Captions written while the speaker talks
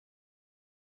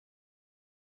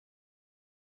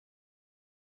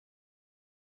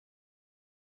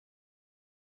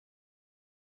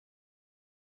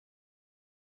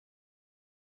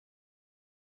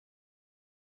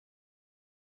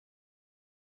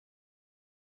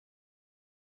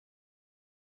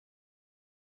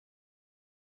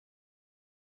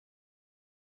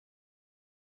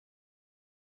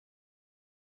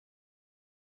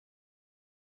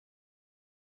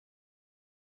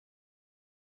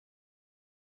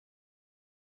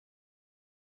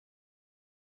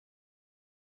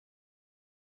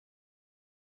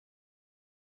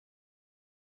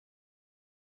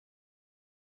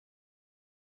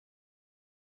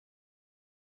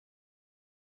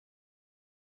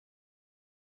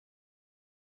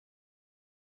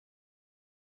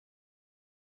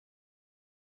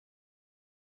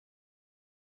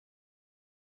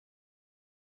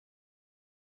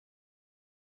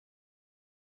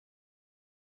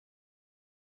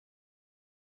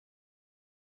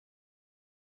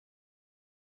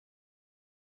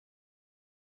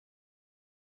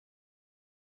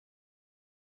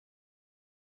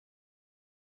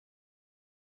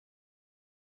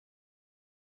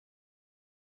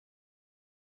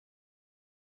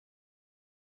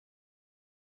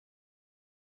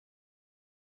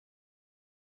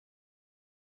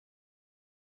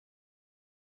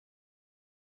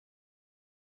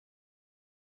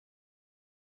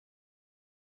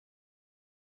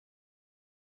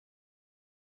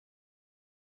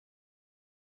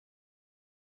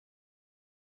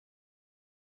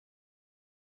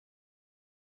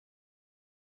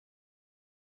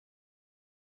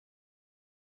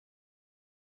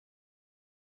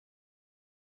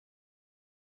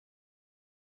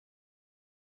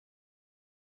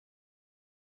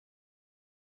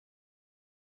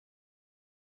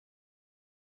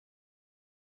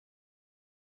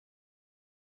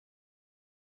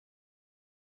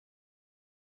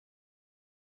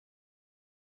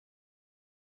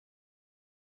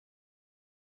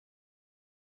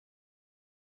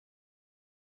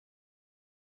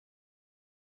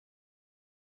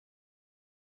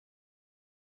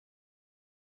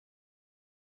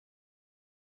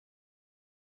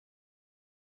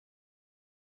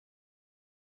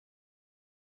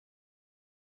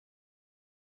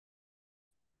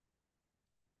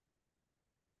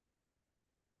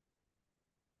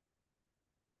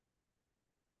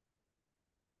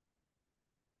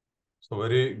So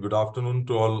very good afternoon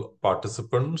to all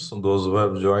participants, those who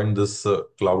have joined this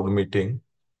cloud meeting.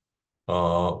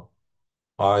 Uh,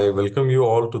 I welcome you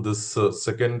all to this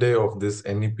second day of this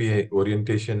NEP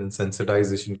orientation and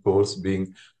sensitization course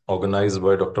being organized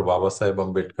by Dr. Babasaheb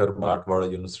Ambedkar, Marathwada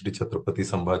University, Chhatrapati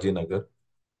Sambhaji Nagar.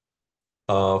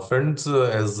 Friends,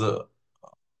 as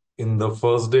in the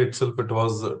first day itself, it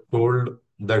was told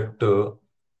that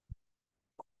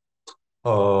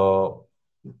uh,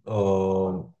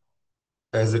 uh,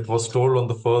 as it was told on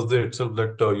the first day itself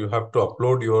that you have to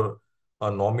upload your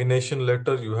nomination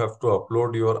letter, you have to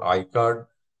upload your I-card,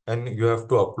 and you have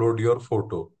to upload your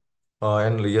photo.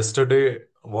 And yesterday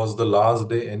was the last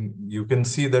day, and you can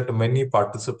see that many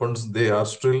participants, they are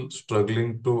still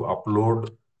struggling to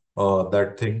upload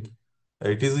that thing.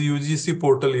 It is a UGC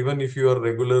portal, even if you are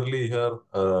regularly here,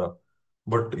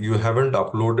 but you haven't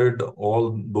uploaded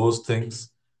all those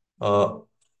things, uh,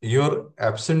 your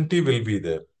absentee will be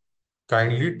there.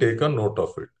 Kindly take a note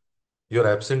of it. Your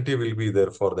absentee will be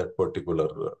there for that particular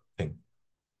thing.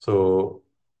 So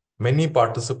many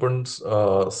participants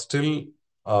still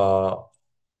uh,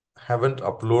 haven't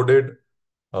uploaded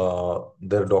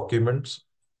their documents.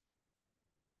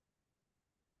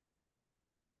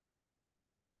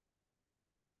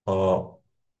 Uh,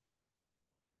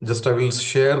 just I will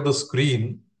share the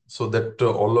screen so that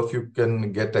all of you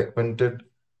can get acquainted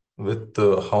with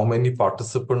how many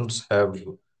participants have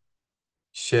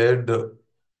shared.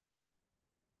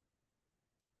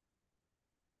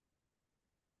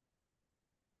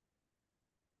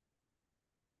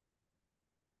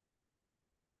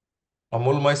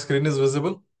 Amol, my screen is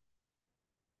visible?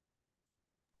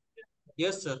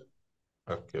 Yes, sir.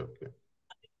 Okay, okay.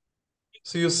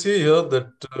 So you see here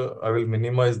that I will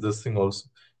minimize this thing also.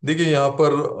 देखिए यहाँ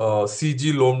पर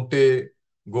CG Lomte,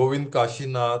 Govind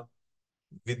Kashinath,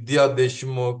 Vidya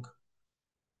Deshmukh,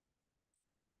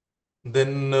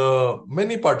 then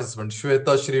many participants,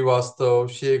 Shweta Srivastav,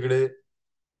 Shegde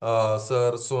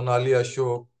sir, Sonali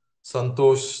Ashok,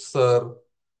 Santosh sir,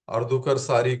 Ardukar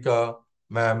Sarika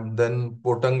ma'am, then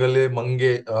Potangale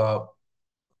Mange,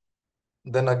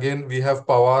 then again we have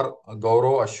Pawar,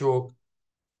 Gaurav Ashok.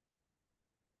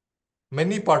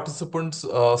 Many participants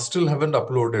still haven't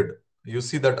uploaded. You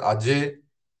see that Ajay,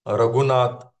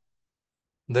 Raghunath,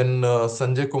 then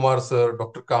Sanjay Kumar sir,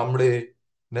 Dr. Kamble,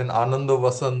 then Ananda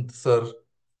Vasant sir.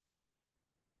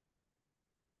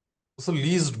 So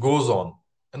list goes on.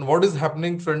 And what is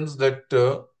happening, friends,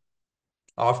 that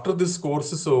after this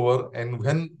course is over and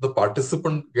when the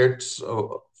participant gets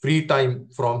free time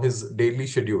from his daily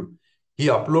schedule, he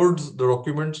uploads the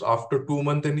documents after 2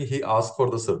 months and he asks for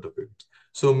the certificate.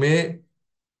 So may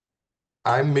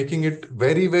I'm making it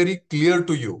very, very clear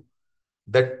to you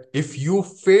that if you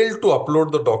fail to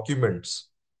upload the documents,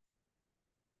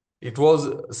 it was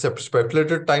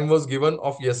speculated time was given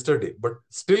of yesterday, but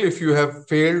still, if you have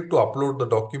failed to upload the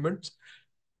documents,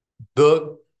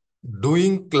 the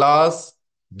doing class,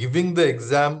 giving the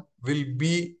exam will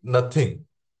be nothing.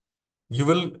 You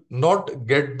will not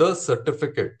get the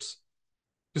certificates.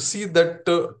 You see that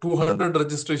 200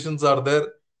 registrations are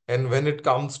there, and when it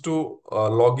comes to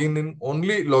logging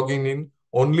in,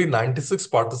 only 96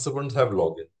 participants have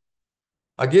logged in.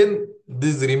 Again,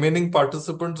 these remaining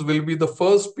participants will be the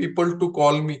first people to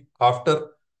call me after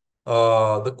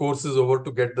the course is over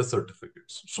to get the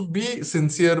certificates. So be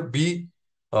sincere, be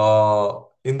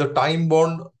in the time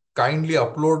bond, kindly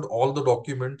upload all the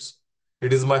documents.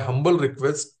 It is my humble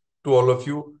request to all of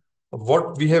you.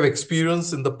 What we have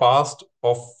experienced in the past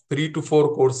of 3 to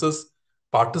 4 courses,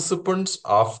 participants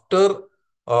after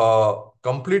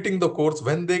completing the course,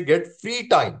 when they get free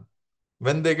time,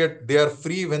 they are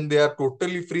free, when they are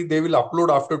totally free, they will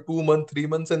upload after 2 months, 3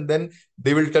 months, and then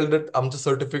they will tell that आमचं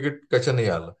certificate कशा नहीं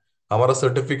आला, हमारा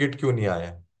certificate क्यों नहीं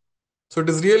आया. So it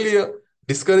is really a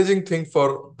discouraging thing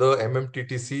for the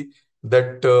MMTTC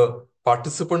that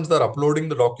participants are uploading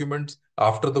the documents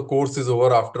after the course is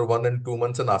over after 1 and 2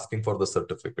 months and asking for the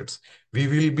certificates. We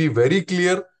will be very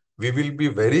clear. We will be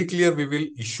very clear. We will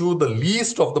issue the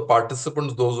list of the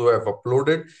participants, those who have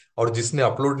uploaded और जिसने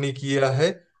upload नहीं किया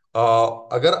है.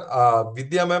 अगर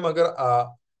विद्या ma'am, अगर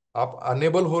आप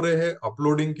enable हो रहे हैं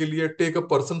अपलोडिंग के लिए, take a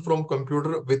person from computer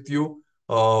with you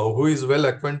who is well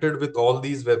acquainted with all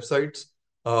these websites,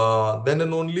 then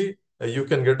and only you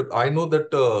can get. I know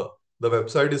that the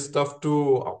website is tough to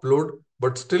upload,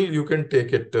 but still you can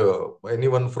take it,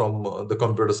 anyone from the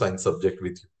computer science subject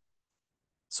with you.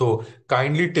 So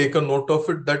kindly take a note of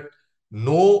it that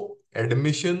no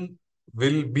admission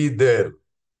will be there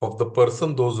of the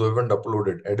person, those who haven't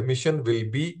uploaded. Admission will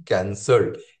be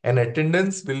cancelled and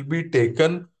attendance will be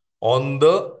taken on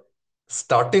the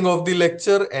starting of the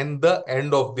lecture and the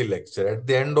end of the lecture. At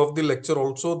the end of the lecture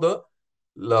also the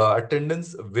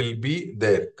attendance will be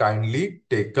there. Kindly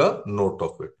take a note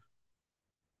of it.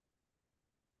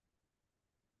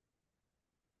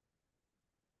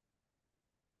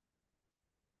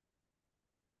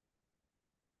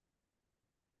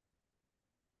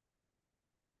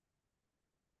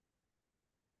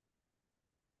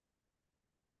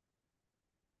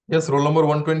 Yes, roll number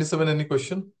 127, any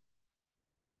question?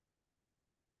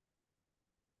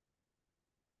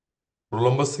 Roll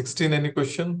number 16, any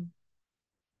question?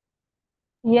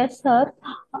 Yes, sir.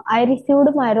 I received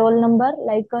my roll number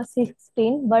like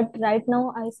 16, but right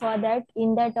now I saw that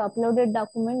in that uploaded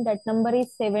document that number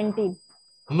is 17.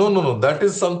 No, no, no. That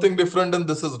is something different and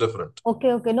this is different.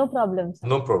 Okay, okay, no problem, sir.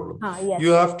 No problem. Yes.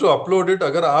 You have to upload it.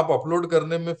 अगर आप upload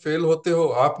करने में fail होते हो,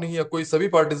 आप नहीं या कोई, सभी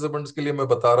पार्टिसिपेंट्स के लिए मैं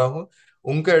बता रहा हूँ,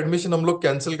 उनका एडमिशन हम लोग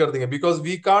कैंसिल कर देंगे because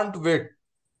we can't wait.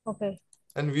 Okay.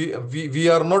 And we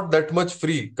are not that much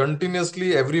free.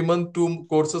 Continuously, every month, two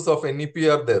courses of NEP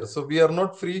are there. So we are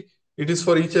not free. It is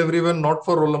for each everyone, not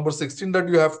for roll number 16 that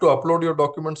you have to upload your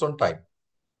documents on time.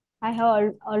 I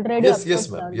have already Yes, yes,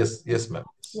 uploaded, ma'am. sir. Yes, yes,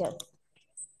 ma'am. Yes. Yes.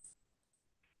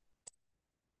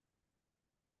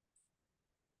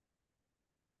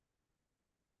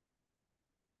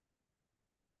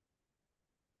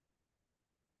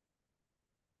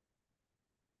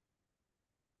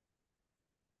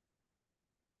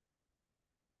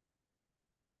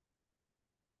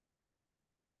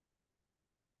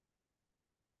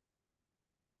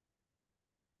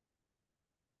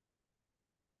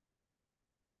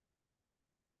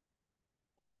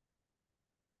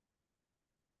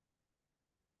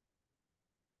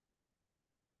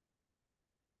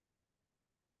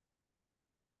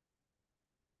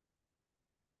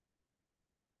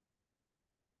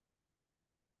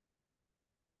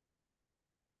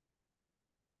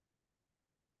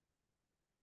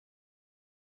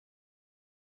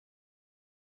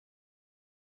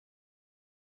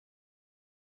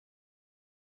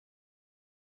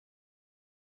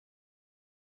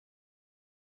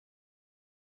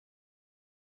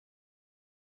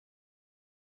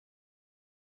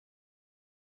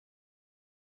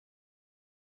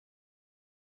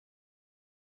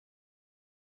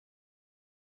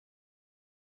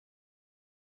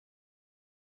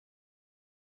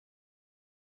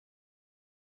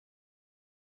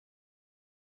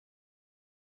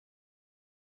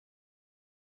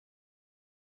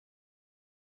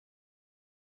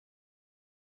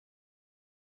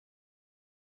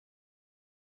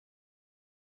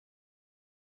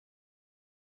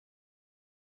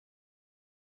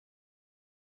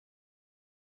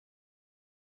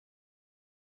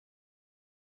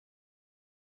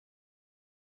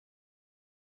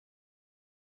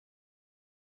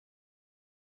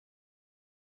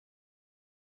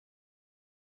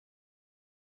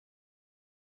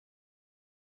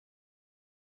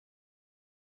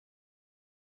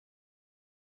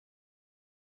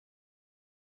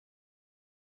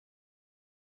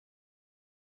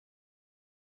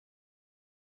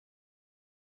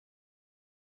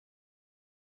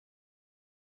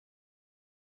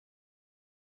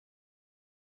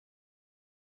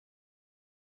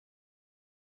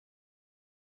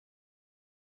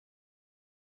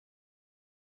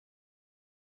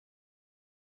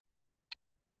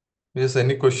 Yes,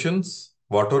 any questions?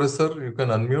 Whatever, sir, you can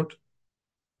unmute.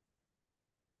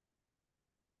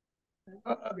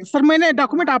 Sir मैंने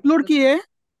document upload किए.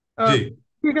 जी.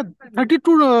 ठीक है,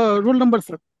 32 roll number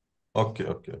sir. Okay,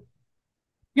 okay.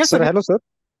 Yes sir sir. Hello sir.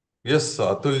 Yes,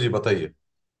 Atul ji बताइए.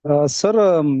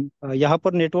 Sir यहाँ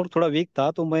पर network थोड़ा week था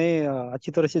तो मैं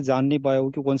अच्छी तरह से जान नहीं पाया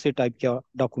हूँ कि कौन से टाइप के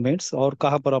डॉक्यूमेंट्स और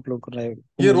कहाँ पर अपलोड करना है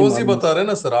तो ये मुझे रोज ही मालूम. बता रहे हैं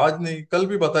ना सर, आज नहीं, कल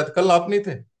भी बताए थे. कल आप नहीं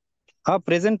थे? हाँ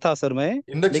प्रेजेंट था सर मैं.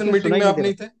 इंडक्शन लेकिन मीटिंग सुनाई में नहीं आप दे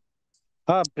नहीं रहा. थे?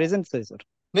 हाँ प्रेजेंट थे सर.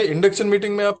 नहीं, इंडक्शन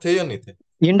मीटिंग में आप थे या नहीं थे?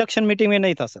 इंडक्शन मीटिंग में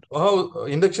नहीं था सर. हाँ,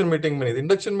 इंडक्शन मीटिंग में नहीं थे.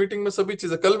 इंडक्शन मीटिंग में सभी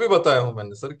चीजें कल भी बताया हूं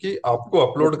मैंने सर कि आपको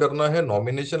अपलोड ओके. करना है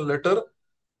नॉमिनेशन लेटर,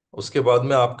 उसके बाद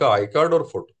में आपका आई कार्ड और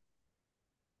photo.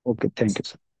 Okay thank you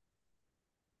sir.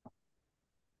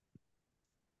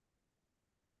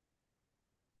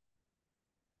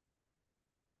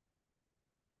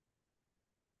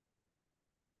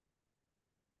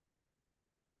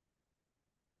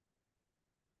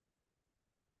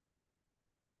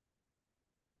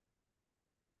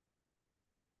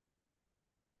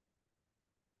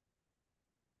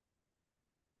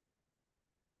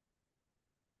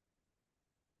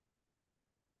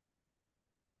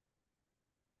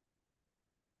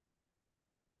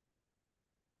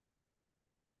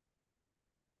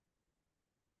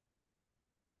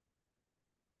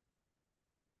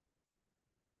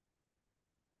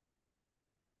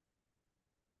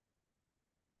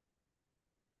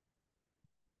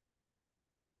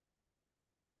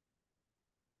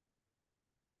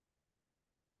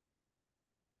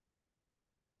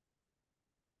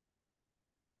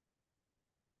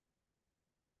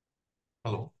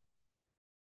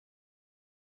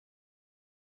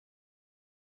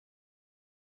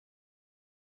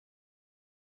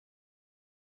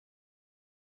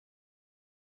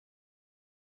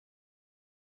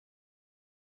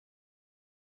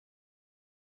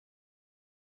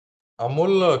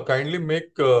 Amol, kindly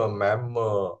make ma'am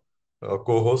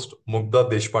co-host Mugdha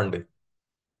Deshpande.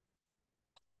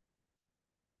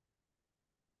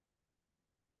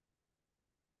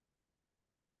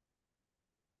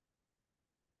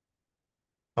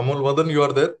 Amol Madan, you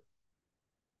are there?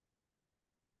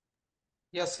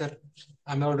 Yes sir,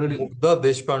 I am already Mugdha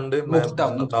Deshpande ma'am मुक्ता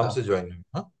नाम मुक्ता से ज्वाइन हुई,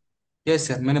 हाँ? यस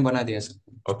सर, मैंने बना दिया sir.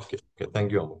 Okay, okay,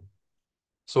 thank you, Amol.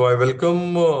 So I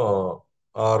welcome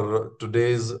our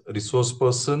today's resource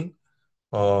person,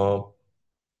 uh,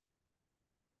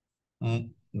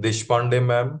 Deshpande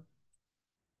ma'am.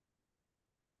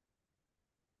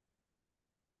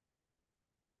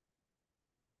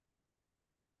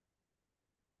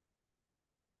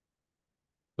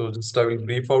 So just I will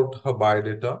brief out her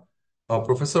biodata.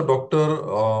 Professor Dr.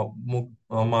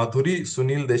 Madhuri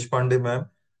Sunil Deshpande ma'am.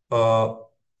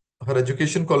 Her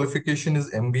education qualification is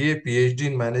MBA, PhD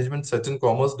in Management, Certain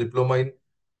Commerce, Diploma in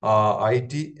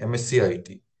IT, MSc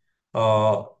IT.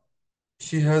 Uh,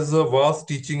 she has a vast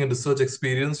teaching and research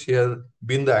experience. She has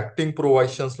been the acting pro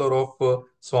vice chancellor of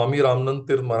Swami Ramnand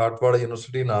Tir Marathwada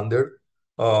University, Nanded.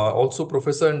 Also,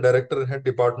 professor and director and head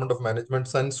Department of Management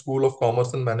Science, School of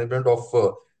Commerce and Management of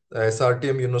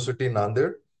SRTM University,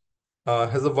 Nanded.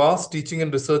 Has a vast teaching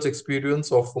and research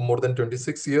experience of more than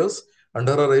 26 years.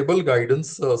 Under her able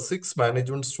guidance, six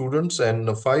management students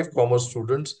and five commerce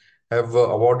students have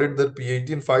awarded their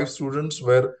PhD, and five students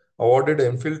were awarded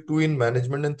MPhil, two in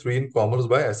management and three in commerce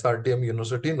by SRTM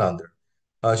University, Nanded.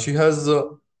 She has uh,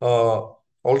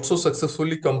 also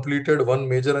successfully completed one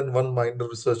major and one minor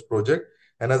research project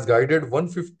and has guided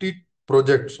 150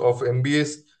 projects of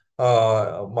MBA's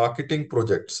marketing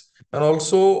projects. And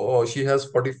also, she has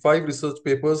 45 research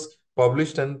papers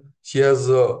published, and she has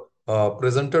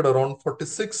presented around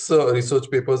 46 research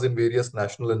papers in various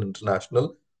national and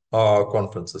international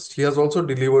conferences. She has also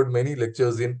delivered many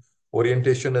lectures in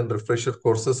orientation and refresher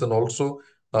courses, and also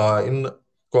in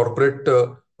corporate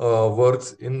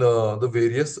works in the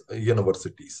various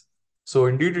universities. So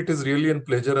indeed, it is really a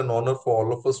pleasure and honor for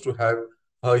all of us to have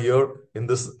her here in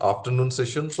this afternoon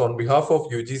session. So on behalf of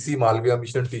UGC Malviya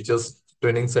Mission Teachers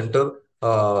Training Center,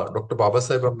 Dr.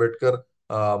 Babasaheb Ambedkar,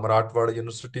 Marathwada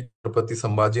University, Chhatrapati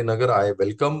Sambhaji Nagar, I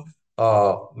welcome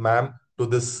ma'am to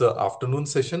this afternoon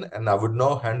session, and I would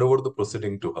now hand over the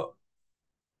proceeding to her.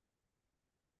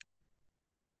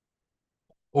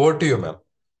 Over to you, ma'am.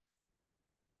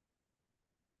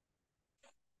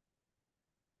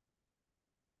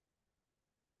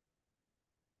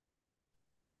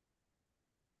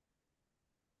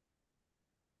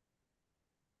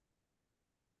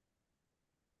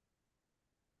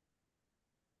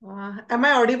 Am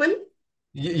I audible?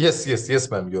 Yes,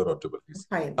 ma'am, you're audible, please.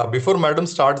 Fine. Before madam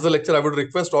starts the lecture, I would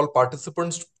request all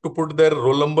participants to put their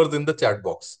roll numbers in the chat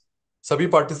box. सभी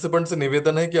participant से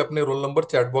निवेदन है कि अपने roll number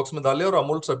chat box में डालें और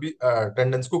अमोल सभी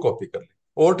अटेंडेंस को कॉपी कर ले.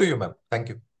 Over to you ma'am. Thank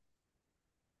you.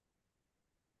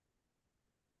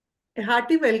 A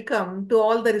hearty welcome to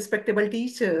all the respectable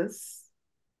teachers.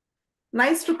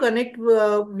 Nice to connect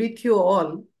with you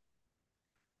all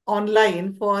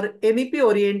online for NEP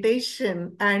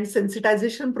orientation and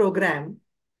sensitization program,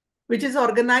 which is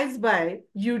organized by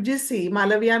UGC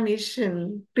Malaviya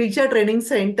Mission Teacher Training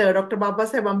Center, Dr.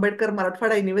 Babasaheb Ambedkar,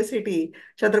 Marathwada University,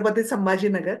 Chhatrapati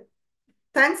Sambhaji Nagar.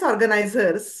 Thanks,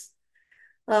 organizers,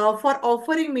 for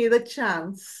offering me the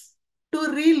chance to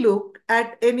relook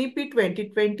at NEP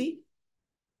 2020,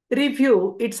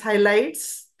 review its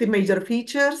highlights, the major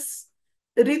features,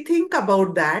 rethink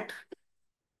about that,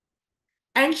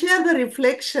 and share the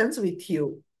reflections with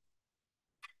you,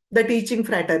 the teaching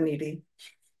fraternity.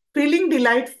 Feeling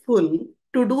delightful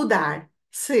to do that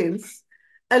since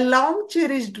a long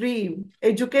cherished dream,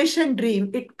 education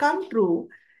dream, it come true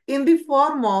in the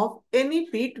form of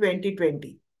NEP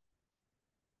 2020.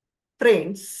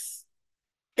 Friends,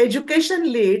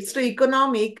 education leads to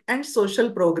economic and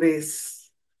social progress.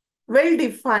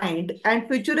 Well-defined and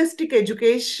futuristic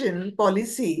education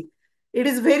policy, it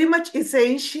is very much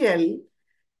essential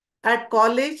at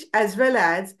college as well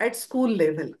as at school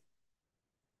level.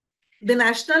 The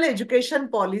National Education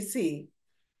Policy,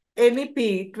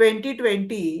 NEP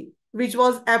 2020, which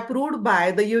was approved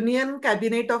by the Union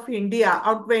Cabinet of India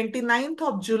on 29th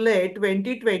of July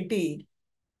 2020,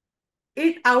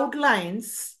 it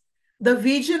outlines the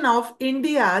vision of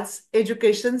India's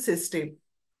education system.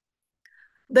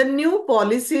 The new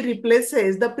policy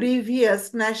replaces the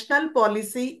previous National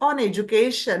Policy on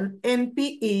Education,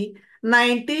 NPE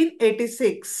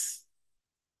 1986.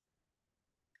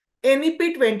 NEP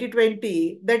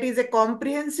 2020, that is a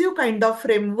comprehensive kind of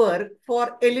framework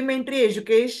for elementary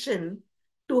education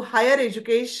to higher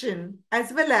education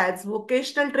as well as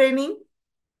vocational training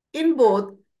in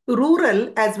both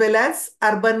rural as well as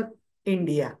urban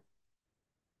India.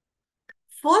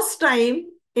 First time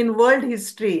in world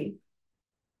history,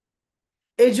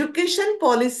 education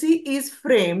policy is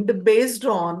framed based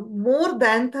on more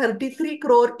than 33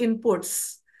 crore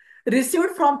inputs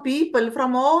received from people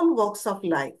from all walks of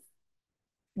life.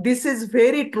 This is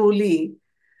very truly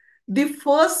the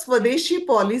first Swadeshi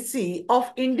policy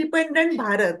of independent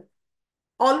Bharat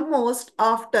almost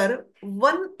after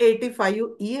 185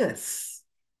 years.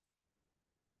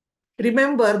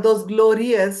 Remember those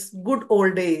glorious good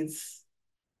old days.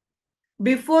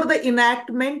 Before the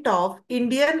enactment of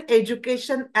Indian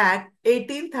Education Act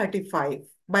 1835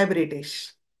 by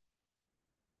British.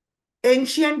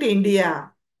 Ancient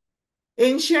India,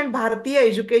 ancient Bharatiya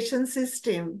education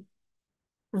system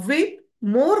with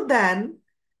more than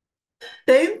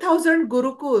 10,000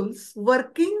 gurukuls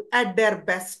working at their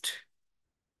best.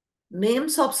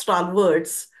 Names of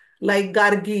stalwarts like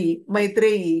Gargi,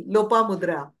 Maitreyi,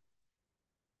 Lopamudra,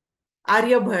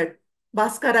 Aryabhat,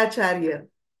 Bhaskaracharya,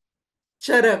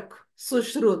 Charak,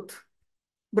 Sushrut,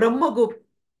 Brahmagupt,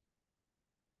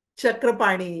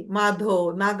 Chakrapani,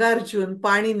 Madho, Nagarjun,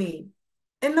 Panini.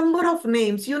 A number of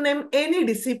names, you name any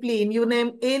discipline, you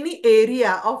name any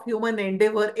area of human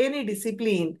endeavor, any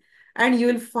discipline, and you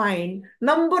will find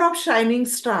number of shining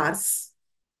stars.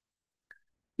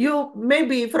 You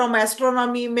maybe from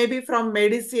astronomy, maybe from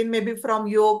medicine, maybe from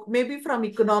yoga, maybe from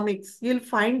economics, you'll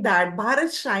find that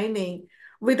Bharat shining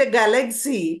with a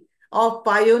galaxy of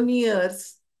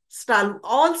pioneers,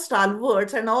 all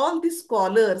stalwarts and all the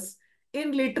scholars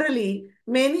in literally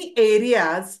many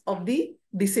areas of the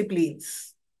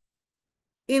disciplines.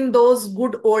 In those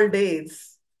good old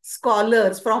days,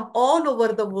 scholars from all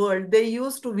over the world, they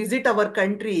used to visit our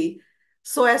country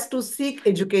so as to seek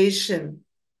education.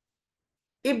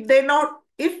 If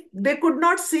they could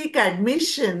not seek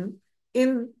admission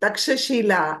in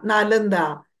Takshashila,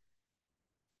 Nalanda,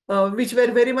 which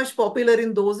were very much popular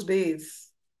in those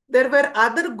days, there were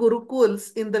other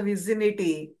gurukuls in the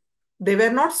vicinity. They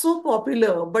were not so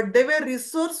popular, but they were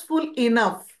resourceful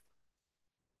enough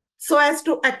so as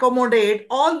to accommodate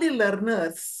all the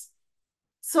learners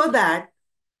so that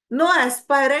no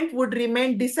aspirant would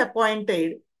remain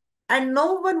disappointed and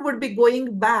no one would be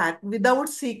going back without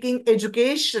seeking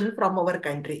education from our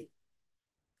country.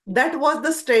 That was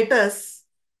the status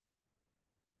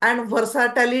and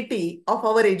versatility of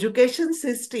our education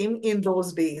system in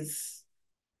those days.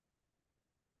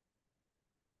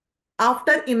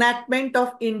 After enactment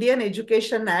of Indian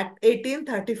Education Act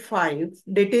 1835,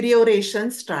 deterioration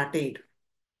started.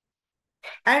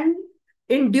 And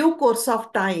in due course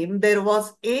of time, there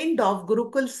was end of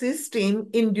Gurukul system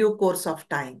in due course of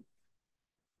time.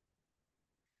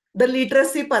 The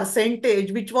literacy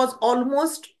percentage, which was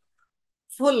almost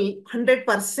full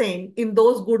 100% in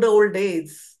those good old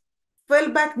days, fell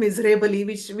back miserably,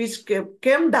 which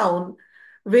came down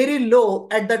very low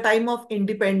at the time of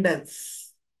independence.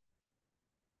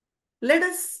 Let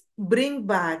us bring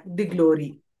back the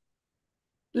glory.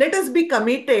 Let us be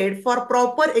committed for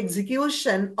proper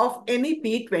execution of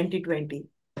NEP 2020.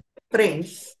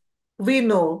 Friends, we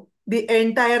know the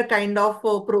entire kind of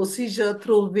procedure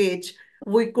through which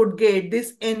we could get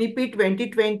this NEP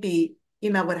 2020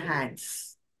 in our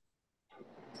hands.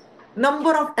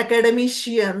 Number of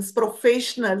academicians,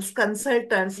 professionals,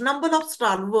 consultants, number of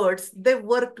stalwarts, they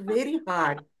worked very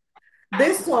hard.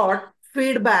 They sought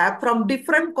feedback from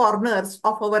different corners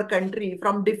of our country,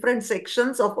 from different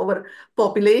sections of our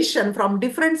population, from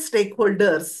different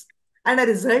stakeholders, and a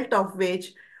result of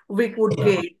which we could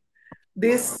get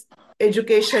this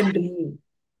education dream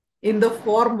in the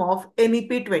form of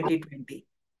NEP 2020.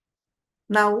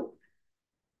 Now,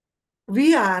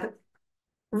 we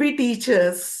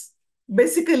teachers,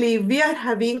 basically, we are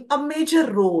having a major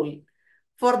role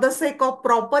for the sake of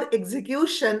proper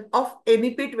execution of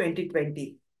NEP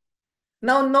 2020.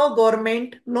 Now, no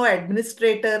government, no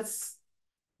administrators,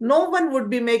 no one would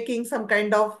be making some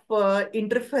kind of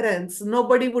interference.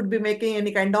 Nobody would be making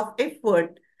any kind of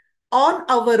effort on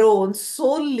our own.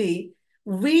 Solely,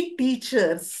 we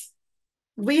teachers,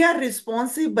 we are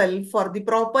responsible for the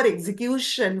proper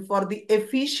execution, for the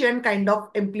efficient kind of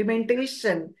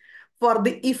implementation, for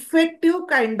the effective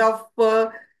kind of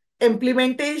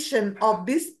implementation of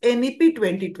this NEP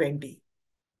 2020.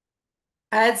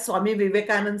 As Swami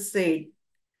Vivekananda said,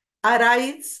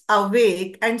 arise,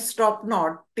 awake, and stop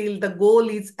not till the goal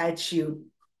is achieved.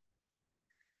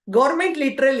 Government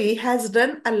literally has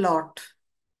done a lot.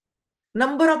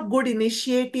 Number of good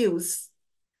initiatives,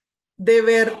 they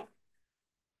were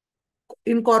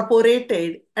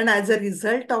incorporated and as a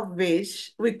result of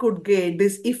which we could get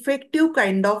this effective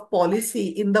kind of policy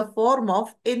in the form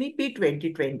of NEP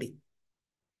 2020.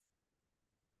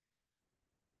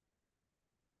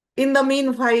 In the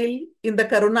meanwhile, in the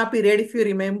Corona period, if you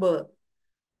remember,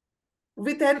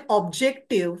 with an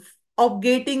objective of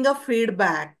getting a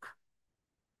feedback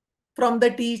from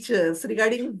the teachers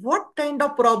regarding what kind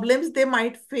of problems they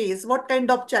might face, what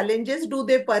kind of challenges do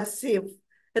they perceive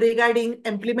regarding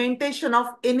implementation of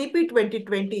NEP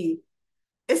 2020,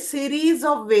 a series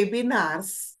of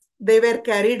webinars they were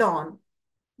carried on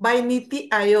by Niti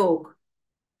Aayog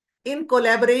in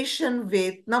collaboration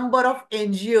with number of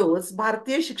NGOs.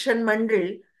 Bharatiya Shikshan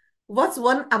Mandal was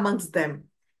one amongst them.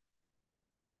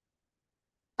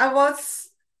 I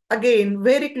was again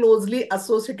very closely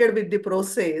associated with the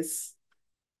process.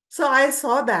 So I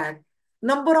saw that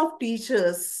number of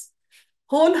teachers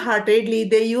wholeheartedly,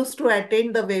 they used to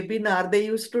attend the webinar, they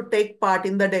used to take part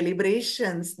in the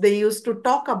deliberations, they used to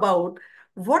talk about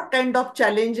what kind of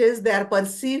challenges they are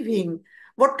perceiving,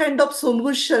 what kind of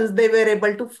solutions they were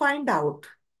able to find out.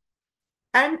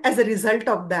 And as a result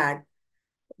of that,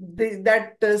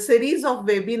 that series of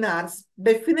webinars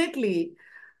definitely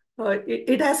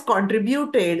it has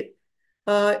contributed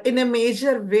in a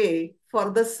major way for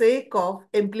the sake of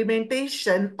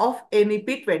implementation of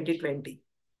NEP 2020.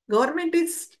 Government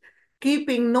is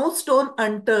keeping no stone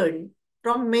unturned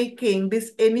from making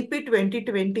this NEP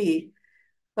 2020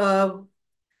 uh,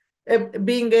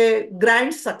 being a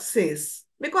grand success.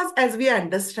 Because as we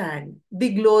understand,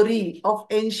 the glory of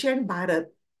ancient Bharat,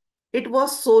 it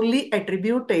was solely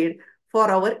attributed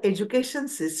for our education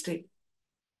system,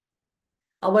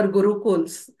 our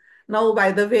gurukuls. Now,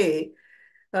 by the way,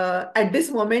 at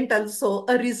this moment also,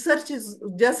 a research is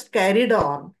just carried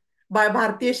on by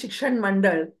Bharatiya Shikshan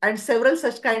Mandal and several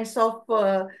such kinds of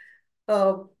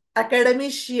uh,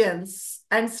 academicians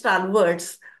and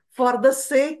stalwarts for the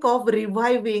sake of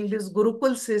reviving this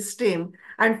Gurukul system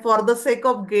and for the sake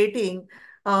of getting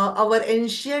our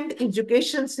ancient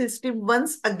education system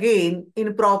once again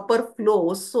in proper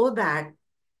flow so that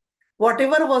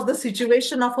whatever was the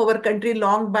situation of our country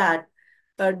long back,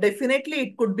 definitely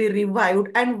it could be revived.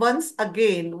 And once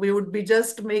again, we would be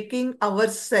just making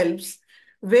ourselves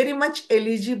very much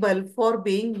eligible for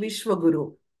being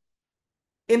Vishwaguru.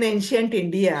 In ancient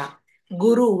India,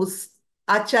 gurus,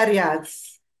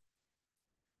 acharyas,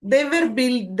 they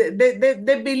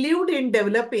believed in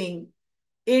developing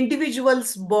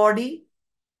individual's body,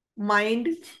 mind,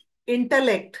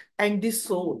 intellect, and the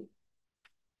soul.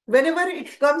 Whenever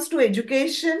it comes to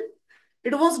education,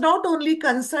 it was not only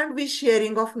concerned with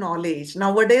sharing of knowledge.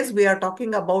 Nowadays, we are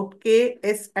talking about K,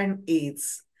 S, and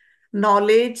A's,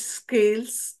 knowledge,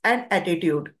 skills, and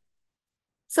attitude.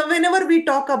 So whenever we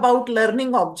talk about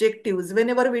learning objectives,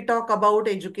 whenever we talk about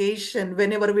education,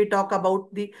 whenever we talk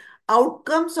about the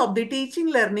outcomes of the teaching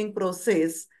learning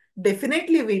process,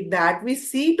 definitely with that, we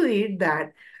see to it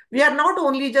that we are not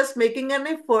only just making an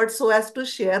effort so as to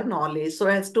share knowledge, so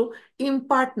as to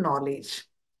impart knowledge.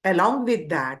 Along with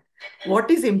that, what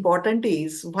is important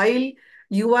is while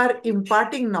you are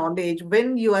imparting knowledge,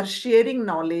 when you are sharing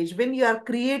knowledge, when you are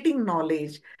creating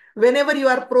knowledge, whenever you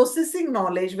are processing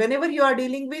knowledge, whenever you are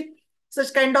dealing with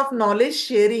such kind of knowledge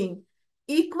sharing,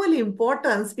 equal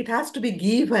importance it has to be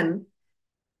given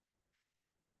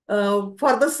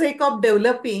for the sake of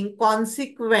developing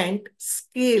consequent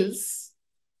skills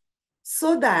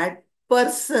so that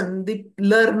person, the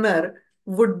learner,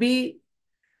 would be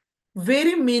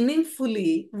very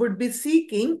meaningfully would be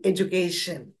seeking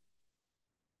education.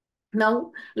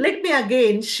 Now, let me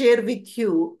again share with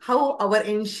you how our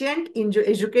ancient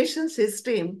education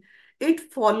system,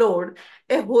 it followed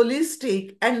a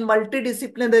holistic and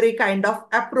multidisciplinary kind of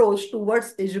approach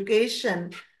towards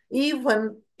education,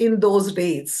 even in those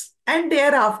days. And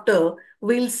thereafter,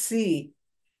 we'll see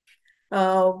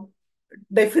uh,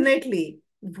 definitely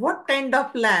what kind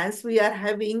of plans we are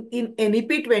having in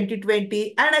NEP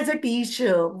 2020, and as a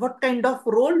teacher, what kind of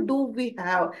role do we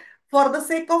have for the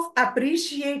sake of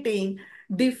appreciating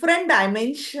different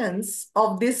dimensions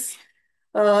of this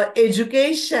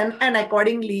education, and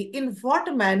accordingly in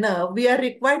what manner we are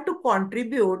required to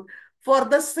contribute for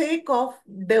the sake of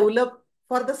develop,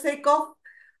 for the sake of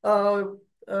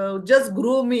uh, just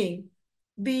grooming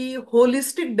the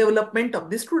holistic development of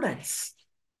the students.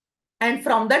 And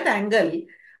from that angle,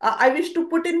 I wish to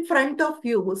put in front of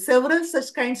you several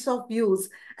such kinds of views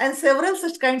and several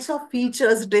such kinds of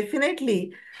features.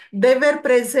 Definitely, they were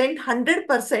present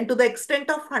 100% to the extent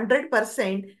of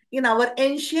 100% in our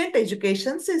ancient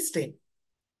education system.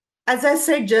 As I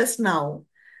said just now,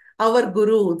 our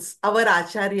gurus, our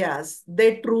acharyas,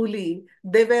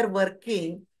 they were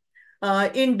working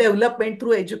in development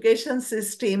through education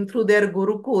system, through their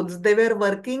gurukuls. They were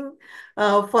working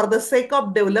for the sake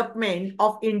of development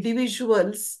of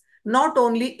individuals, not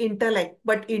only intellect,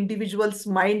 but individual's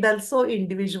mind also,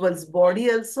 individual's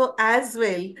body also, as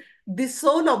well, the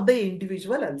soul of the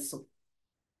individual also.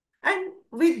 And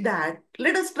with that,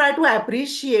 let us try to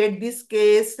appreciate this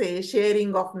case,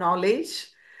 sharing of knowledge,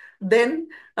 then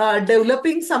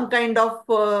developing some kind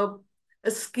of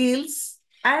skills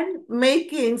and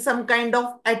making some kind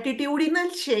of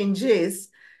attitudinal changes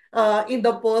in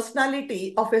the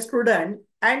personality of a student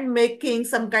and making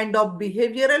some kind of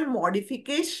behavioral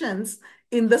modifications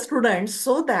in the student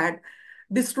so that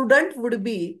the student would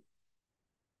be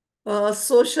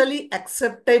socially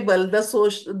acceptable,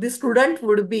 the student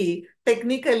would be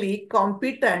technically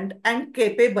competent and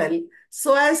capable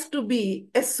so as to be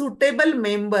a suitable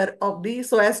member of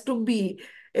so as to be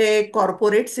a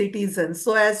corporate citizen,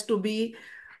 so as to be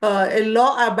a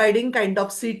law-abiding kind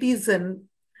of citizen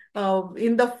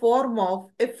in the form of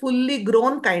a fully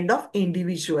grown kind of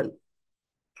individual.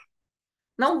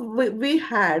 Now, we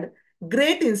had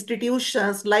great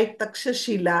institutions like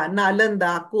Takshashila,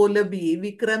 Nalanda, Kolabi,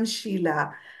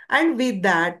 Vikramshila, and with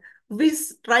that, we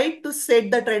tried to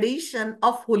set the tradition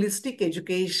of holistic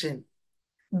education.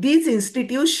 These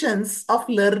institutions of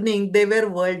learning, they were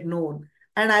world known.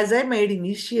 And as I made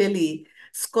initially,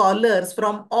 scholars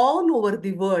from all over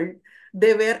the world,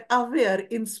 they were aware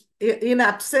in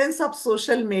absence of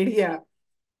social media,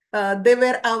 they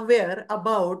were aware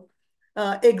about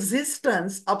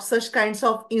existence of such kinds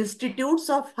of institutes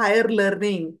of higher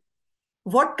learning,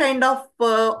 what kind of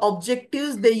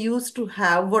objectives they used to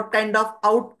have, what kind of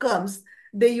outcomes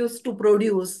they used to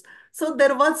produce. So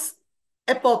there was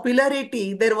a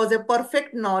popularity, there was a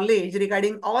perfect knowledge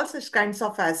regarding all such kinds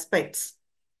of aspects.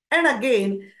 And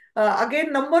again,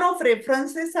 number of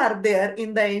references are there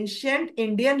in the ancient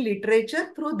Indian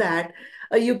literature. Through that,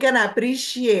 you can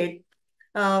appreciate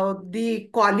the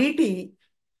quality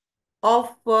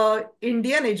of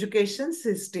Indian education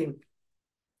system.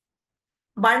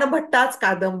 Banabhatta's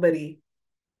Kadambari.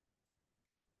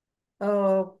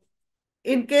 Uh,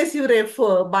 in case you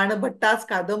refer Banabhatta's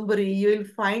Kadambari, you'll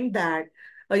find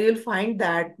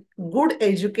that good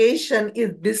education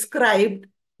is described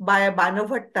by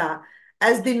Banabhatta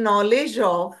as the knowledge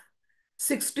of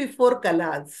 64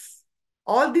 kalas.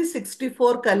 All these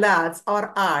 64 kalas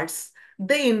or arts,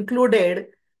 they included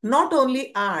not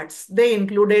only arts, they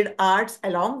included arts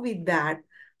along with that.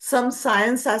 Some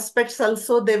science aspects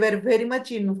also, they were very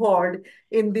much involved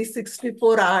in the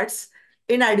 64 arts.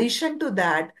 In addition to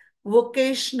that,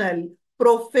 vocational,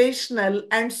 professional,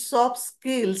 and soft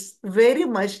skills, very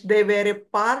much they were a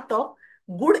part of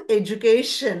good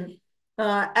education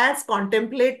as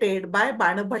contemplated by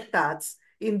Banabhattas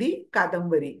in the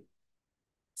Kadambari.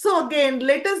 So again,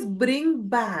 let us bring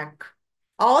back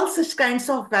all such kinds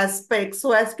of aspects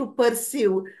so as to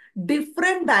pursue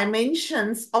different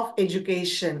dimensions of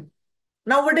education.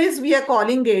 Nowadays, we are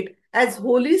calling it as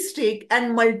holistic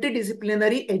and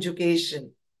multidisciplinary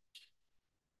education.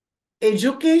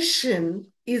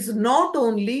 Education is not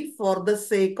only for the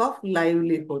sake of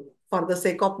livelihood, for the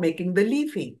sake of making the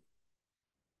living,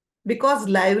 because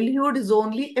livelihood is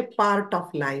only a part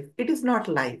of life. It is not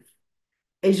life.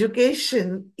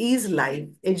 Education is life.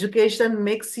 Education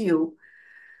makes you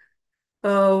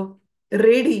uh,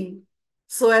 ready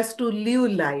so as to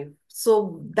live life.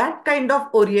 So that kind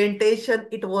of orientation,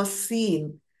 it was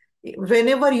seen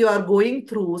whenever you are going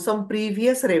through some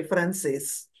previous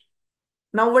references.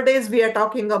 Nowadays, we are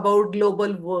talking about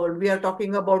global world. We are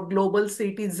talking about global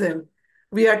citizen.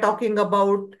 We are talking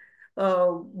about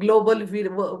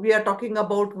we are talking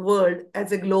about world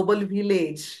as a global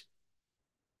village.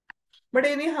 But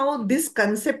anyhow, this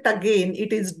concept again,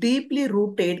 it is deeply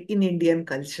rooted in Indian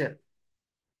culture.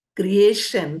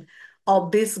 Creation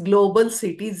of this global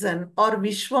citizen or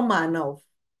Vishwamanav.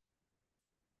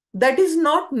 That is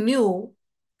not new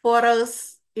for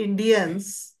us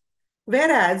Indians.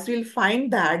 Whereas we'll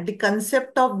find that the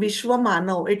concept of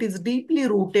Vishwamanav, it is deeply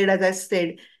rooted, as I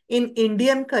said, in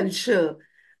Indian culture.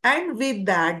 And with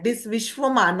that, this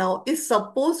Vishwamanav is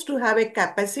supposed to have a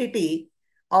capacity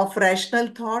of rational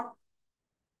thought,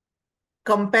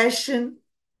 compassion,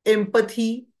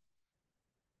 empathy,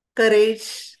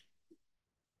 courage,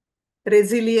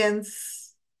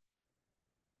 resilience,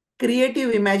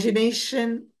 creative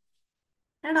imagination,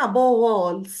 and above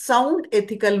all, sound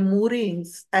ethical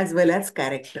moorings as well as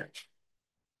character.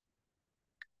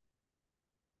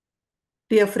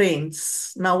 Dear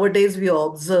friends, nowadays we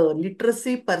observe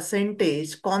literacy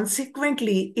percentage,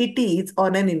 consequently, it is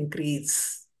on an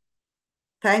increase.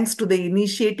 Thanks to the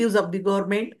initiatives of the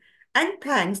government and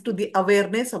thanks to the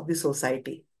awareness of the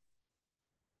society.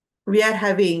 We are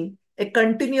having a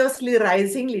continuously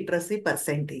rising literacy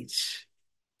percentage.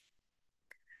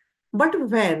 But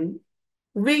when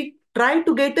we try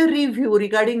to get a review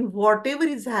regarding whatever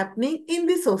is happening in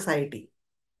the society,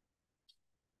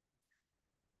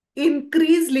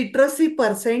 increased literacy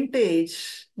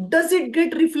percentage, does it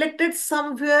get reflected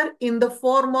somewhere in the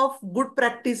form of good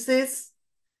practices,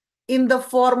 in the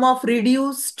form of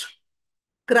reduced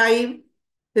crime,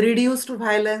 reduced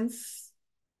violence?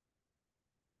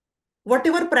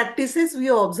 Whatever practices we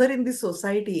observe in the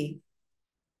society,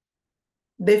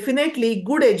 definitely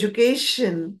good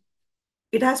education,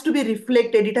 it has to be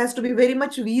reflected, it has to be very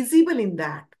much visible in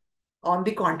that. On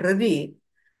the contrary,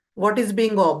 what is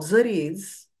being observed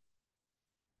is,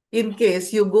 in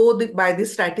case you go by the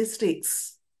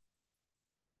statistics,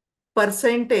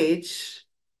 percentage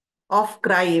of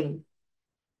crime,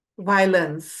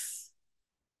 violence,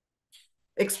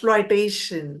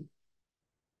 exploitation,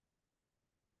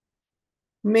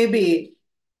 maybe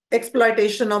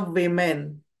exploitation of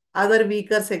women, other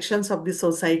weaker sections of the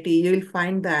society, you will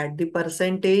find that the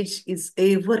percentage is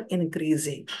ever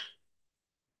increasing.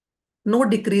 No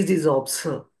decrease is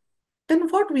observed. Then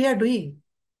what we are doing?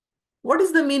 What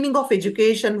is the meaning of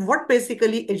education? What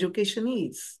basically education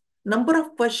is? Number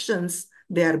of questions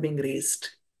they are being raised.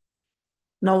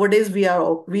 Nowadays, we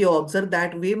observe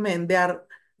that women, they are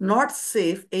not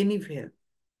safe anywhere,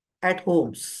 at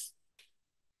homes,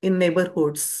 in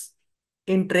neighborhoods,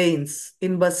 in trains,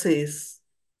 in buses,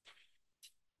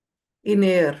 in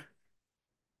air,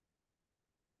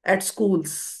 at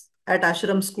schools, at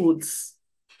ashram schools,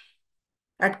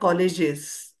 at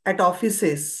colleges, at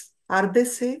offices. Are they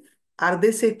safe? Are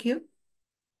they secure?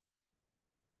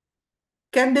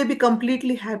 Can they be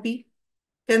completely happy?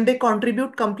 Can they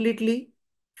contribute completely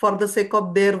for the sake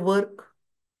of their work?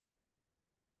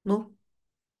 No.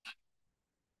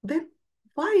 Then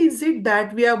why is it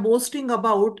that we are boasting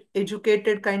about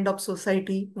educated kind of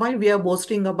society? Why we are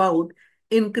boasting about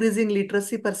increasing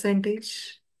literacy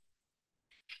percentage?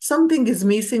 Something is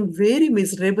missing very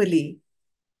miserably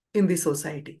in the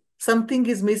society. Something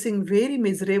is missing very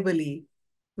miserably,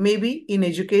 maybe in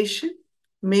education,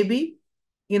 maybe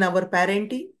in our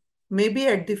parenting, maybe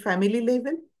at the family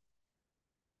level.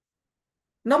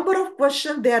 Number of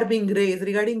questions they are being raised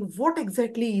regarding what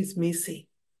exactly is missing.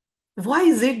 Why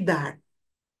is it that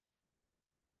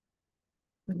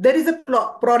there is a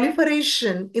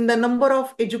proliferation in the number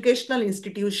of educational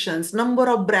institutions, number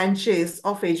of branches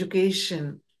of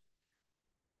education,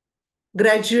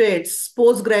 graduates,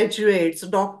 postgraduates,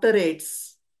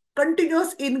 doctorates,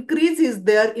 continuous increase is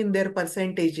there in their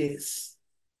percentages.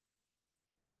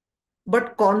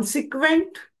 But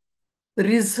consequent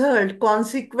result,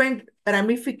 consequent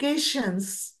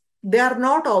ramifications, they are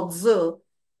not observed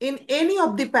in any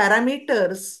of the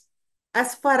parameters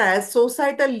as far as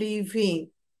societal living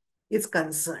is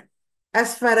concerned,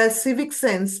 as far as civic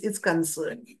sense is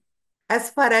concerned, as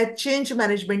far as change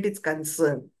management is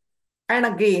concerned. And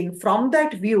again, from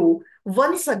that view,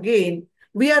 once again,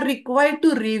 we are required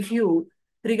to review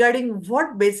regarding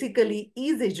what basically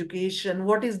is education,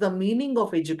 what is the meaning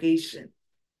of education,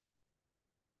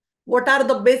 what are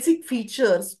the basic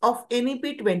features of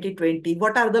NEP 2020,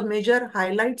 what are the major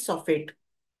highlights of it,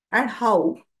 and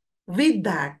how, with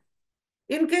that,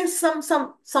 in case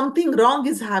something wrong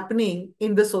is happening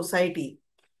in the society,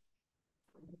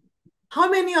 how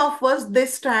many of us they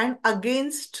stand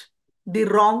against the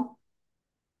wrong?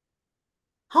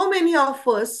 How many of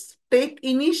us take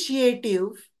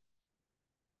initiative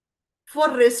for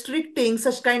restricting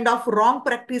such kind of wrong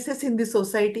practices in the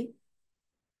society?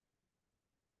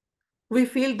 We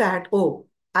feel that, oh,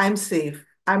 I'm safe.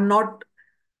 I'm not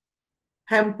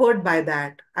hampered by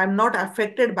that. I'm not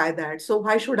affected by that. So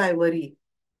why should I worry?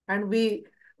 And we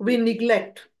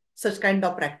neglect such kind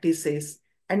of practices.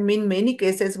 And in many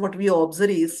cases, what we observe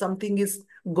is something is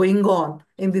going on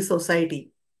in the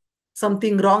society.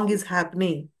 Something wrong is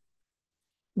happening.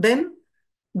 Then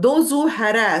those who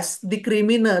harass the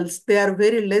criminals, they are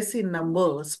very less in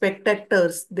number.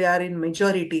 Spectators, they are in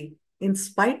majority. In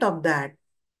spite of that,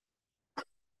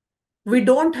 we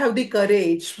don't have the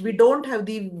courage, we don't have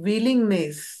the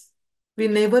willingness. We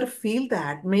never feel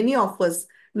that. Many of us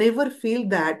never feel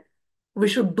that we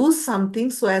should do something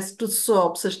so as to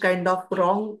stop such kind of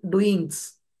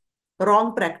wrongdoings,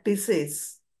 wrong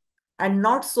practices, and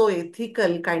not so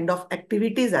ethical kind of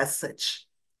activities as such.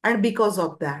 And because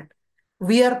of that,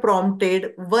 we are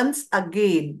prompted once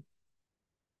again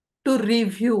to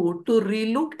review, to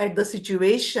relook at the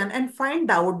situation and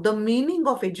find out the meaning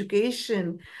of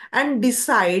education and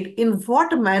decide in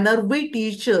what manner we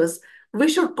teachers, We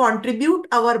should contribute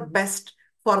our best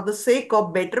for the sake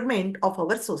of betterment of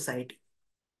our society.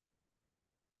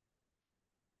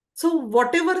 So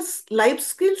whatever life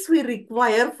skills we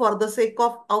require for the sake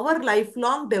of our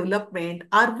lifelong development,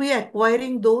 are we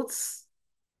acquiring those?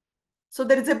 So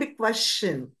there is a big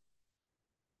question.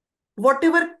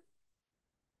 Whatever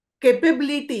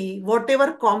capability,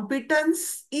 whatever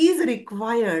competence is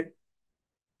required,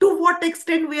 to what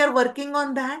extent we are working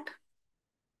on that?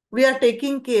 We are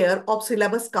taking care of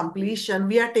syllabus completion.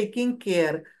 We are taking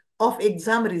care of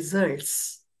exam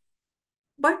results.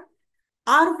 But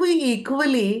are we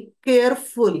equally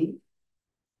careful?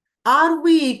 Are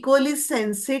we equally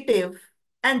sensitive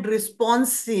and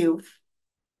responsive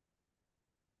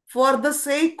for the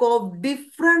sake of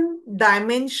different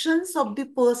dimensions of the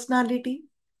personality?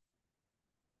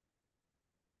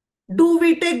 Do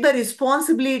we take the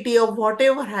responsibility of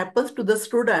whatever happens to the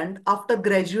student after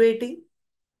graduating?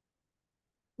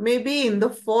 Maybe in the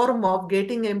form of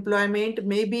getting employment,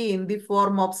 maybe in the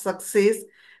form of success,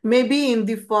 maybe in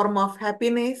the form of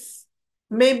happiness,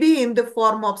 maybe in the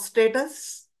form of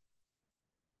status.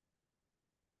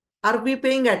 Are we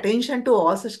paying attention to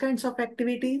all such kinds of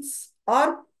activities?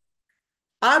 Or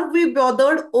are we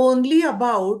bothered only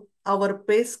about our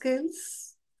pay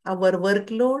scales, our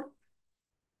workload,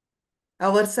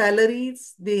 our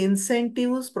salaries, the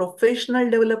incentives,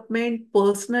 professional development,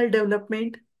 personal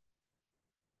development?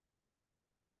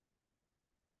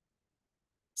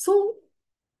 So,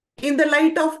 in the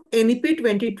light of NEP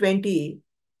 2020,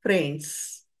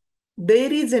 friends,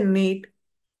 there is a need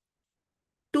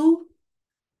to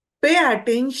pay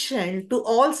attention to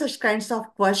all such kinds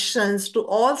of questions, to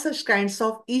all such kinds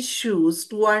of issues,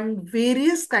 to and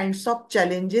various kinds of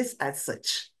challenges as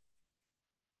such.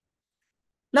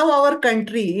 Now our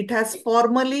country, it has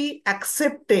formally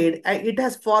accepted, it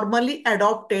has formally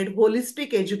adopted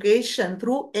holistic education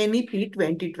through NEP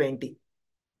 2020.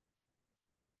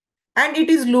 And it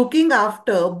is looking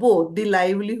after both the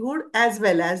livelihood as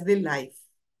well as the life.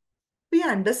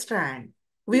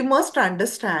 We must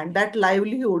understand that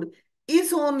livelihood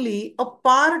is only a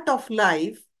part of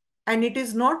life and it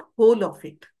is not whole of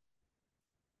it.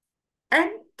 And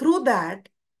through that,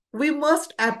 we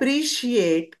must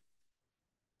appreciate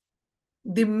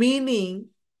the meaning,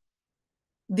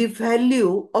 the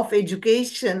value of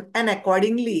education, and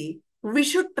accordingly, we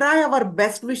should try our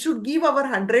best. We should give our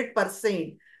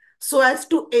 100% so as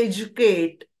to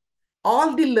educate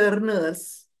all the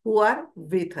learners who are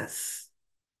with us.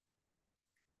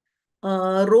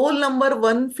 Roll number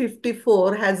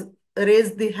 154 has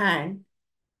raised the hand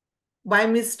by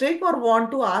mistake or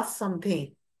want to ask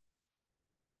something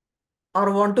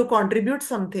or want to contribute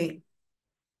something.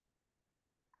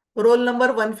 Roll number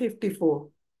 154.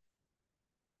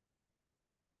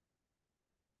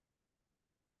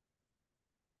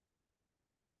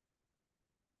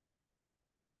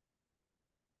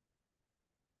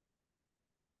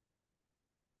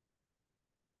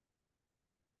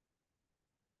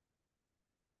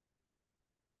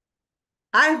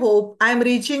 I hope I'm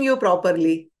reaching you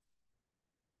properly.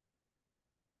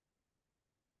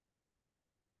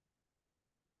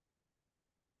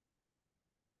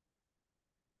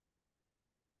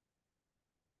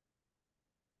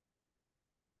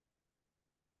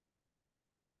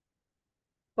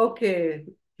 Okay.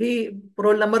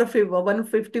 Roll number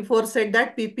 154 said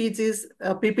that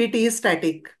PPT is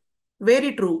static.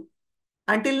 Very true.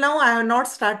 Until now, I have not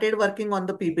started working on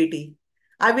the PPT.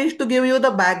 I wish to give you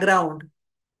the background.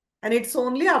 And it's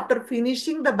only after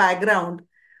finishing the background,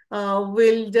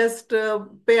 we'll just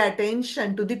pay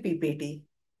attention to the PPT.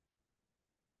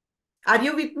 Are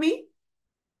you with me?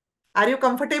 Are you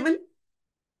comfortable?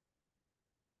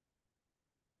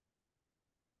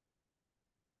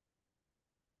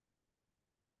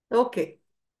 Okay,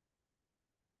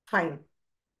 fine.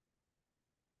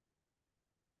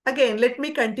 Again, let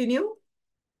me continue.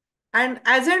 And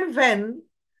as and when,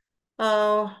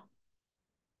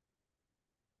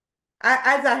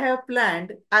 as I have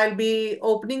planned, I'll be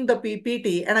opening the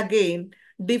PPT and again,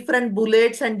 different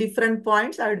bullets and different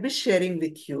points I will be sharing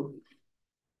with you.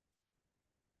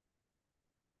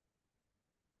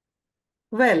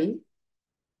 Well,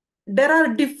 there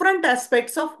are different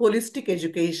aspects of holistic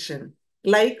education,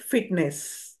 like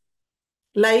fitness,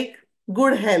 like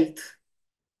good health,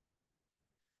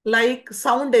 like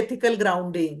sound ethical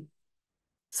grounding,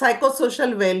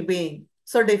 psychosocial well-being.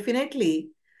 So definitely,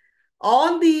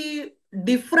 all the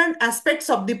different aspects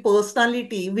of the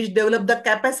personality which develop the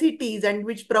capacities and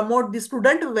which promote the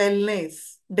student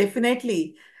wellness,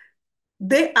 definitely,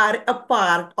 they are a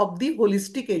part of the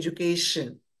holistic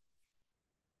education.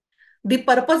 The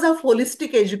purpose of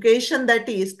holistic education, that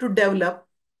is to develop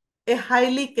a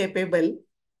highly capable,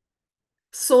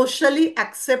 socially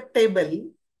acceptable,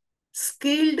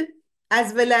 skilled,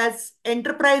 as well as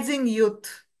enterprising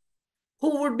youth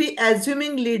who would be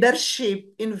assuming leadership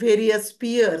in various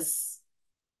spheres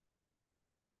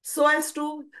so as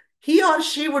to he or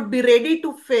she would be ready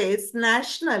to face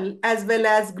national as well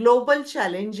as global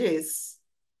challenges,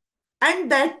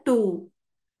 and that too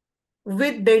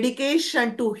with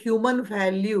dedication to human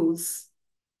values.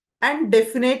 And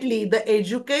definitely the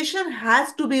education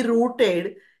has to be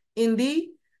rooted in the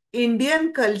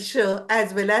Indian culture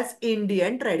as well as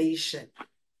Indian tradition.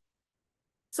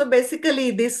 So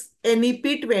basically this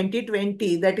NEP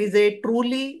 2020, that is a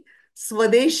truly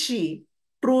Swadeshi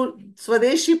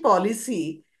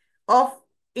policy of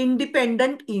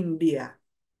independent India.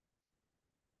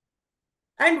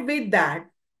 And with that,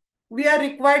 we are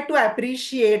required to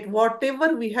appreciate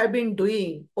whatever we have been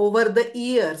doing over the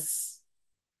years.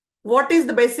 What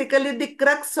is basically the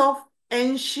crux of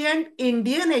ancient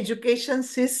Indian education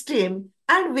system?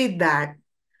 And with that,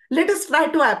 let us try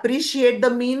to appreciate the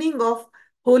meaning of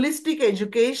holistic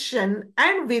education.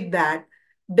 And with that,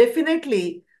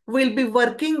 definitely we'll be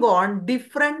working on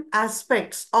different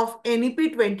aspects of NEP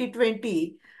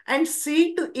 2020 and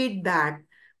see to it that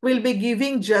we'll be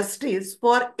giving justice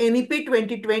for NEP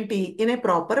 2020 in a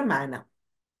proper manner.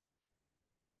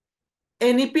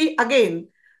 NEP again,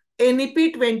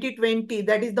 NEP 2020,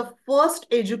 that is the first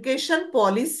education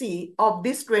policy of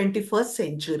this 21st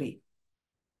century.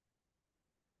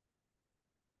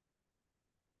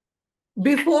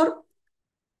 Before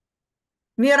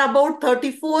near about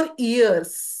 34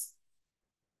 years,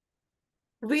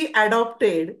 we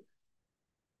adopted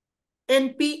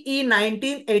NPE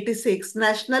 1986,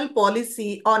 National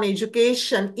Policy on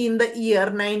Education, in the year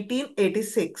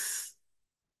 1986.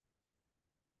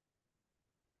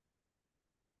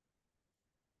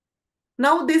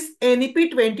 Now this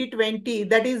NEP 2020,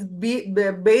 that is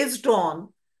based on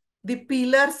the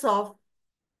pillars of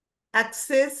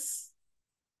access,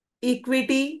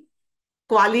 equity,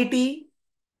 quality,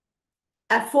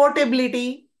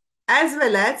 affordability, as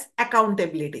well as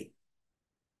accountability.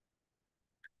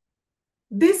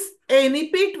 This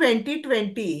NEP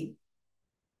 2020,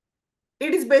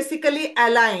 it is basically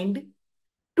aligned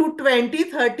to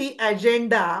 2030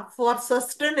 agenda for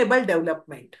sustainable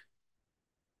development.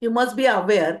 You must be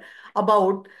aware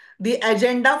about the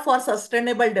agenda for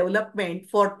sustainable development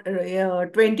for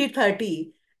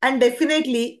 2030, and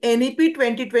definitely NEP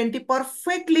 2020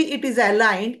 perfectly it is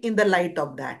aligned in the light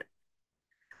of that.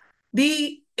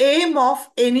 The aim of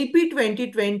NEP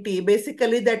 2020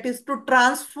 basically that is to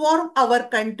transform our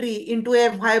country into a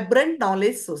vibrant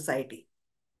knowledge society.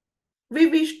 We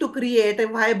wish to create a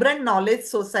vibrant knowledge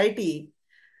society,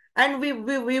 and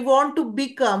we want to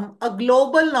become a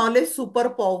global knowledge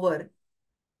superpower.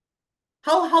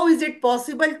 How is it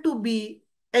possible to be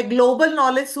a global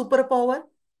knowledge superpower?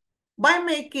 By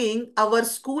making our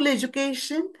school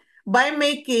education, by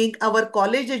making our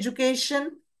college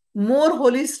education more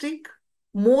holistic,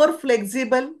 more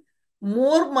flexible,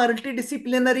 more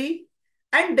multidisciplinary,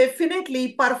 and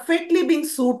definitely perfectly being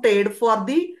suited for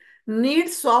the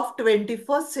needs of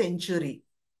 21st century.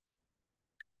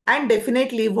 And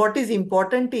definitely what is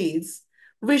important is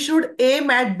we should aim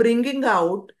at bringing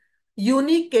out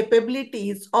unique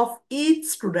capabilities of each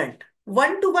student.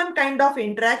 One-to-one kind of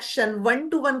interaction,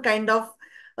 one-to-one kind of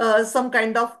some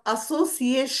kind of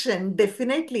association,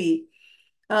 definitely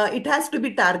it has to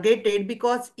be targeted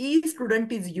because each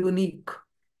student is unique.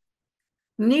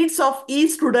 Needs of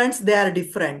each students, they are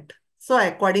different. So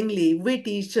accordingly, we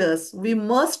teachers, we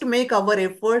must make our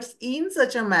efforts in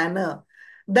such a manner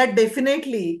that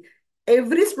definitely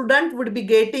every student would be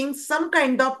getting some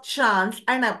kind of chance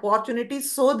and opportunity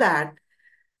so that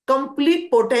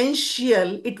complete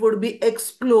potential, it would be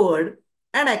explored,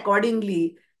 and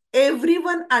accordingly,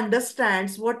 everyone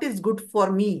understands what is good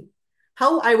for me,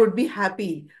 how I would be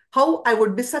happy, how I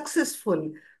would be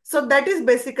successful. So that is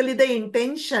basically the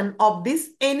intention of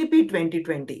this NEP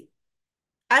 2020.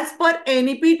 As per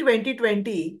NEP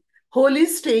 2020,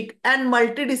 holistic and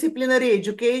multidisciplinary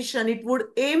education, it would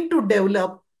aim to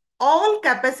develop all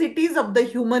capacities of the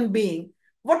human being.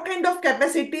 What kind of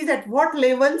capacities at what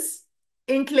levels?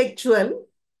 Intellectual,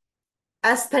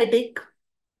 aesthetic,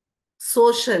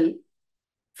 social,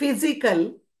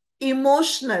 physical,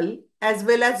 emotional, as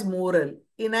well as moral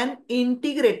in an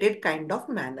integrated kind of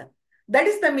manner. That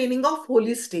is the meaning of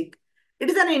holistic. It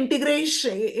is an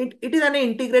integration, it is an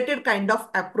integrated kind of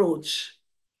approach.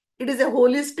 It is a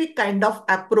holistic kind of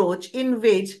approach in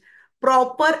which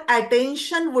proper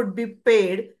attention would be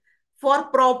paid for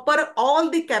proper all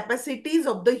the capacities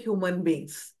of the human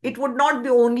beings. It would not be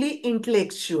only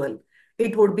intellectual.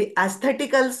 It would be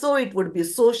aesthetic also, it would be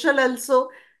social also,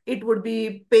 it would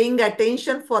be paying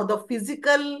attention for the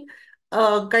physical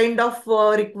kind of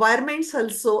requirements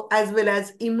also, as well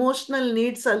as emotional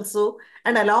needs also.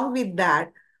 And along with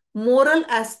that, moral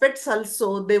aspects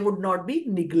also, they would not be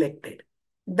neglected.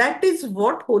 That is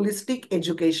what holistic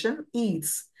education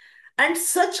is. And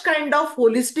such kind of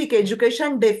holistic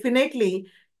education, definitely,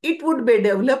 it would be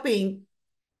developing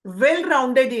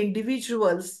well-rounded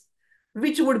individuals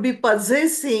which would be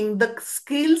possessing the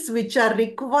skills which are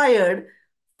required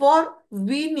for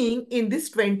winning in this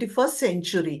 21st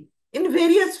century in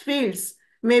various fields,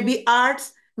 maybe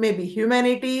arts, maybe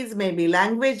humanities, maybe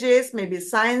languages, maybe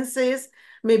sciences,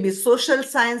 maybe social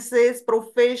sciences,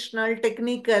 professional,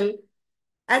 technical,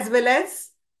 as well as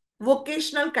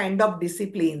vocational kind of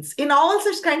disciplines. In all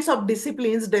such kinds of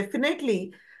disciplines,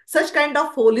 definitely such kind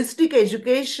of holistic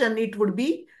education, it would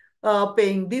be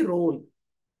playing the role.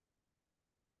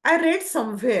 I read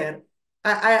somewhere,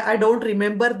 I don't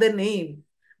remember the name,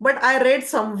 but I read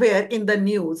somewhere in the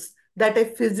news that a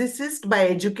physicist by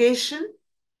education,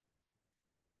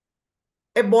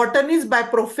 a botanist by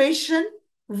profession,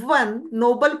 won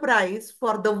Nobel Prize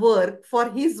for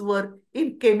his work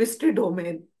in chemistry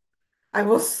domain. I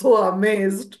was so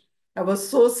amazed. I was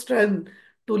so stunned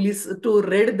to listen to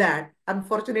read that.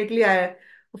 Unfortunately, I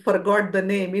forgot the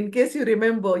name. In case you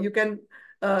remember, you can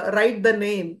write the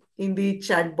name in the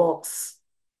chat box.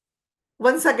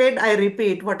 Once again, I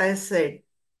repeat what I said.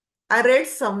 I read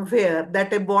somewhere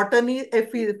that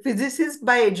a physicist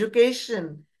by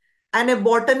education and a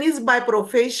botanist by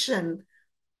profession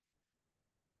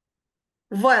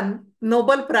won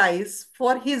Nobel Prize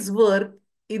for his work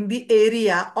in the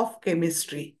area of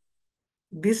chemistry.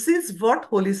 This is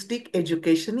what holistic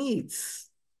education is.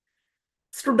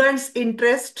 Students'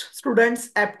 interest, students'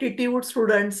 aptitude,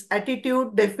 students'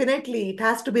 attitude, definitely it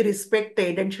has to be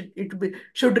respected and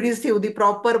should receive the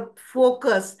proper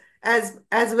focus as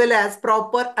well as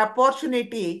proper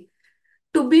opportunity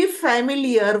to be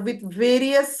familiar with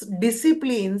various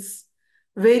disciplines,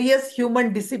 various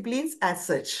human disciplines as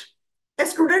such. A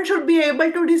student should be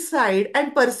able to decide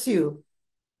and pursue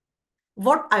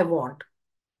what I want.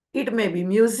 It may be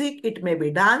music, it may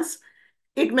be dance,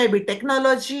 it may be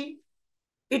technology,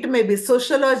 it may be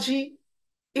sociology,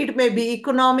 it may be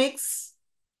economics,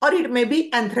 or it may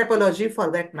be anthropology for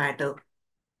that matter.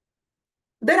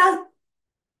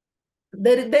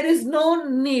 There is no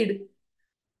need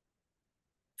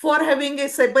for having a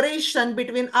separation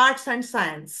between arts and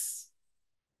science.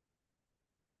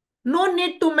 No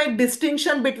need to make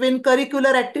distinction between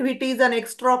curricular activities and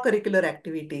extracurricular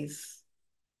activities.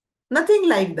 Nothing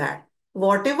like that.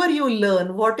 Whatever you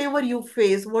learn, whatever you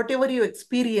face, whatever you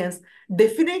experience,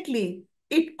 definitely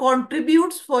it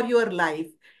contributes for your life.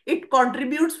 It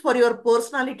contributes for your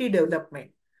personality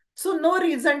development. So no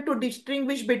reason to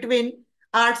distinguish between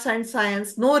arts and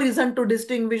science, no reason to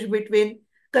distinguish between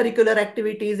curricular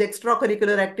activities,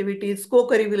 extracurricular activities,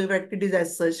 co-curricular activities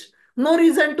as such. No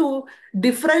reason to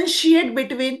differentiate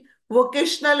between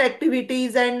vocational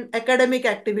activities and academic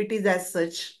activities as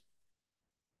such.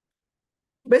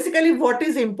 Basically, what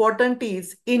is important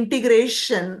is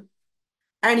integration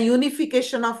and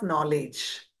unification of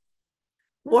knowledge.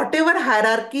 Whatever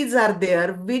hierarchies are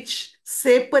there which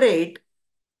separate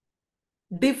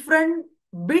different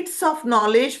bits of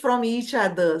knowledge from each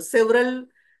other, several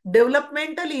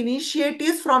developmental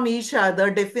initiatives from each other,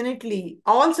 definitely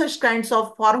all such kinds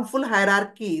of harmful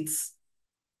hierarchies,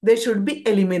 they should be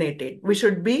eliminated. We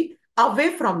should be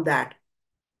away from that.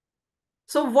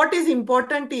 So what is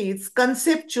important is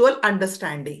conceptual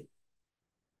understanding.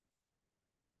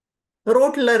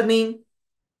 Rote learning,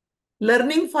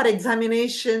 learning for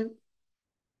examination,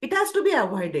 it has to be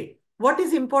avoided. What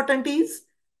is important is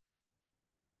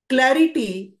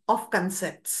clarity of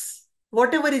concepts.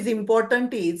 Whatever is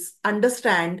important is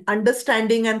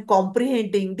understanding and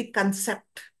comprehending the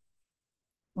concept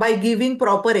by giving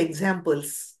proper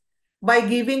examples, by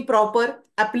giving proper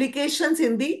applications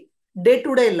in the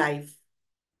day-to-day life.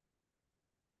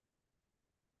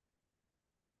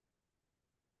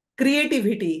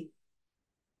 Creativity,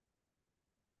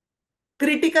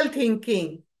 critical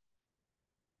thinking,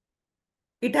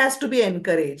 it has to be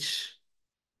encouraged.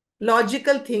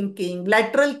 Logical thinking,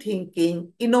 lateral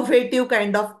thinking, innovative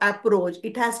kind of approach,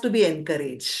 it has to be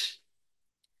encouraged.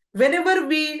 Whenever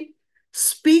we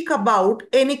speak about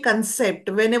any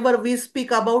concept, whenever we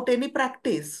speak about any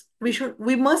practice,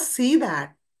 we must see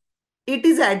that it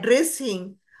is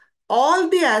addressing all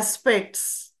the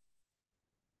aspects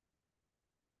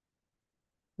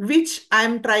which I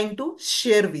am trying to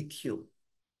share with you.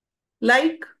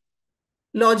 Like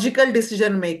logical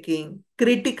decision making,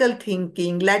 critical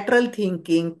thinking, lateral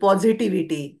thinking,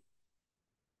 positivity,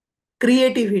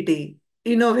 creativity,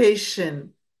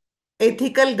 innovation,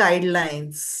 ethical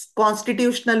guidelines,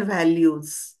 constitutional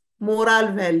values,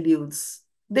 moral values.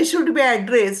 They should be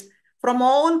addressed from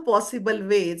all possible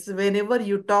ways whenever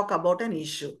you talk about an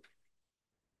issue.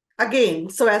 Again,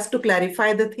 so as to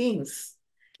clarify the things,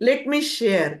 let me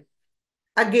share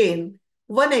again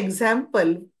one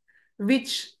example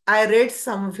which I read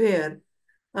somewhere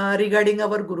regarding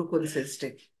our Gurukul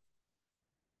system.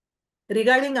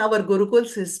 Regarding our Gurukul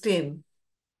system,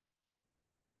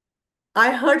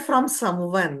 I heard from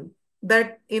someone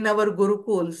that in our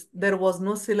Gurukuls there was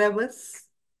no syllabus,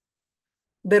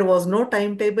 there was no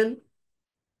timetable,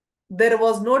 there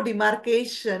was no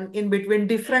demarcation in between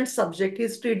different subject,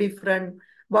 history different,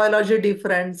 biology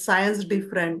different, science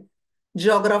different,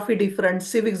 geography different,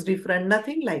 civics different,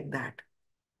 nothing like that.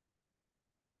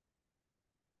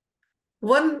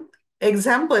 One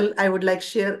example I would like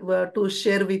to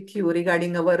share with you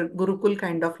regarding our Gurukul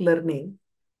kind of learning.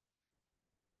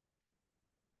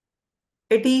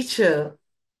 A teacher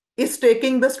is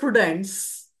taking the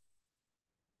students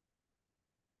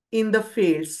in the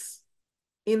fields,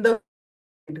 in the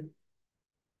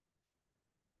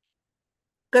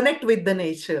connect with the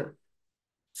nature,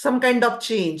 some kind of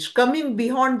change coming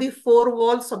beyond the four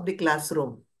walls of the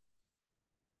classroom,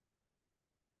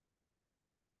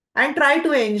 and try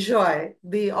to enjoy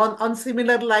the on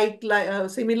similar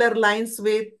lines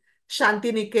with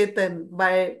Shanti Niketan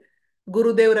by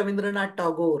Gurudev Rabindranath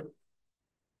Tagore.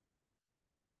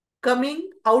 Coming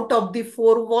out of the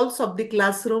four walls of the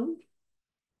classroom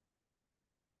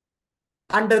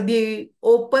under the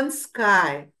open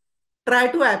sky, try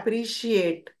to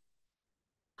appreciate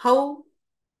how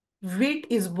wheat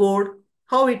is bored,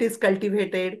 how it is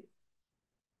cultivated,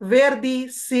 where the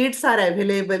seeds are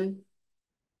available,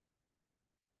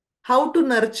 how to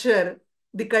nurture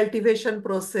the cultivation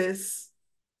process,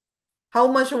 how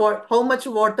much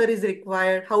water is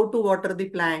required, how to water the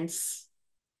plants,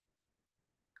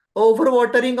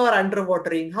 overwatering or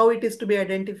underwatering, how it is to be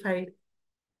identified,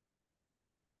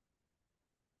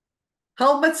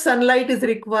 how much sunlight is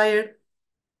required,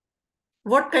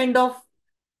 what kind of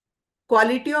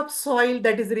quality of soil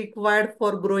that is required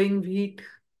for growing wheat,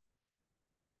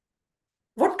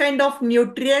 what kind of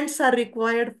nutrients are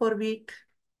required for wheat,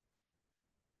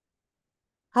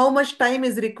 how much time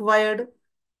is required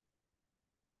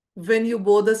when you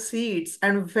bow the seeds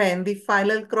and when the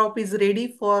final crop is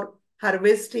ready for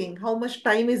harvesting, how much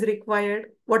time is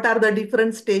required, what are the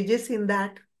different stages in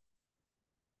that,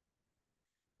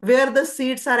 where the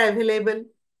seeds are available.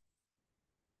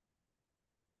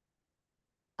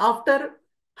 After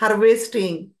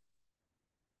harvesting,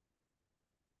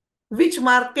 which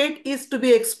market is to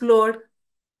be explored,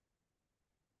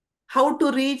 how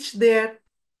to reach there,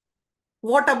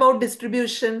 what about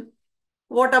distribution,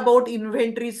 what about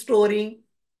inventory storing,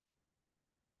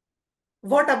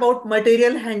 what about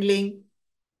material handling,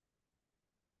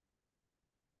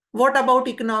 what about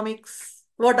economics,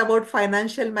 what about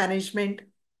financial management,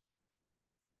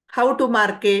 how to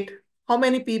market, how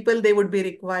many people they would be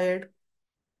required,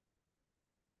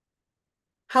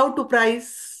 how to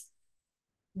price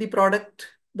the product,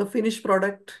 the finished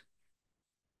product,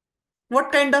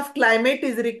 what kind of climate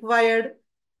is required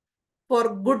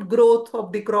for good growth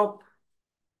of the crop,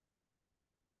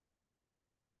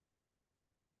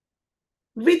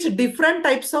 which different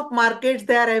types of markets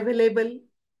they are available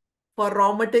for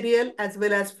raw material as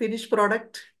well as finished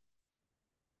product.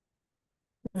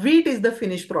 Wheat is the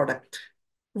finished product.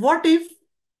 What if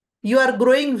you are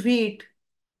growing wheat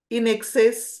in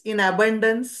excess, in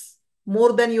abundance,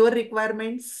 more than your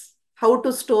requirements? How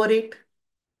to store it?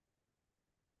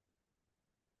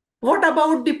 What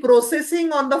about the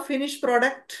processing on the finished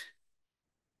product?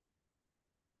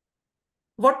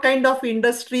 What kind of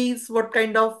industries, what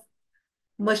kind of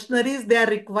machineries they are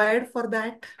required for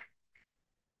that?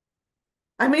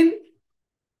 I mean,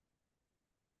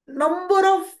 number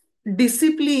of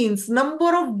disciplines,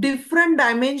 number of different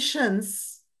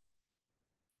dimensions.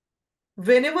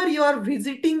 Whenever you are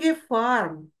visiting a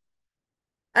farm,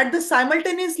 at the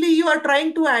simultaneously you are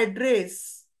trying to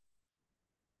address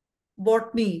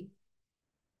botany,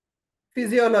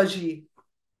 physiology,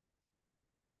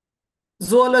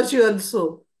 zoology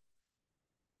also,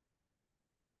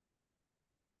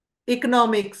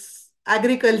 economics,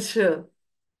 agriculture,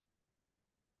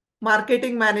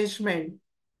 marketing management.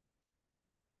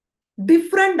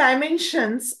 Different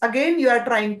dimensions, again, you are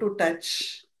trying to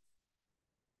touch.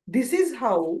 This is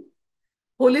how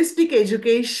holistic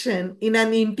education in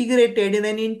an integrated, in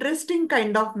an interesting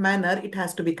kind of manner, it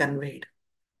has to be conveyed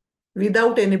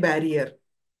without any barrier.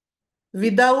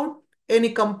 without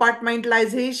any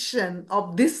compartmentalization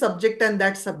of this subject and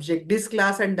that subject, this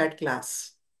class and that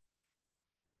class.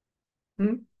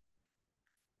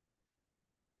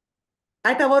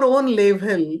 At our own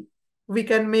level, we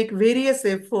can make various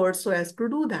efforts so as to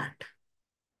do that.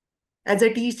 As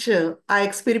a teacher, I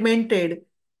experimented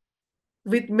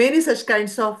with many such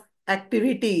kinds of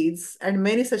activities and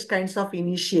many such kinds of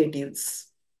initiatives.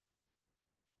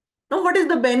 Now, what is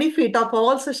the benefit of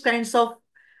all such kinds of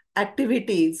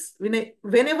activities?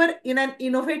 Whenever in an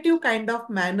innovative kind of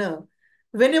manner,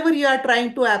 whenever you are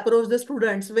trying to approach the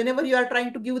students, whenever you are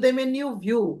trying to give them a new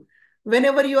view,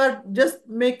 whenever you are just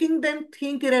making them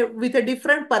think with a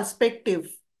different perspective,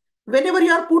 whenever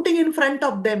you are putting in front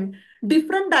of them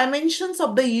different dimensions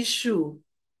of the issue,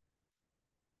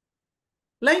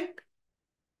 like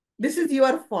this is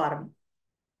your farm.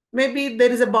 Maybe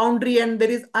there is a boundary and there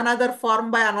is another farm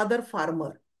by another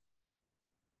farmer.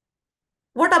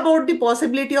 What about the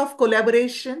possibility of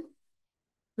collaboration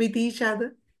with each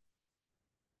other?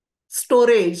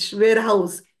 Storage,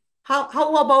 warehouse.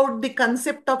 How about the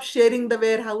concept of sharing the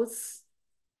warehouse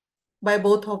by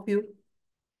both of you?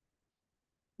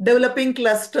 Developing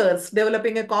clusters,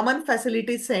 developing a common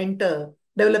facility center,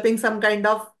 developing some kind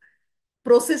of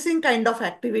processing kind of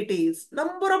activities.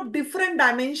 Number of different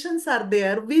dimensions are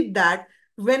there with that.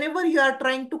 Whenever you are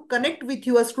trying to connect with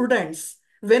your students,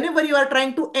 whenever you are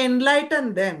trying to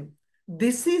enlighten them,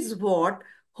 this is what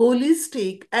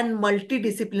holistic and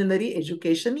multidisciplinary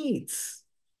education is.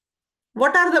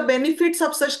 What are the benefits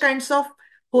of such kinds of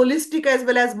holistic as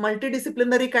well as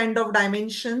multidisciplinary kind of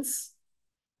dimensions?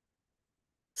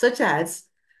 Such as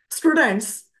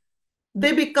students,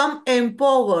 they become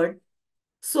empowered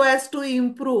so as to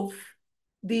improve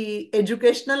the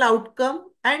educational outcome,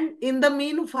 and in the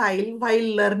meanwhile,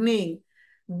 while learning,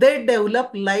 they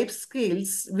develop life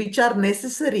skills which are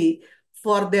necessary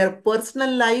for their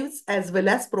personal lives as well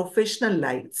as professional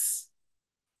lives.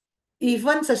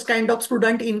 Even such kind of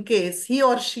student, in case he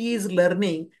or she is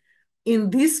learning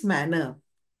in this manner,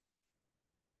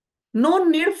 no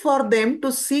need for them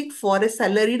to seek for a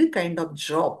salaried kind of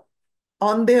job.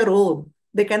 On their own,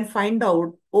 they can find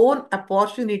out own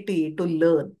opportunity to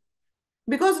learn,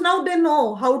 because now they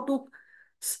know how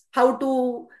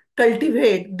to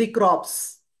cultivate the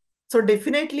crops. So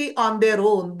definitely on their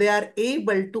own, they are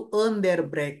able to earn their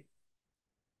bread.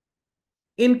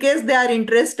 In case they are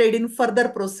interested in further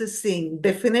processing,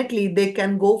 definitely they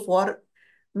can go for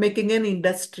making an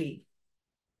industry.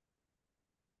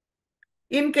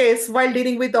 In case, while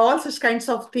dealing with all such kinds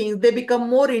of things, they become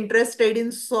more interested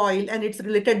in soil and its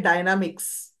related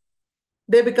dynamics.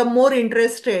 They become more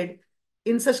interested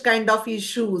in such kind of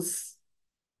issues.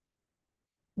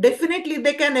 Definitely,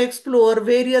 they can explore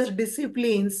various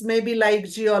disciplines, maybe like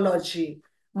geology,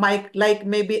 like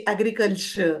maybe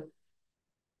agriculture,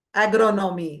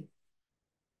 agronomy.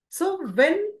 So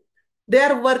when they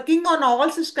are working on all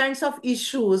such kinds of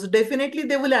issues, definitely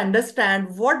they will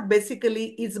understand what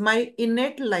basically is my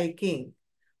innate liking,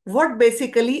 what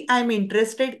basically I'm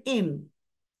interested in.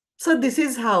 So this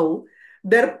is how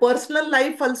their personal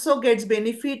life also gets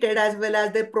benefited, as well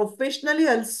as their professionally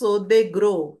also they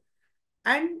grow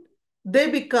and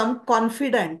they become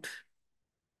confident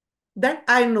that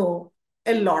I know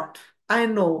a lot. I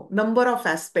know number of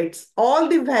aspects, all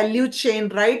the value chain,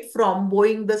 right from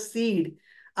bowing the seed,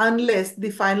 unless the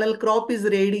final crop is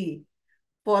ready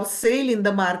for sale in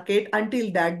the market,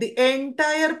 until that, the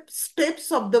entire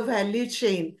steps of the value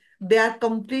chain, they are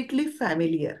completely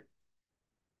familiar.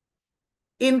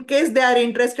 In case they are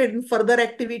interested in further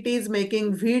activities,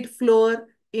 making wheat flour,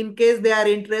 in case they are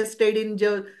interested in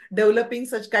developing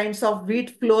such kinds of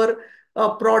wheat flour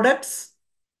products,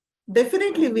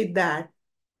 definitely with that,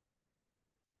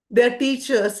 their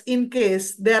teachers, in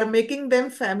case they are making them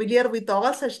familiar with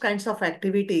all such kinds of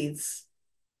activities,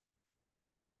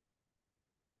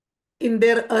 in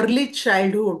their early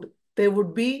childhood, they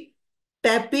would be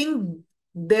tapping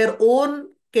their own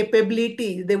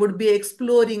capability. They would be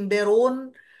exploring their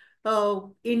own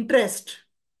interest,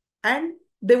 and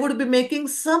they would be making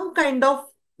some kind of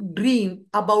dream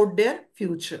about their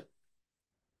future.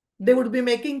 They would be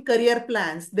making career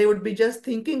plans. They would be just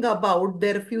thinking about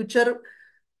their future,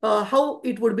 how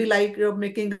it would be like,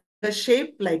 making a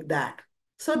shape like that.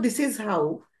 So this is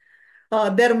how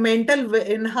their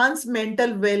enhanced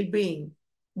mental well-being,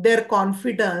 their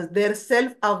confidence, their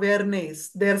self-awareness,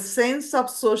 their sense of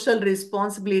social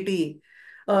responsibility,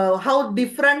 how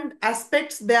different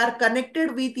aspects they are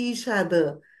connected with each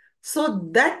other. So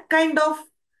that kind of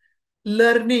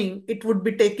learning, it would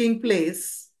be taking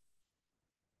place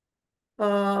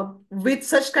with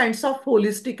such kinds of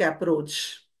holistic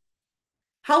approach.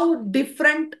 How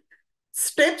different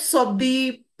steps of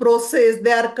the process,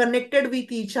 they are connected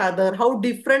with each other, how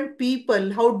different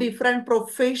people, how different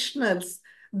professionals,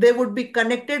 they would be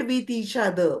connected with each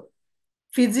other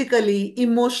physically,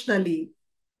 emotionally.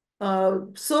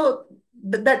 So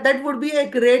that would be a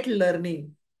great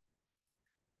learning.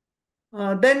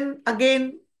 Then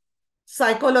again,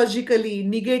 psychologically,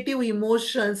 negative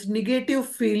emotions, negative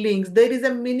feelings, there is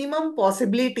a minimum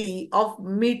possibility of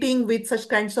meeting with such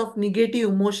kinds of negative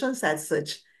emotions as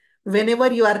such.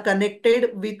 Whenever you are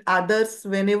connected with others,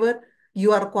 whenever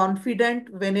you are confident,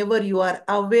 whenever you are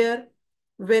aware,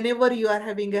 whenever you are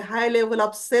having a high level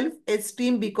of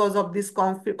self-esteem because of this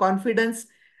confidence,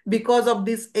 because of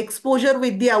this exposure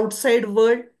with the outside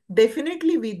world,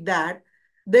 definitely with that,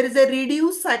 there is a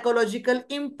reduced psychological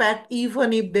impact,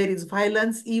 even if there is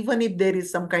violence, even if there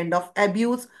is some kind of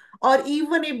abuse, or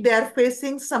even if they are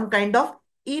facing some kind of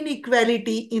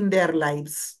inequality in their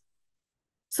lives.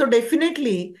 So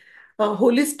definitely,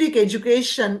 holistic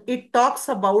education, it talks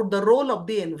about the role of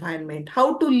the environment,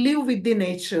 how to live with the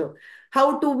nature,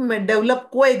 how to develop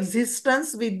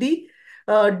coexistence with the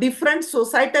different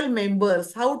societal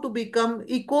members, how to become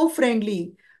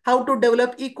eco-friendly, how to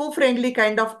develop eco-friendly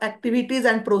kind of activities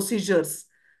and procedures.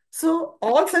 So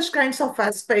all such kinds of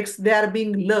aspects, they are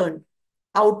being learned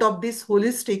out of this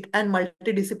holistic and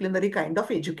multidisciplinary kind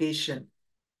of education.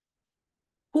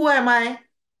 Who am I?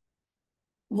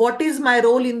 What is my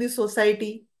role in the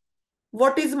society?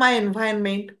 What is my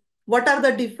environment? What are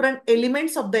the different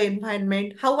elements of the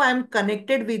environment? How I am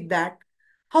connected with that?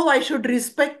 How I should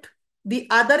respect the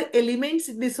other elements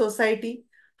in the society?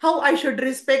 How I should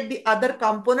respect the other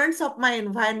components of my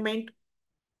environment?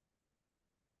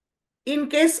 In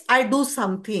case I do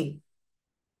something,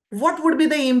 what would be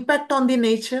the impact on the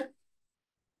nature?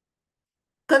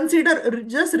 Consider,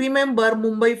 just remember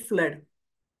Mumbai flood,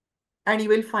 and you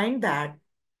will find that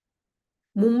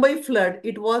Mumbai flood,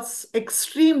 it was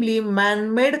extremely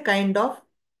man-made kind of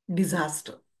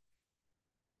disaster.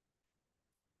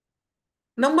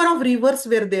 Number of rivers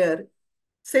were there.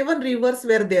 7 rivers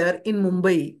were there in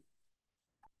Mumbai.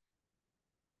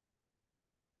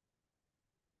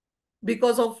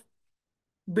 Because of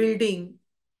building,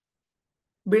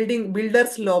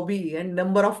 builders lobby and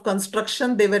number of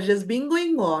construction, they were just being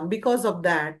going on. Because of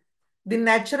that, the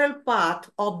natural path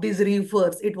of these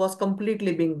rivers, it was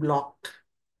completely being blocked.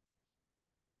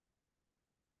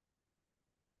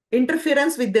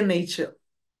 Interference with the nature.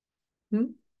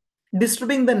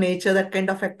 Disturbing the nature, that kind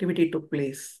of activity took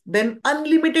place. Then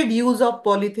unlimited use of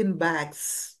polythene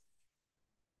bags.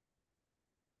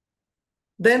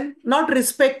 Then not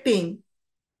respecting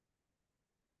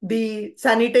the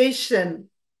sanitation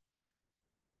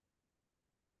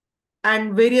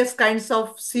and various kinds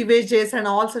of sewages and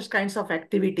all such kinds of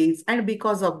activities. And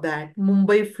because of that,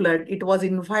 Mumbai flood, it was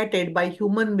invited by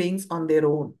human beings on their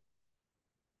own.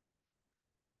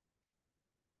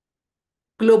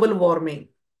 Global warming.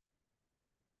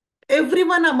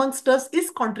 Everyone amongst us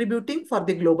is contributing for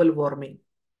the global warming.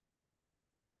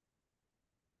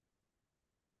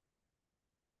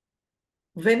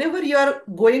 Whenever you are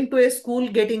going to a school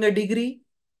getting a degree,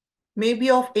 maybe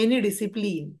of any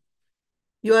discipline,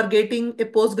 you are getting a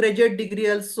postgraduate degree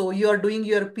also, you are doing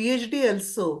your PhD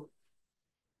also.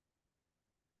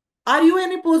 Are you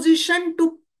in a position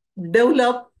to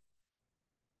develop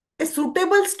a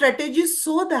suitable strategy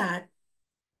so that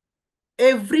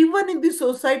everyone in the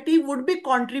society would be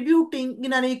contributing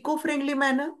in an eco-friendly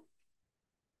manner?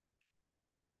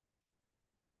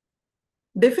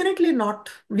 Definitely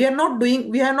not. We have not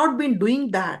been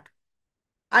doing that.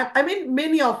 I mean,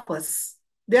 many of us,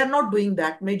 they are not doing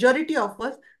that. Majority of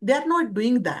us, they are not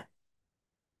doing that.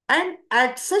 And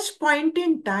at such point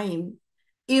in time,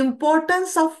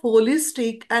 importance of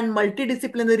holistic and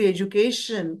multidisciplinary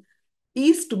education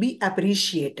is to be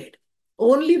appreciated.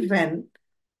 Only when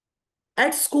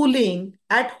at schooling,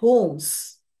 at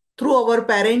homes, through our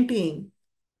parenting,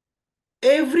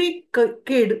 every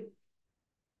kid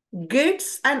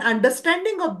gets an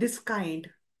understanding of this kind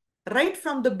right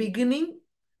from the beginning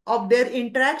of their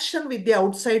interaction with the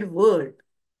outside world,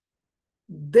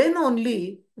 then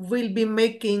only we'll be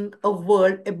making a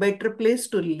world a better place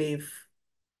to live.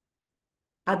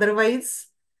 Otherwise,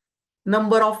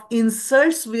 number of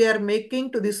insults we are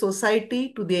making to the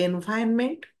society, to the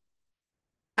environment,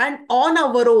 and on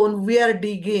our own, we are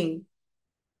digging.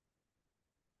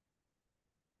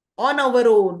 On our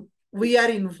own, we are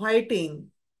inviting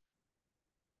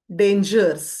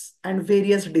dangers and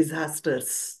various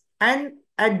disasters. And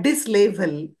at this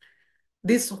level,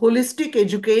 this holistic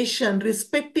education,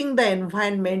 respecting the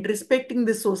environment, respecting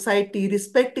the society,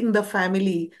 respecting the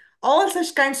family, all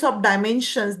such kinds of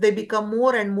dimensions, they become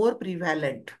more and more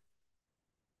prevalent.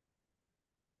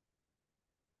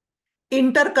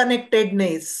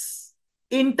 interconnectedness,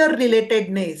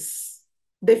 interrelatedness.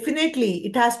 Definitely,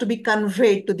 it has to be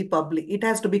conveyed to the public. It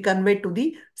has to be conveyed to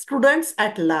the students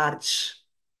at large.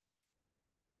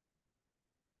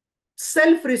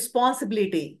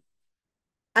 Self-responsibility,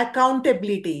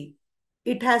 accountability,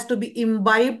 it has to be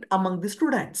imbibed among the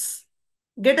students.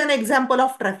 Get an example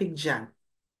of traffic jam.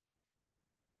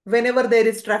 Whenever there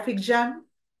is traffic jam,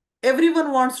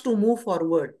 everyone wants to move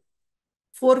forward.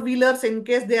 Four-wheelers, in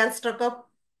case they are stuck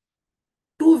up,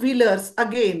 two-wheelers,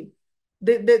 again,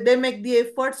 they make the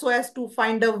effort so as to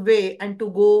find a way and to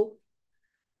go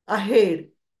ahead.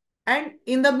 And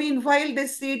in the meanwhile,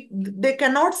 they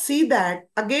cannot see that,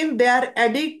 again, they are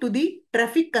added to the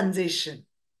traffic congestion.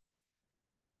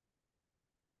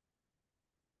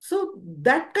 So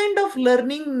that kind of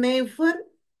learning never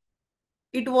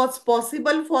it was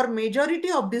possible for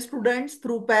majority of the students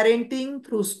through parenting,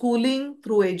 through schooling,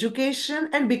 through education,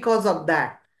 and because of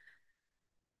that,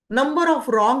 number of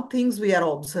wrong things we are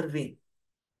observing.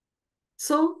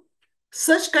 So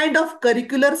such kind of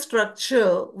curricular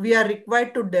structure we are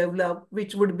required to develop,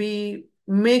 which would be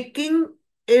making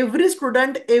every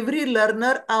student, every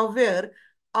learner aware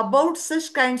about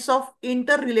such kinds of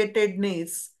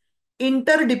interrelatedness,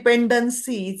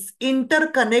 interdependencies,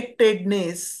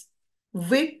 interconnectedness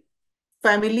with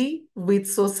family, with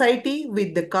society,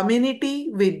 with the community,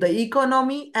 with the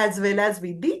economy, as well as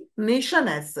with the nation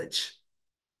as such.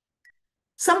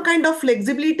 Some kind of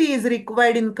flexibility is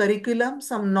required in curriculum,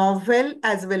 some novel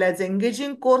as well as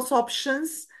engaging course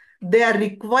options. They are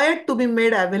required to be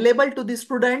made available to the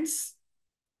students.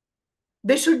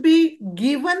 They should be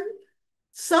given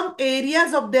some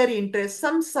areas of their interest,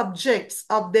 some subjects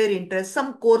of their interest,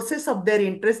 some courses of their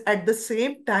interest at the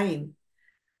same time,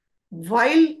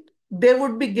 while they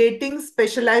would be getting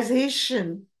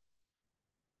specialization.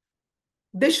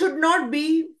 They should not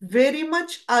be very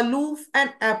much aloof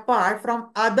and apart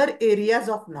from other areas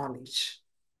of knowledge.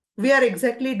 We are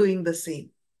exactly doing the same.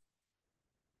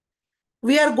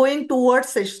 We are going towards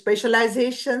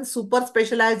specialization, super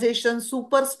specialization,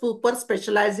 super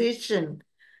specialization.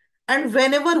 And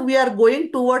whenever we are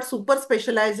going towards super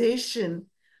specialization,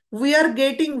 we are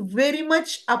getting very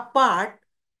much apart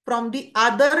from the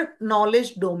other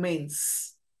knowledge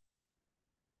domains.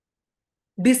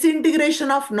 Disintegration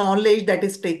of knowledge that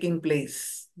is taking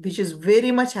place, which is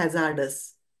very much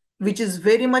hazardous, which is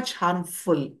very much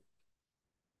harmful.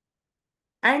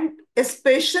 And a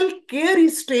special care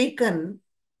is taken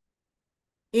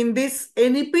in this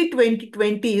NEP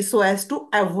 2020 so as to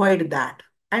avoid that.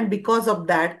 And because of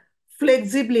that,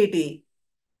 flexibility,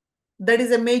 that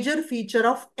is a major feature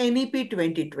of NEP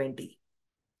 2020.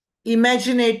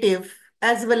 Imaginative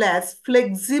as well as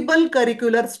flexible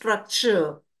curricular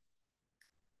structure.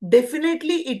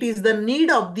 Definitely, it is the need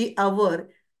of the hour.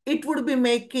 It would be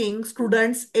making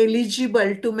students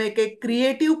eligible to make a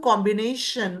creative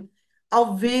combination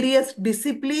of various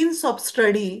disciplines of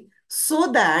study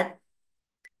so that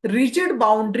rigid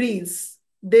boundaries,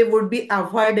 they would be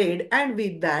avoided, and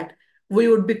with that, we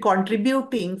would be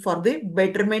contributing for the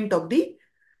betterment of the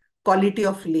quality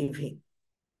of living.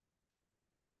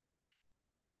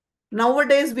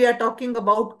 Nowadays, we are talking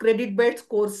about credit-based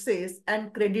courses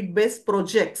and credit-based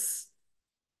projects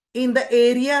in the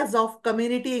areas of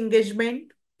community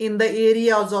engagement, in the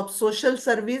areas of social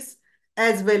service,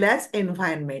 as well as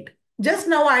environment. Just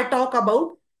now I talk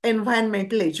about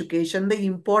environmental education, the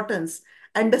importance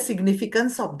and the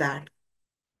significance of that.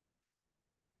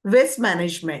 Waste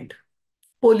management,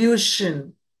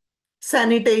 pollution,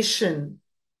 sanitation,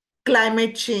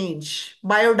 climate change,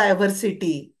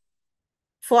 biodiversity,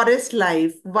 forest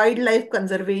life, wildlife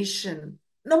conservation,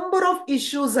 number of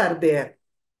issues are there.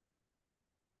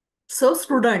 So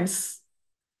students,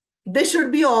 they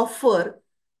should be offered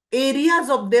areas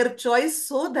of their choice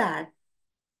so that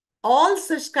all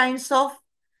such kinds of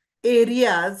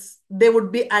areas, they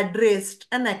would be addressed,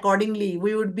 and accordingly,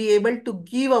 we would be able to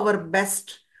give our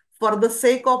best for the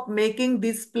sake of making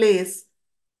this place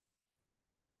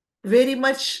very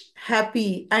much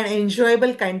happy and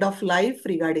enjoyable kind of life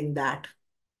regarding that.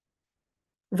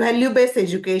 Value-based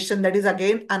education, that is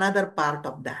again another part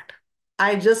of that.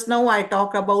 I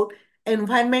talk about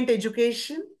environment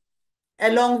education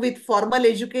along with formal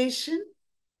education.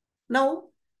 Now,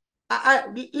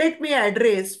 let me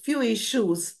address few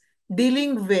issues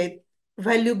dealing with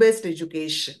value-based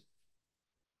education.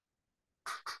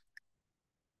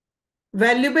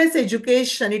 Value-based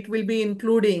education, it will be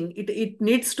including, it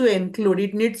needs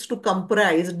to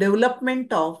comprise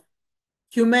development of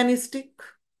humanistic,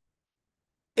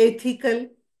 ethical,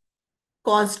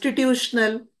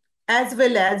 constitutional, as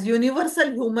well as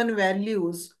universal human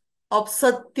values of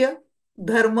Satya,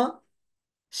 Dharma,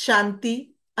 Shanti,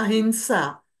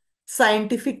 Ahimsa,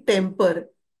 scientific temper,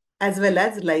 as well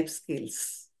as life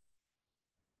skills.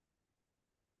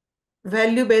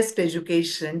 Value-based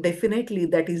education, definitely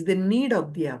that is the need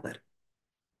of the hour.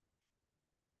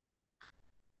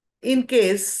 In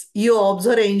case you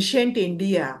observe ancient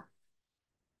India,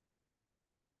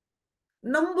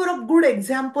 number of good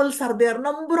examples are there,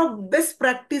 number of best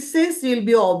practices you'll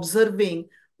be observing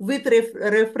with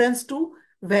reference to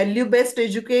value-based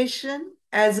education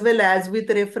as well as with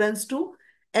reference to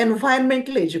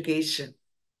environmental education.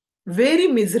 Very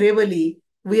miserably,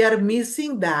 we are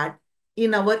missing that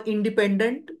in our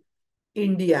independent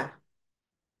India.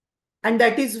 And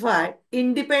that is why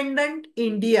independent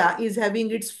India is having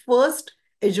its first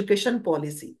education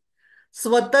policy.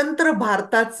 स्वतंत्र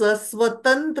भारताचं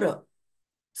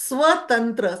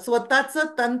स्वतःचं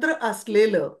तंत्र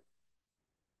असलेलं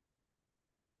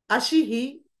अशी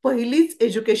ही पहिलीच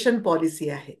education policy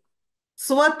आहे.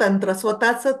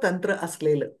 स्वतःचं तंत्र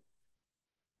असलेलं.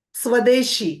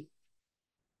 स्वदेशी,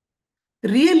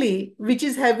 really, which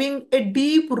is having a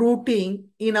deep rooting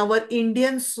in our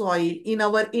Indian soil, in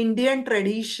our Indian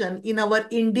tradition, in our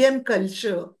Indian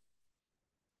culture.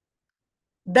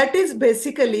 That is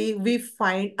basically we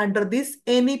find under this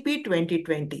NEP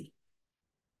 2020.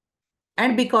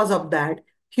 And because of that,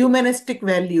 humanistic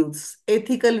values,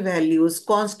 ethical values,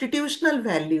 constitutional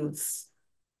values,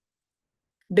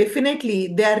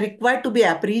 definitely they are required to be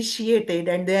appreciated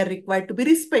and they are required to be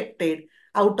respected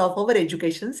out of our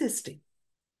education system,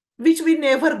 which we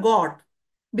never got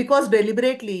because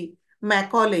deliberately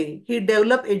Macaulay, he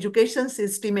developed education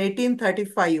system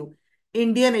 1835,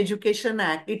 Indian Education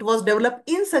Act. It was developed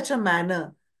in such a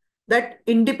manner that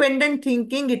independent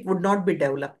thinking, it would not be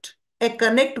developed. A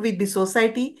connect with the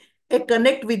society, a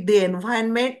connect with the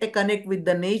environment, a connect with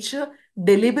the nature.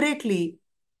 Deliberately,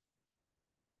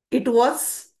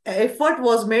 effort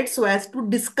was made so as to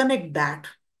disconnect that.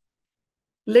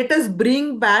 Let us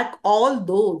bring back all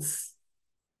those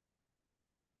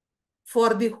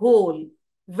for the whole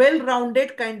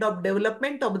well-rounded kind of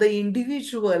development of the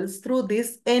individuals through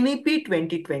this NEP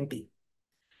 2020.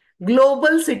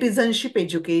 Global citizenship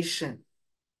education.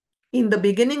 In the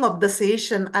beginning of the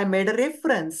session, I made a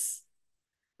reference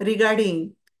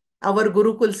regarding our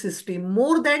Gurukul system.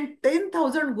 More than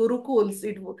 10,000 Gurukuls,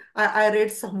 I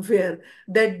read somewhere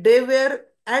that they were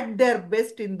at their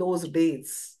best in those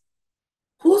days.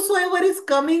 Whosoever is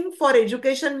coming for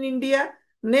education in India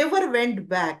never went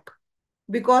back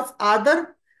because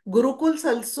other Gurukuls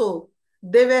also,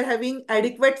 they were having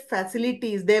adequate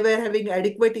facilities, they were having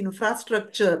adequate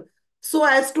infrastructure so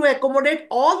as to accommodate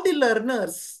all the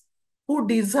learners who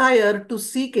desire to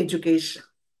seek education.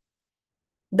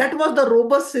 That was the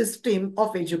robust system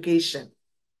of education,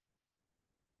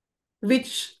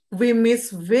 which we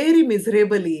miss very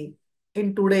miserably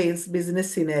in today's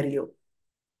business scenario.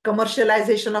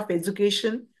 Commercialization of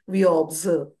education, we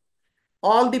observe.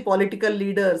 All the political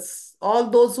leaders, all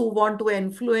those who want to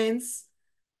influence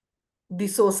the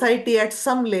society at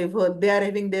some level, they are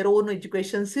having their own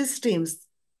education systems,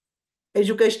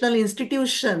 educational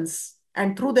institutions,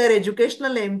 and through their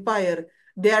educational empire,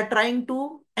 they are trying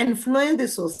to influence the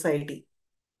society.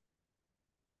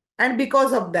 And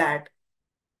because of that,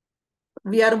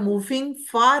 we are moving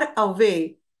far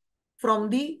away from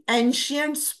the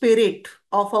ancient spirit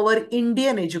of our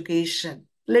Indian education.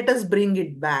 Let us bring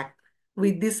it back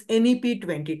with this NEP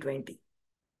 2020.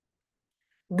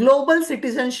 Global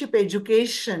citizenship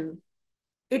education,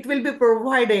 it will be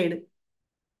provided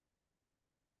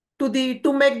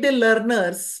to make the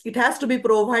learners, it has to be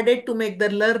provided to make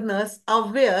the learners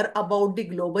aware about the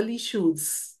global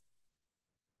issues.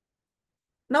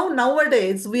 Now,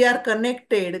 nowadays, we are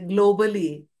connected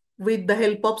globally with the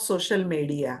help of social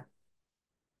media.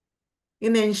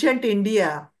 In ancient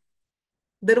India,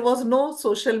 there was no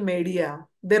social media,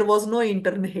 there was no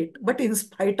internet, but in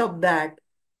spite of that,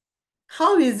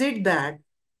 how is it that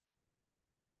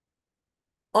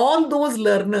all those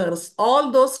learners, all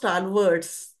those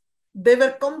stalwarts, they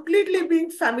were completely being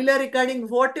familiar regarding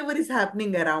whatever is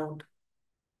happening around.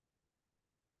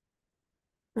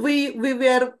 We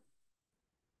were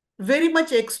very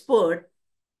much expert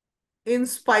in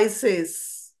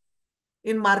spices,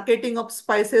 in marketing of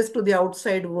spices to the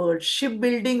outside world.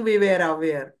 Shipbuilding, we were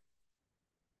aware.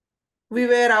 We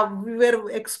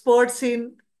were experts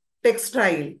in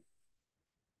textile.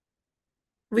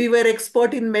 We were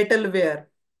expert in metalware,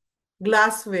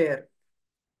 glassware.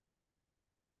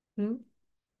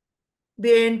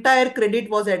 The entire credit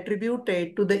was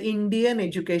attributed to the Indian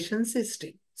education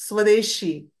system,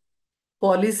 Swadeshi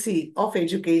policy of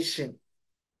education.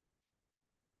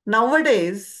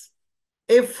 Nowadays,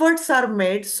 efforts are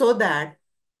made so that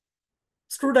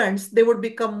students, they would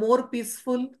become more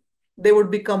peaceful, they would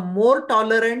become more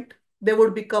tolerant, they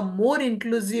would become more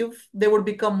inclusive, they would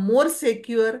become more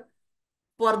secure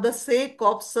for the sake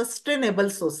of sustainable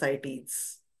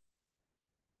societies.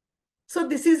 So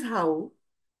this is how,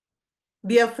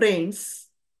 dear friends,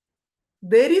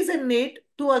 there is a need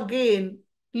to again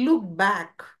look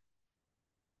back,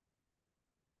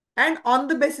 and on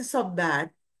the basis of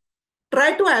that,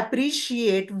 try to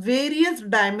appreciate various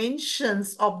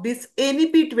dimensions of this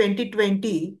NEP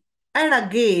 2020, and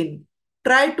again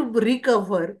try to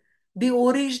recover the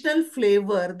original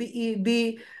flavor,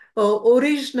 the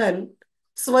original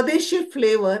Swadeshi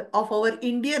flavor of our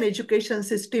Indian education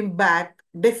system back.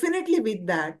 Definitely with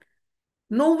that,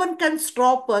 no one can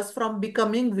stop us from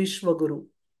becoming Vishwaguru.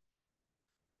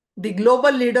 The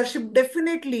global leadership,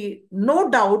 definitely, no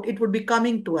doubt, it would be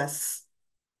coming to us.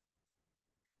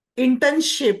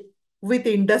 Internship with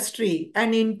industry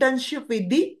and internship with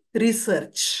the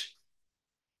research.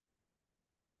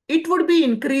 It would be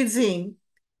increasing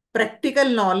practical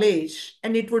knowledge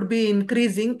and it would be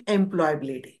increasing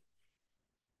employability.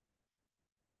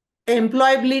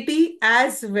 Employability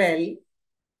as well,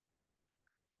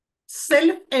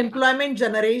 self-employment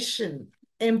generation,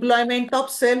 employment of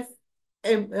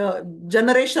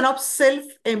generation of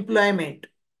self-employment,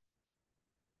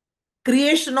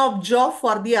 creation of job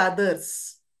for the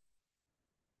others.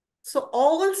 So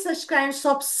all such kinds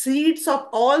of seeds of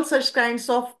all such kinds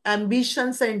of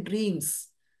ambitions and dreams,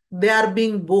 they are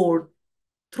being born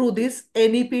through this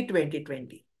NEP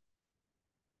 2020.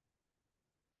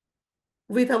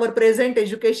 With our present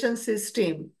education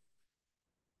system,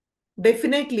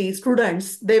 definitely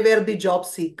students, they were the job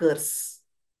seekers.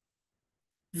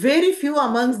 Very few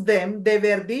amongst them, they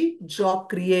were the job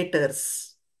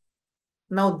creators.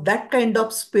 Now that kind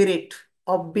of spirit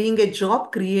of being a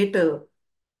job creator,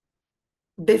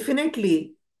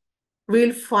 definitely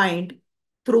we'll find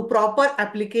through proper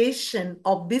application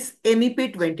of this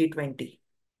NEP 2020.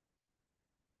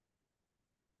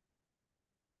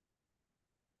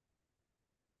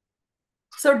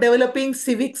 So developing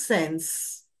civic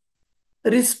sense,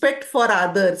 respect for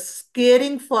others,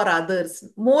 caring for others,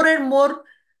 more and more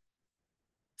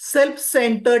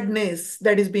self-centeredness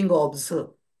that is being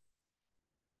observed.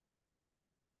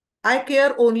 I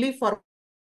care only for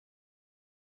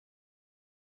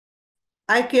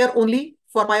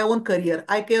my own career.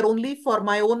 I care only for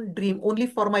my own dream, only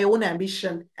for my own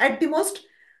ambition. At the most,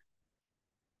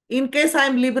 in case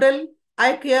I'm liberal,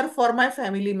 I care for my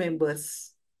family members.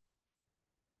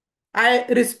 I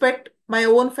respect my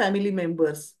own family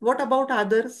members. What about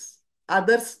others?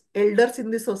 Others, elders in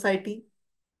the society?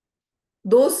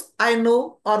 Those I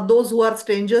know or those who are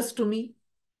strangers to me?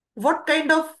 What kind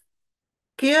of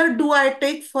care do I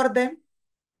take for them?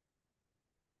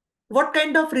 What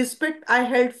kind of respect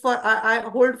I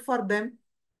hold for them?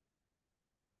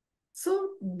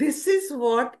 So this is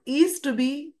what is to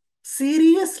be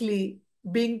seriously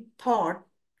being thought,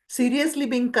 seriously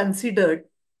being considered,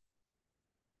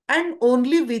 and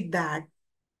only with that,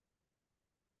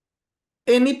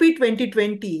 NEP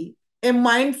 2020, a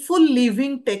mindful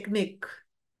living technique.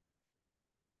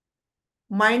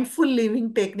 Mindful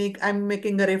living technique, I'm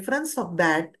making a reference of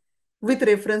that with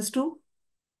reference to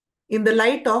in the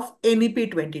light of NEP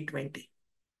 2020.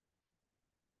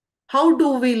 How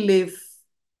do we live?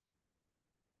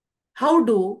 How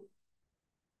do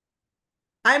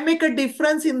I make a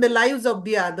difference in the lives of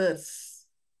the others?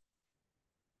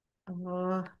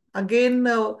 Again,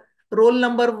 roll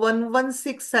number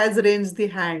 116 has raised the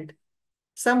hand.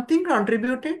 Something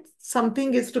contributed?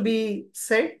 Something is to be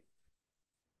said?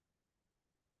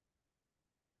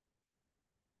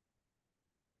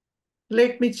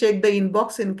 Let me check the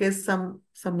inbox in case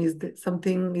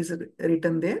something is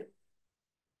written there.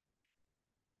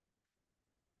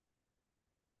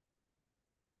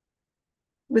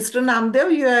 Mr.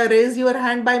 Namdev, you raised your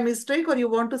hand by mistake or you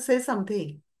want to say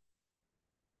something?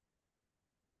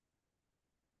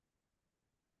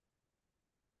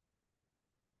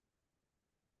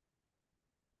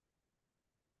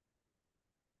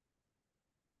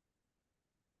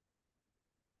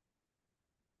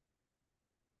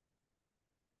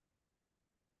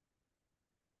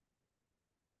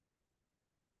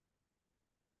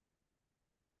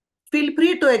 Feel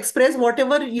free to express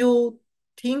whatever you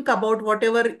think about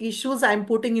whatever issues I'm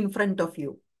putting in front of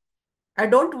you. I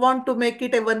don't want to make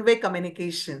it a one-way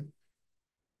communication.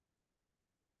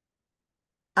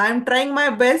 I'm trying my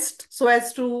best so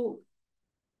as to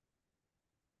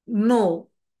know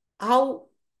how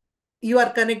you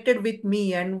are connected with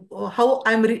me and how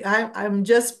I'm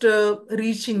just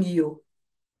reaching you.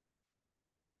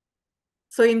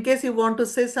 So in case you want to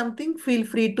say something, feel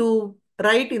free to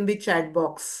write in the chat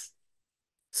box.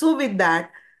 So with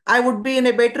that, I would be in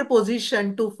a better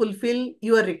position to fulfill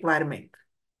your requirement.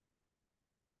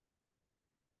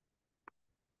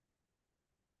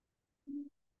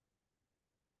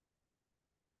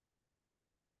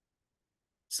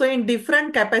 So in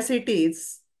different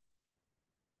capacities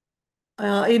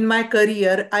in my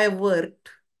career, I worked.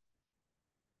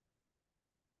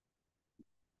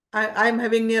 I'm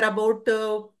having near about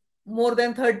more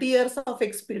than 30 years of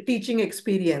teaching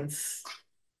experience.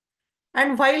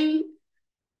 And while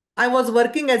I was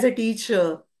working as a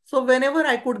teacher, so whenever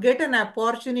I could get an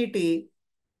opportunity,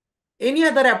 any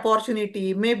other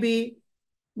opportunity, maybe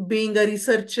being a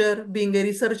researcher, being a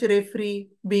research referee,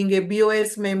 being a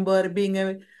BOS member, being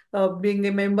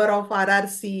a member of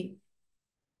RRC,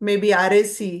 maybe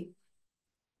RAC,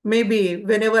 maybe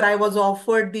whenever I was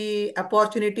offered the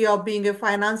opportunity of being a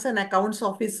finance and accounts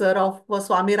officer of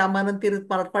Swami Ramanand Tirth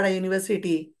Marathwada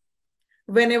University,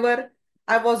 whenever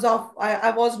I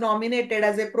was nominated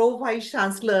as a Pro Vice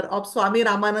Chancellor of Swami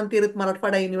Ramanand Tirth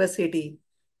Marathwada University,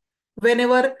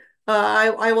 whenever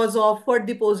I was offered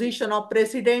the position of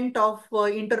President of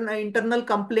Internal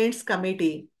Complaints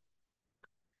Committee.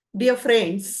 Dear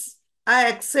friends, I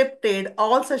accepted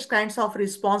all such kinds of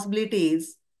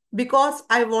responsibilities because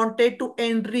I wanted to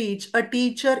enrich a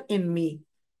teacher in me.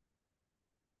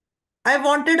 I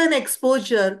wanted an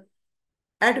exposure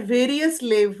at various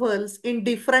levels in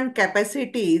different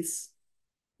capacities,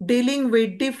 dealing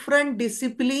with different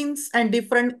disciplines and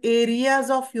different areas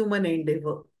of human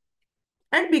endeavor.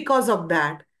 And because of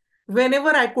that, whenever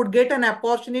I could get an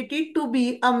opportunity to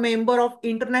be a member of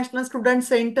International Student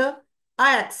Center,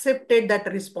 I accepted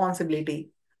that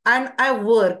responsibility. And I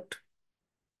worked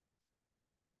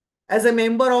as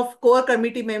a core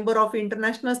committee member of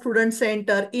International Student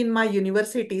Center in my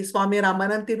university, Swami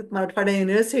Ramanand Tirth Marathwada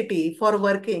University, for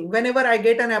working. Whenever I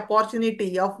get an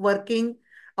opportunity of working,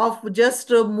 of just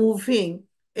moving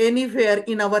anywhere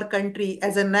in our country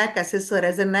as a NAC assessor,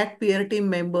 as a NAC peer team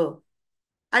member,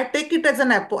 I take it as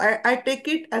I take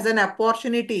it as an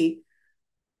opportunity.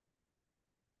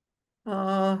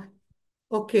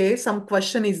 Okay, some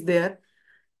question is there.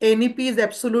 NEP is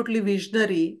absolutely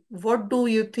visionary. What do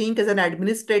you think as an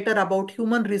administrator about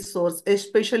human resource,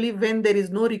 especially when there is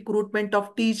no recruitment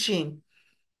of teaching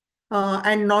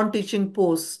and non-teaching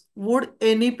posts? Would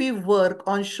NEP work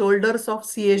on shoulders of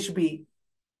CHB?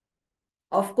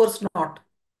 Of course not.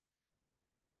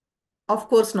 Of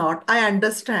course not. I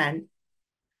understand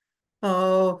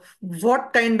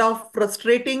what kind of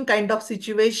frustrating kind of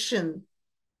situation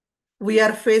we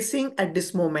are facing at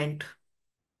this moment.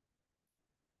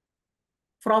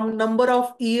 From number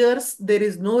of years, there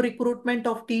is no recruitment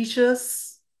of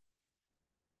teachers,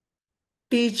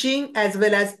 teaching as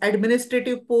well as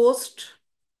administrative posts.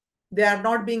 They are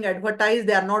not being advertised,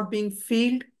 they are not being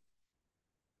filled.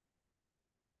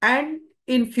 And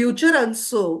in future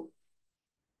also,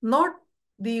 not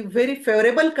the very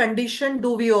favorable condition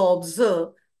do we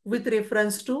observe with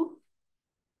reference to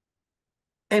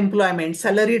employment,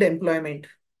 salaried employment.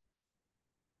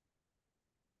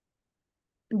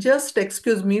 Just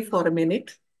excuse me for a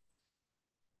minute.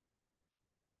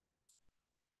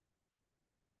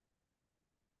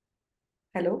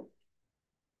 Hello.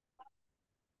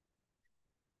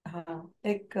 हा,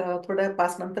 एक थोड्या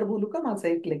 5 नंतर बोलू का? माझं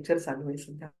एक lecture चालू आहे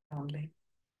सध्या ऑनलाईन.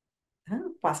 हा,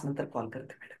 5 नंतर कॉल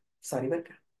करते मॅडम. सॉरी बरं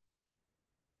का.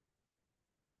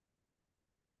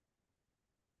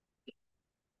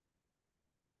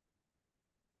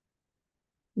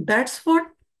 That's what,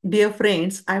 dear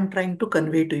friends, I'm trying to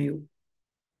convey to you.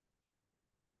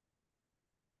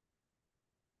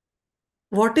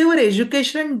 Whatever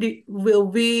education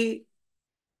we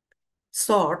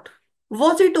sought,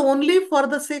 was it only for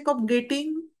the sake of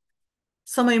getting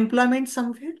some employment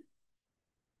somewhere?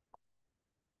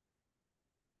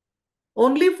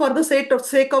 Only for the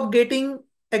sake of getting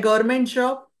a government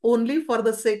job? Only for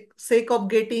the sake of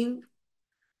getting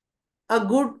a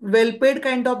good, well-paid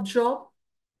kind of job?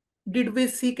 Did we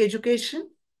seek education?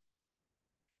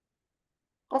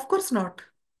 Of course not.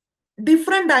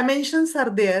 Different dimensions are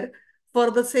there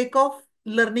for the sake of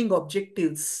learning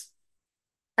objectives.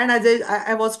 And as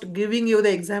I was giving you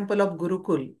the example of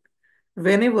Gurukul,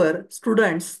 whenever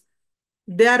students,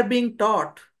 they are being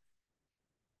taught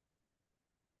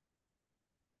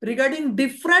regarding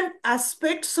different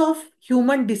aspects of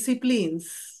human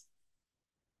disciplines,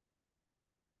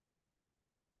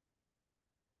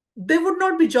 they would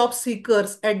not be job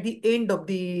seekers at the end of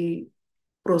the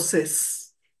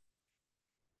process.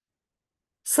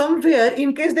 Somewhere,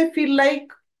 in case they feel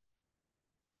like,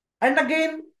 and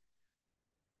again,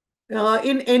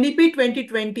 in NEP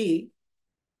 2020,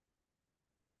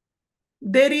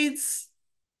 there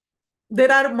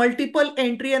are multiple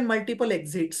entry and multiple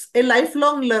exits. A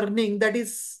lifelong learning that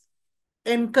is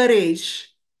encouraged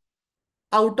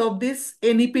out of this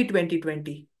NEP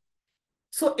 2020.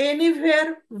 So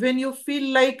anywhere when you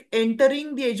feel like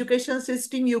entering the education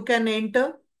system, you can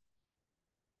enter.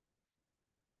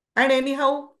 And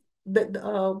anyhow,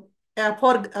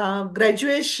 for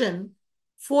graduation,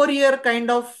 4-year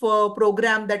kind of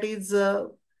program that is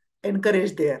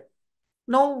encouraged there.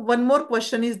 Now, one more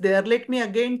question is there. Let me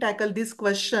again tackle this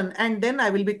question, and then I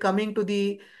will be coming to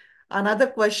the another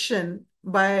question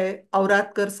by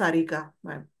Auratkar Sarika,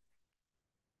 ma'am.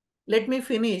 Let me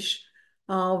finish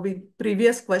with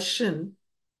previous question,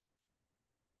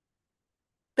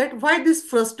 that why this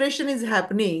frustration is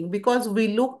happening, because we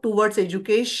look towards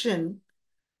education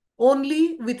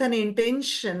only with an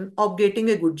intention of getting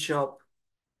a good job.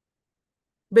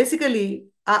 Basically,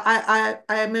 I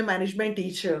am a management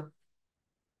teacher.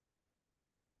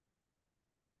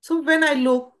 So when I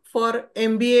look for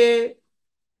MBA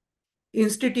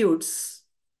institutes,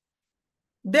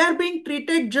 they are being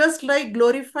treated just like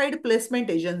glorified placement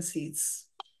agencies.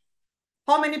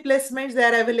 How many placements they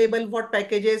are available, what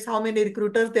packages, how many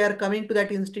recruiters they are coming to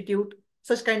that institute,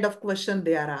 such kind of question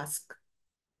they are asked.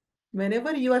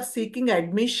 Whenever you are seeking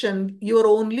admission, your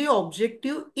only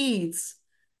objective is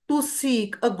to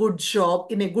seek a good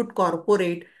job in a good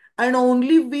corporate, and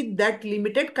only with that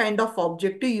limited kind of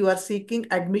objective you are seeking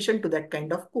admission to that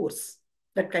kind of course,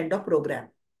 that kind of program.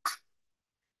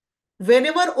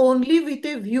 Whenever only with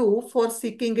a view for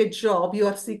seeking a job, you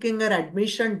are seeking an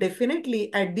admission,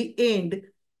 definitely at the end,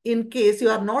 in case you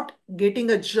are not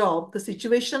getting a job, the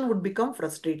situation would become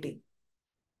frustrating.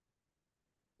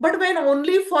 But when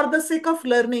only for the sake of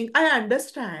learning, I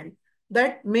understand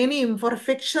that many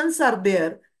imperfections are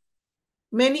there,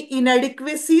 many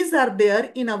inadequacies are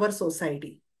there in our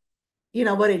society, in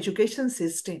our education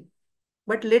system.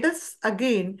 But let us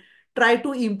again try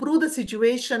to improve the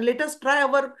situation. Let us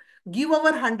give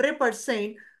our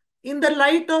 100% in the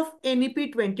light of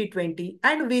NEP 2020.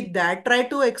 And with that, try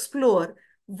to explore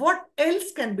what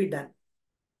else can be done.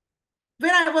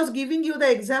 When I was giving you the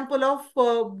example of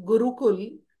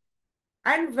Gurukul,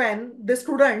 and when the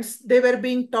students, they were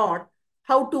being taught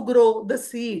how to grow the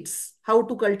seeds, how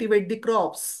to cultivate the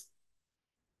crops.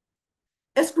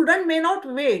 A student may not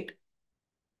wait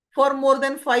for more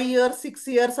than 5 years, 6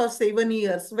 years, or 7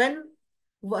 years. When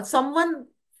someone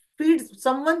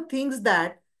someone thinks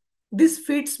that this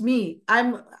fits me,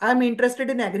 I'm interested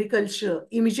in agriculture,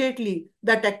 immediately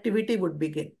that activity would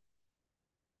begin.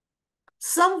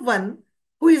 Someone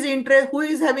who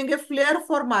is having a flair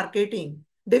for marketing,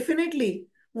 definitely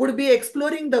would be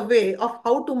exploring the way of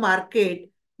how to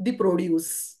market the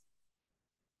produce.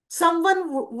 Someone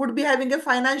would be having a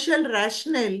financial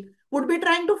rationale, would be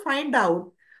trying to find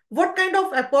out what kind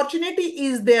of opportunity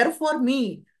is there for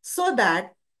me so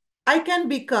that I can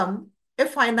become a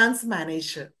finance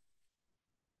manager.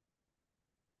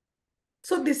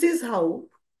 So this is how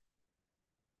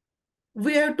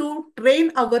we have to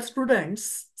train our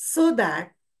students so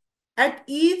that at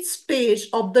each stage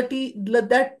of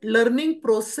that learning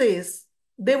process,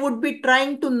 they would be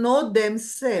trying to know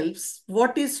themselves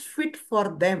what is fit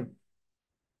for them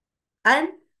and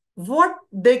what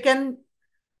they can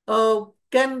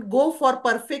go for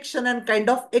perfection and kind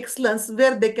of excellence,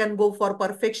 where they can go for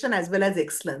perfection as well as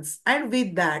excellence. And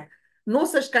with that, no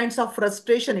such kinds of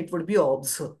frustration it would be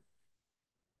observed.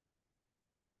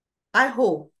 I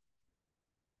hope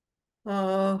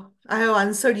I have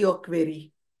answered your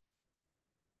query.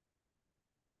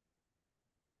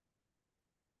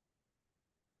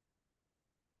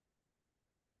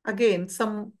 Again,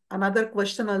 another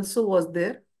question also was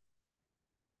there.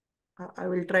 I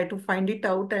will try to find it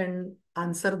out and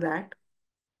answer that.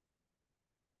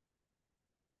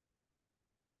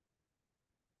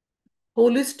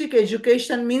 Holistic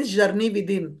education means journey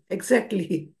within.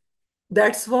 Exactly.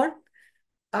 That's what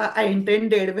I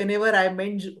intended whenever I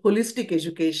meant holistic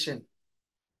education.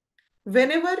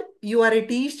 Whenever you are a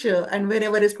teacher and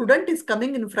whenever a student is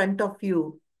coming in front of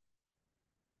you,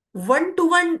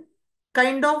 one-to-one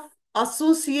kind of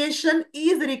association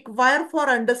is required for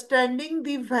understanding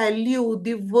the value,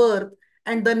 the worth,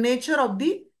 and the nature of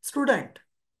the student.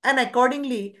 And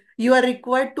accordingly, you are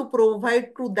required to provide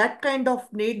to that kind of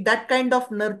need, that kind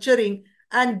of nurturing,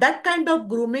 and that kind of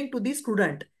grooming to the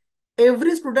student.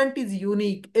 Every student is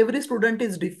unique. Every student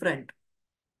is different.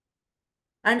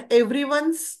 And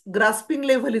everyone's grasping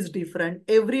level is different.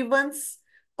 Everyone's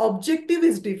objective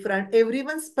is different.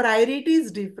 Everyone's priority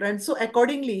is different. So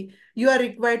accordingly, you are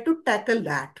required to tackle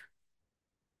that.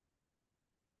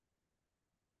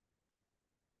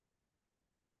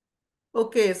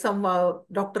 Okay, some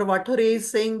Dr. Vathore is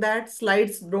saying that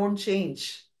slides don't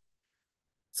change.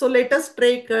 So let us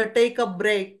take a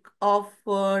break of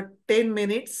 10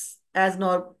 minutes as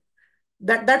normal.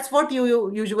 That's what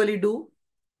you usually do.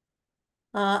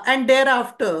 And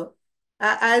thereafter,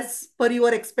 as per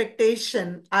your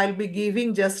expectation, I'll be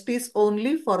giving justice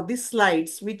only for the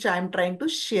slides which I'm trying to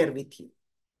share with you.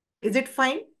 Is it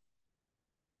fine?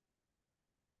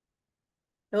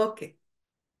 Okay.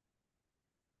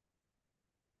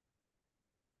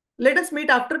 Let us meet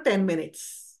after 10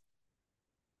 minutes.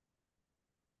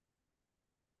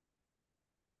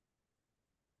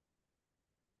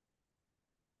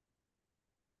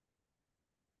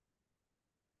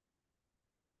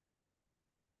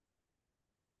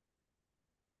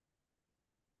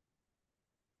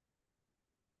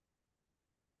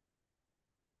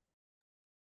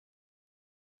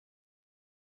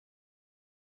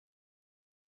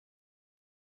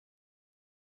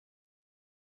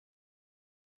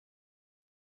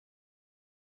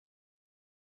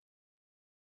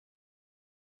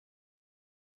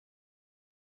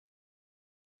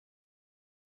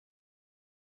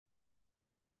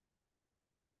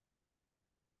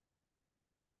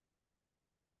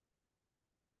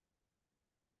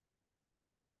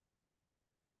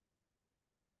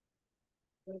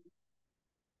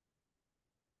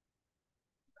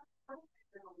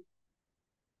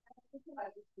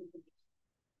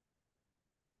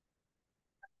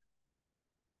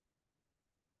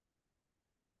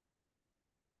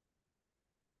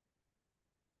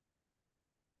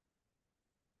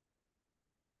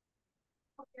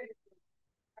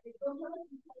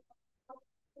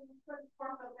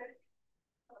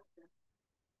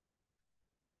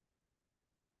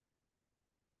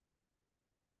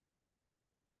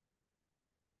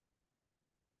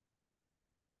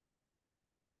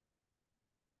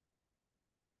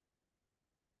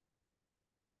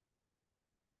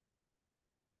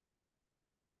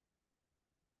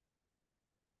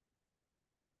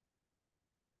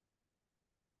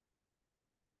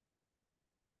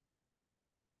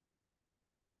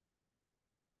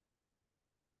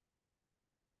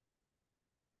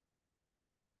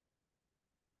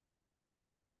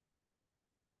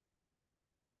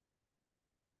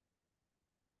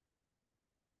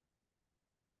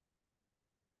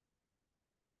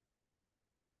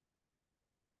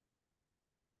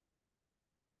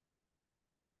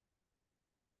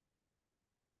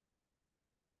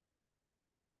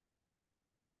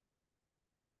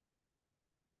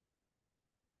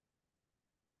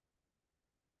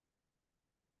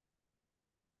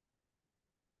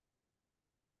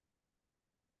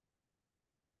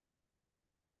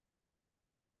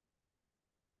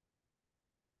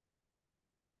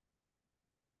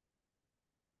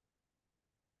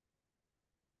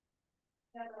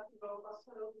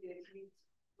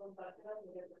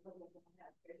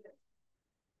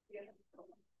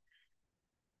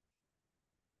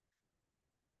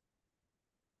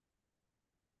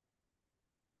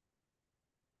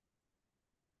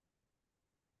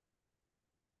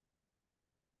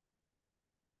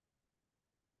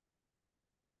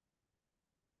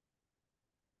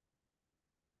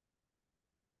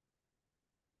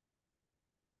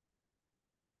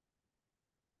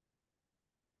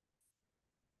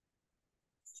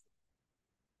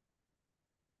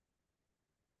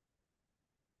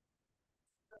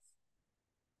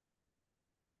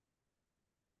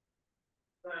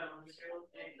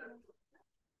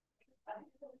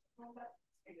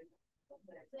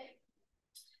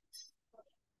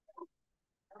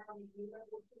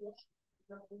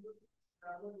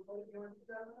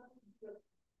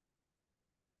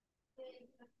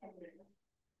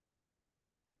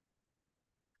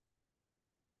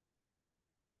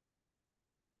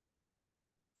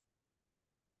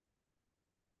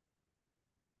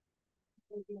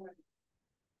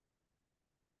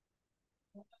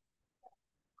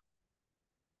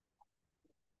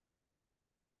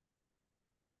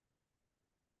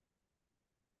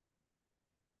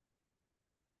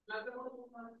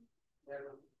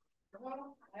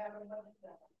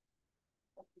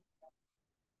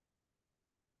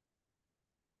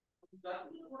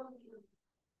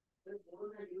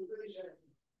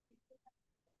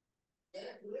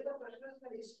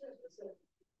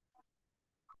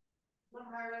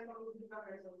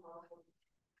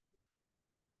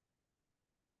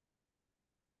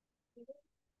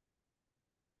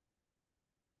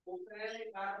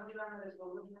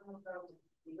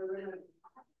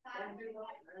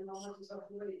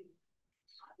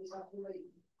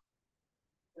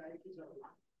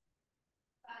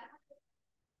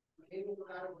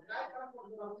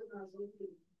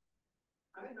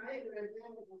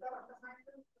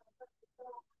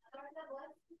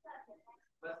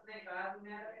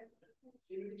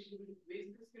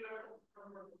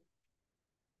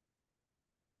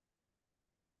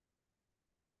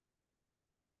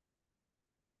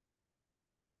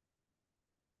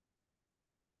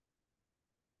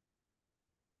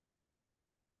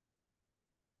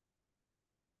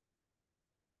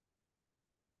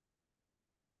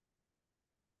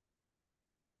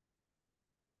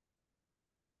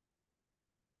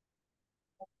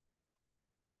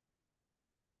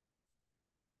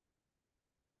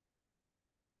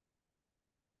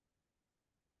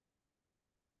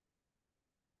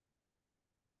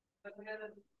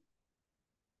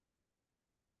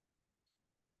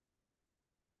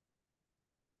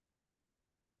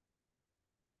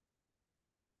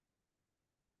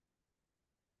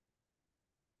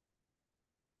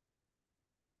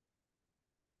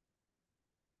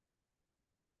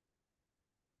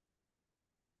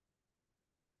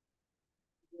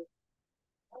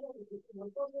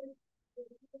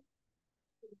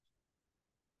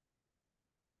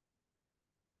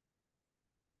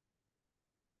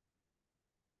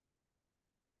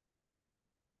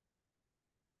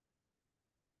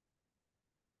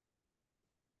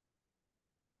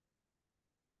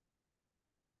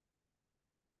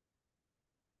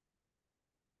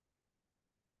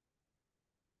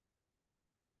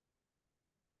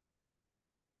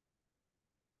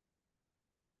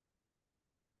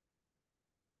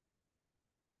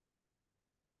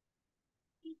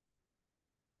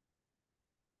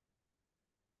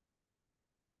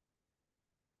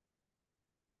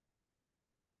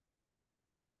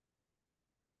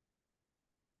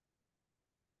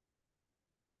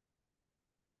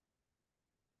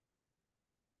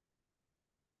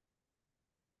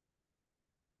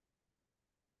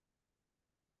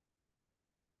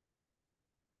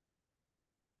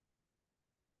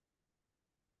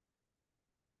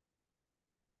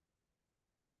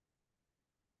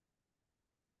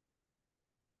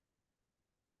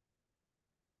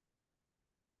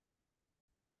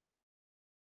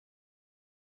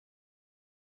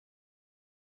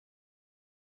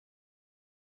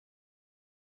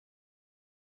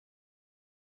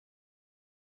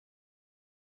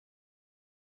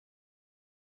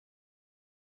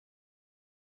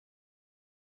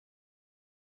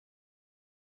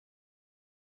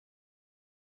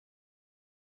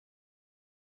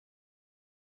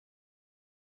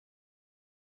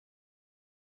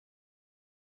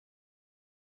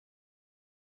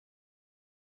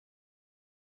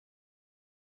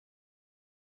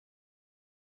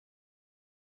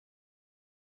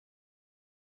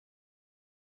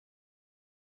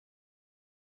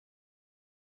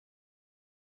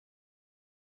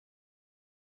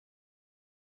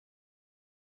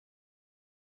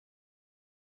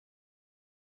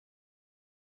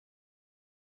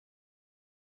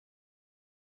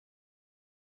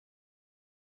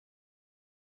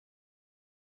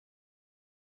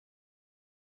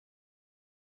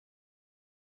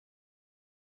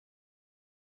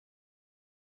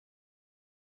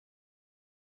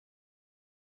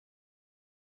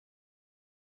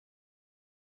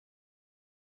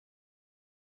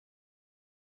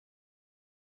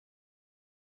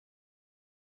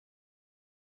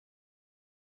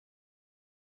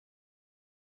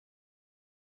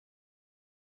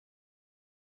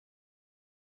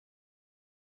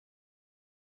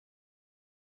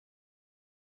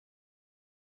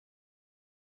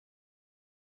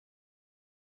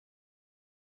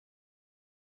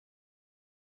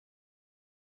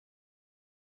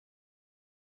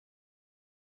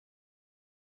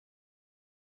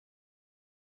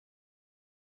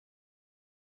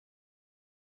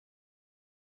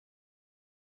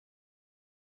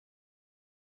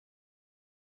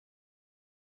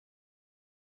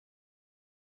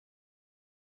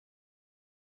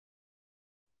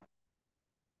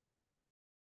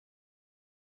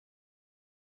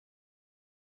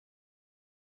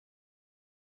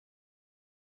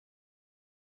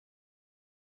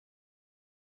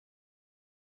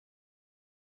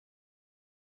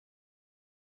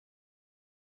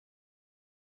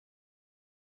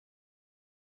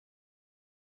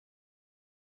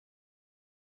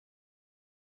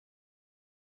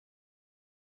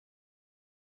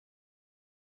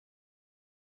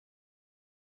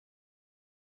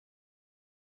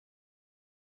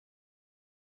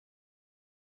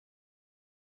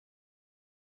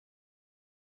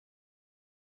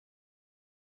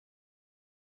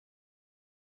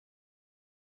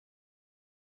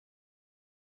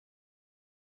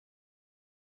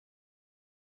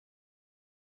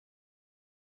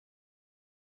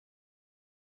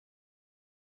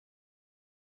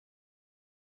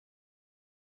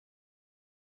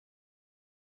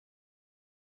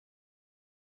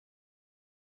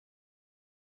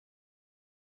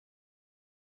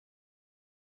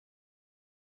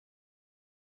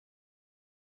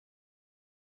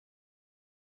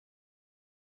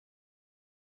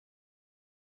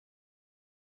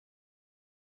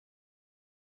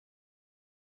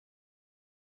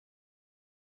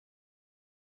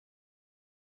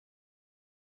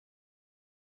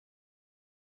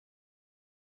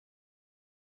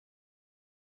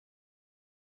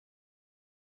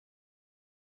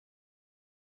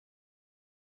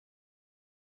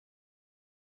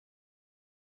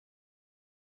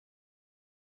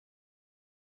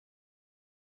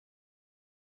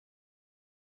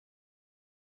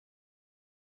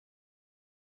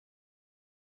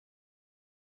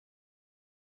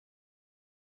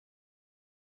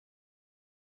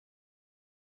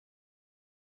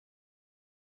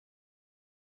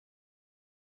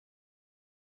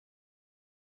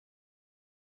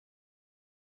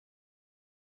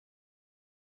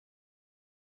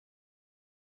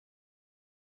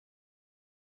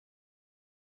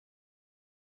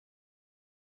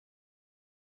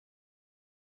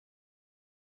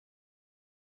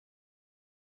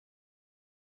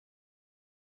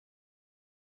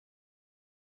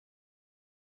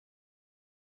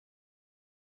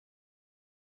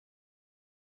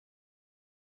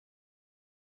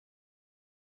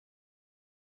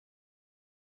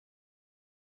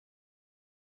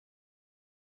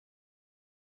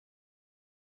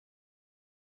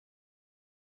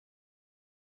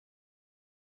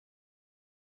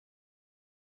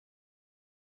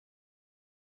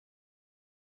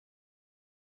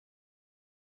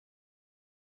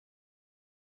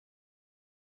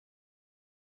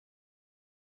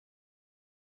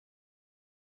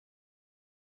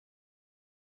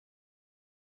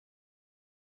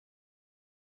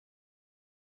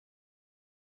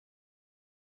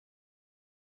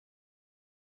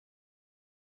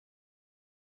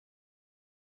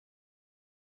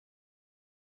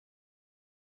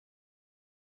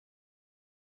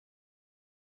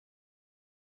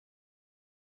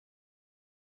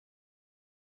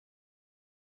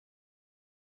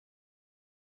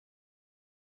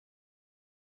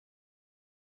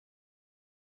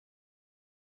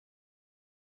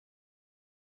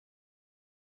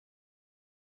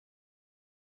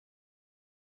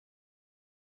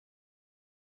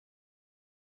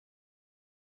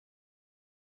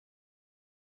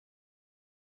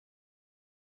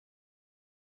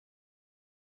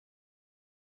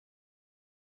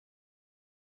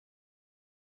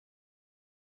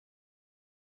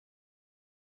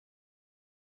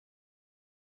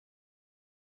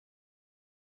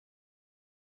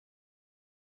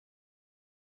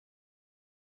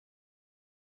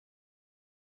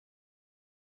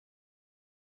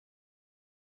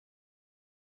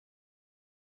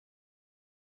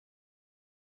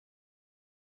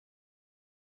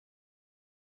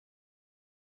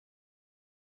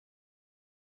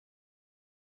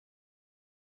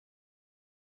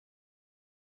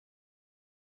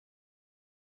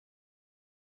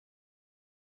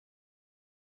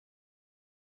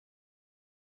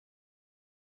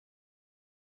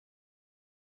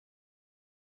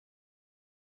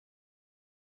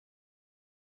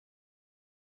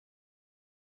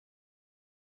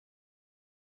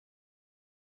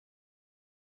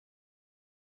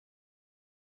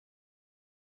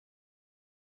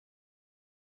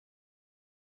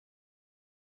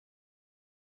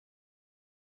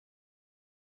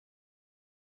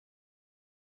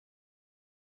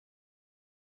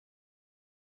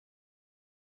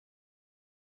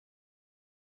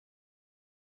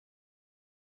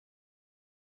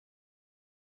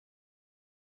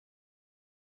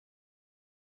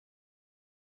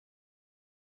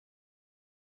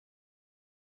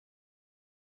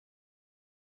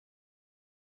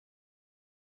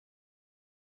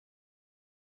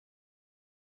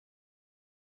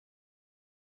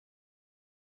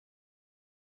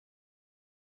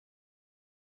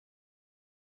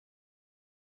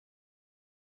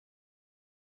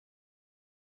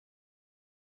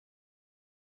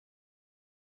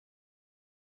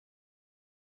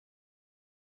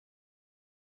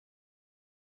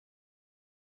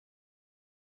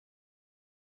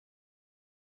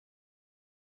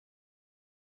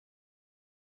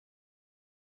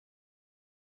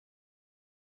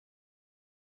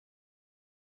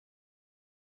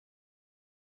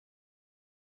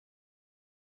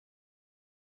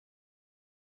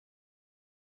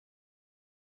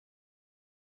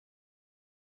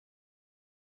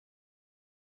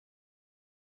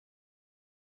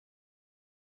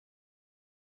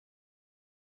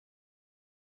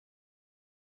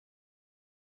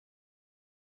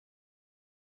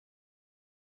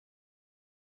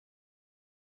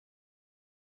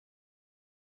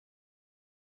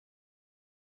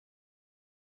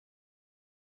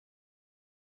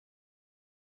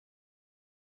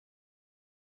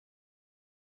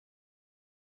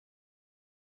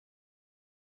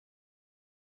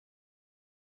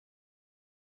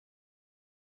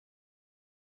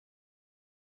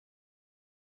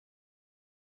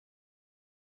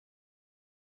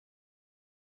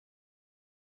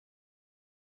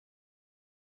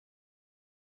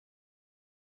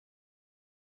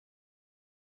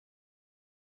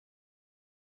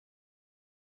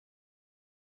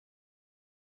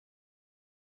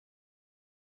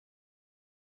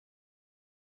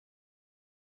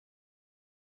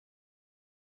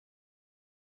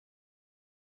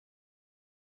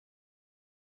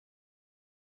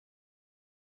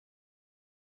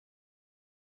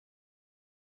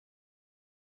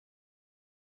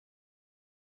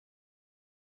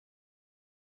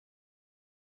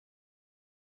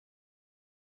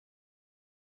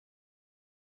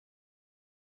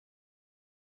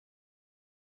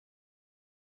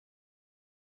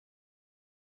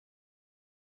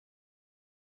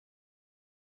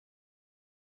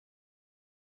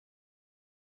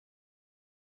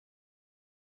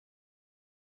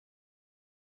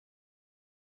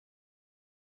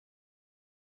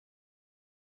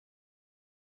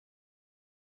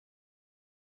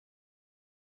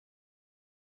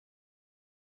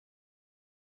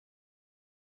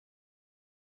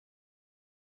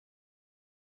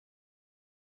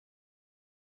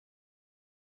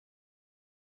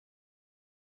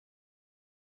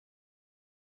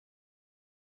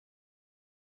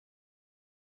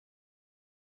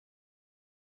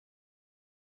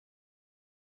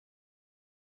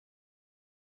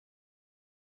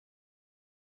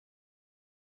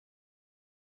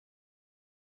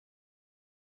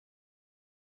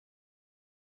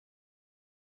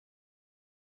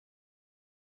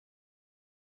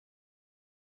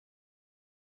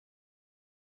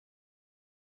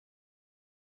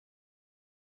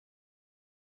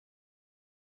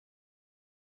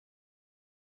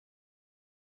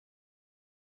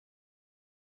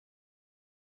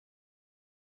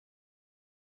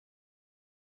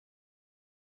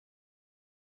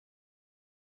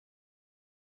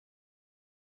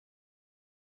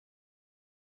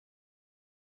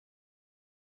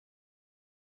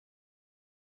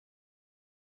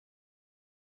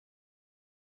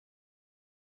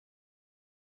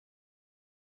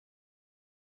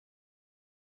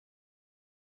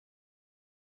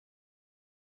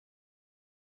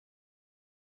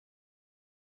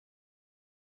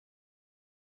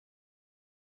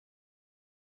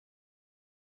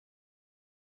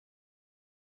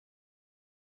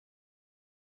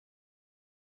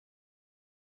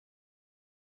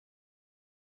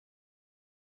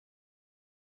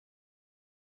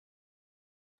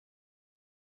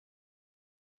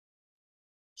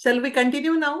 Shall we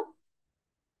continue now?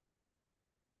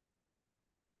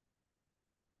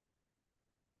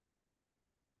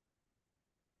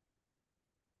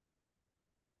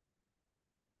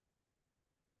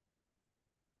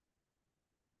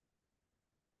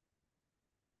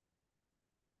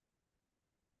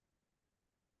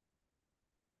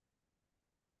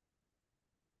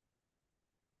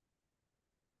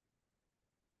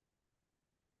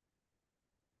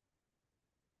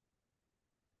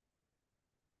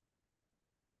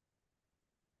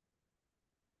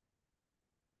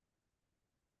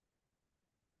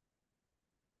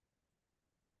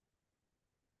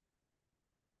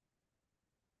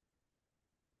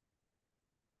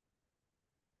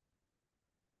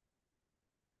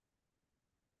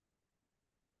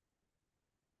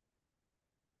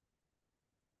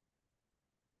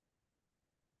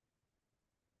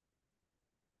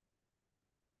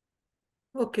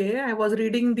 Okay, I was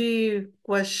reading the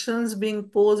questions being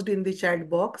posed in the chat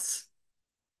box.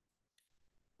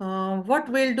 What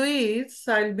we'll do is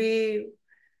I'll be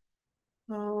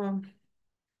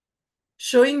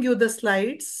showing you the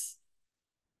slides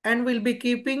and we'll be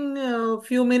keeping a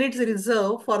few minutes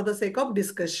reserved for the sake of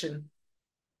discussion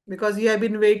because you have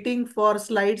been waiting for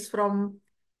slides from.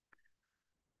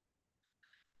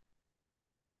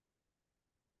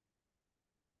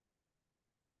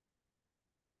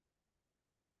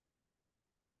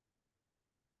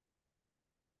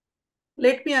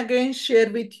 Let me again share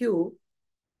with you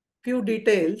few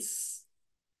details.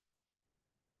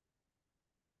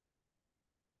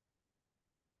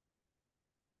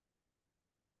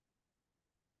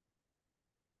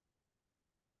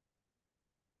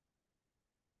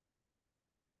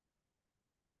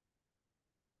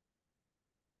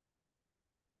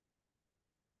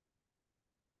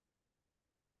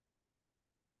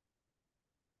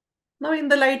 Now, in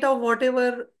the light of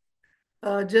whatever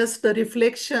just the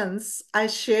reflections I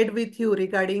shared with you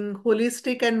regarding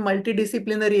holistic and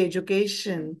multidisciplinary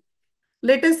education,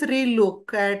 let us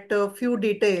relook at a few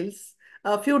details,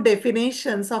 a few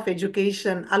definitions of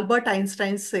education. Albert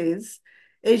Einstein says,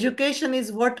 education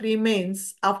is what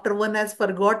remains after one has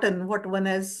forgotten what one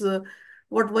has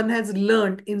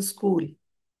learned in school.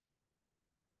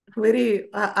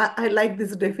 I like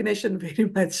this definition very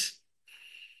much.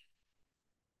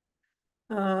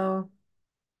 Uh,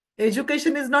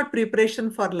 Education is not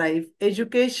preparation for life.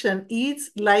 Education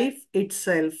is life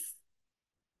itself.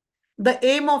 The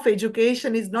aim of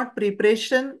education is not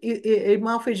preparation. Aim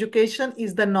of education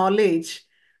is the knowledge,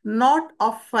 not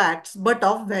of facts, but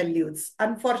of values.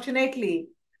 Unfortunately,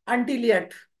 until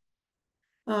yet,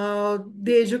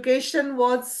 the education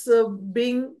was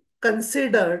being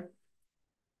considered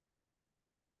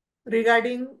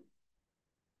regarding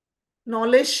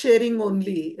knowledge sharing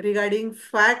only, regarding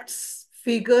facts,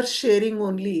 figure sharing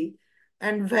only,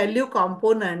 and value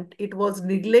component, it was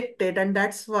neglected. And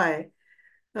that's why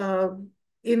uh,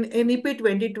 in NEP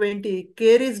 2020,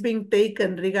 care is being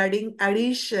taken regarding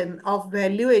addition of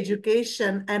value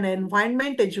education and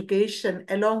environment education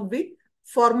along with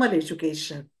formal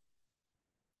education.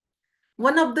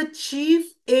 One of the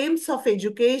chief aims of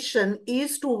education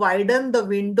is to widen the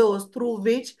windows through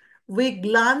which we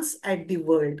glance at the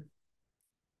world.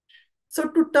 So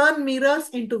to turn mirrors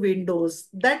into windows,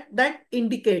 that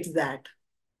indicates that.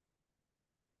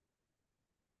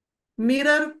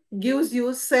 Mirror gives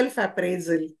you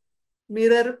self-appraisal.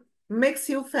 Mirror makes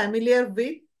you familiar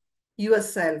with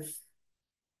yourself.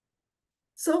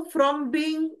 So from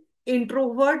being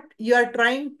introvert, you are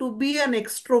trying to be an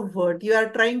extrovert. You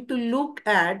are trying to look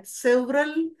at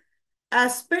several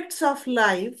aspects of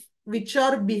life which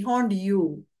are beyond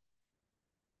you,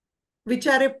 which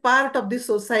are a part of the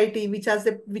society, which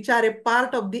are a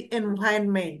part of the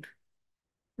environment,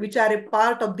 which are a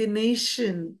part of the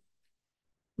nation.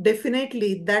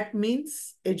 Definitely, that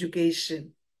means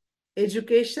education.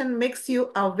 Education makes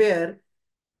you aware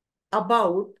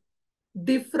about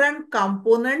different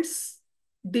components,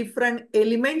 different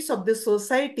elements of the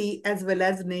society as well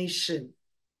as nation.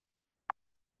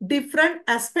 Different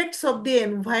aspects of the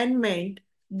environment,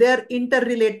 their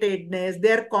interrelatedness,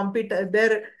 their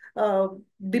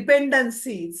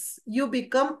dependencies, you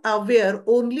become aware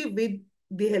only with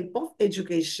the help of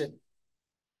education.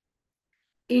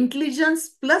 Intelligence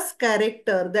plus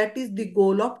character, that is the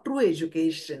goal of true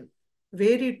education.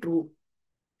 Very true.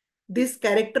 This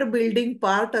character building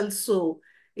part also,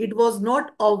 it was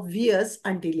not obvious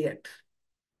until yet.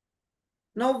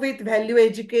 Now with value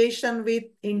education, with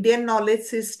Indian knowledge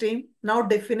system, now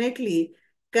definitely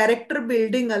character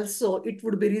building also, it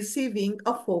would be receiving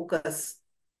a focus,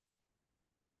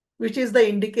 which is the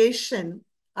indication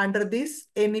under this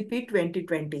NEP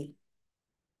 2020.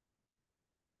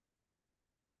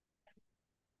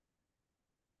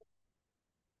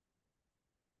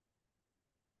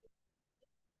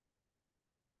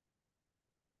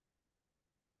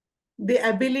 the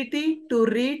ability to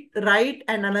read, write,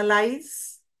 and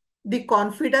analyze, the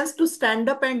confidence to stand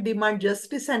up and demand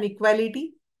justice and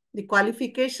equality, the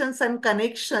qualifications and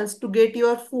connections to get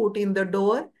your foot in the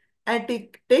door and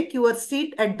take your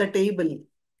seat at the table.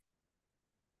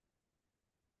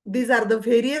 These are the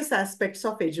various aspects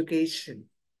of education.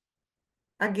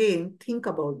 Again, think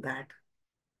about that.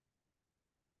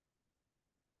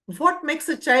 What makes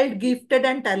a child gifted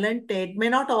and talented may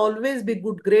not always be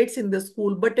good grades in the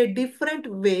school, but a different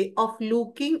way of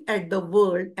looking at the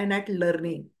world and at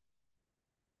learning.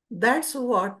 That's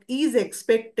what is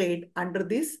expected under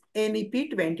this NEP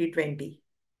 2020.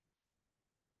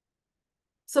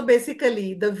 So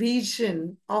basically, the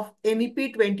vision of NEP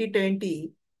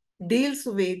 2020 deals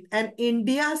with an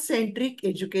India-centric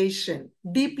education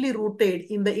deeply rooted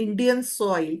in the Indian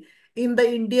soil, in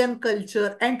the Indian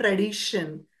culture and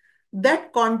tradition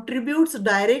that contributes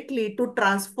directly to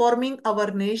transforming our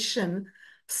nation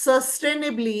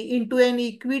sustainably into an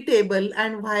equitable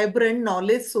and vibrant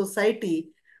knowledge society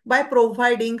by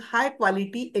providing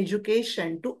high-quality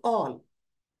education to all.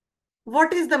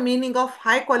 What is the meaning of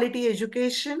high quality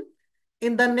education?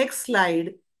 In the next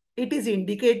slide, it is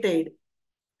indicated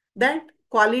that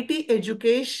quality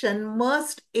education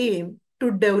must aim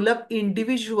to develop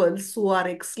individuals who are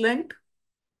excellent.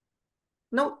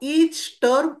 Now, each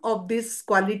term of this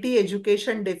quality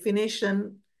education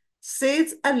definition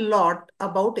says a lot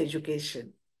about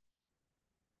education.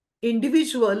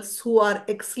 Individuals who are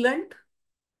excellent,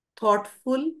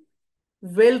 thoughtful,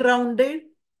 well-rounded,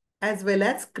 as well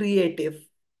as creative.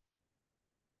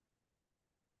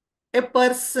 A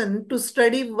person to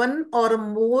study one or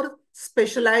more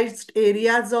specialized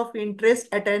areas of interest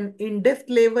at an in-depth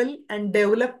level and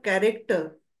develop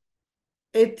character,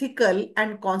 ethical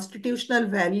and constitutional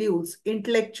values,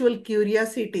 intellectual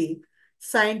curiosity,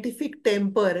 scientific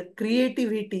temper,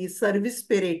 creativity, service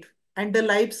spirit, and the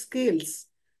life skills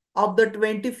of the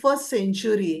 21st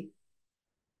century.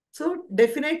 So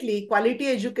definitely quality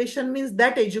education means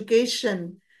that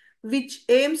education which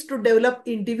aims to develop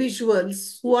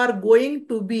individuals who are going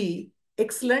to be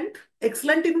excellent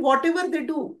in whatever they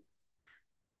do.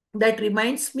 That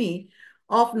reminds me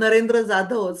of Narendra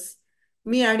Jadhav's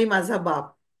मी आणि माझा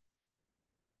बाप,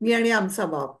 मी आणि आमचा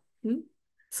बाप.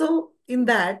 So in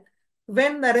that,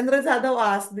 when Narendra Jadhav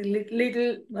asked the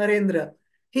little Narendra,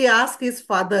 he asked his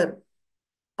father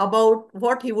about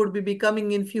what he would be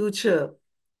becoming in future.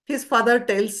 His father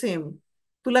tells him,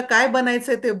 तुला काय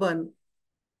बनायचंय ते बन,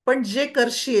 पण जे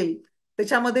करशील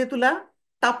त्याच्यामध्ये तुला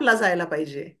टापला जायला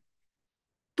पाहिजे.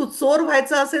 तू चोर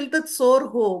व्हायचं असेल तर चोर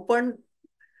हो, पण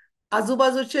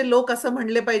आजूबाजूचे लोक असं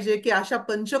म्हणले पाहिजे की अशा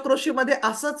पंचक्रोशीमध्ये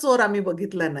असं चोर आम्ही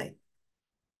बघितलं नाही.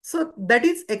 So that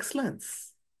is excellence.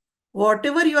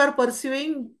 Whatever you are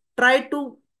pursuing, try to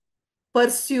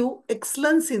pursue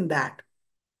excellence in that.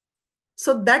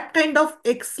 So that kind of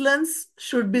excellence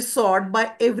should be sought by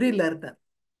every learner.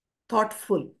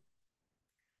 Thoughtful.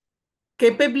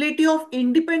 Capability of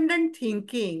independent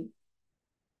thinking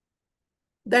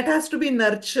that has to be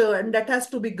nurtured and that has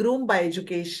to be groomed by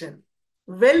education.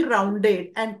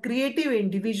 Well-rounded and creative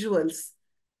individuals,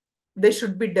 they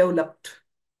should be developed.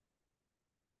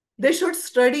 They should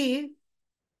study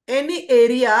any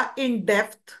area in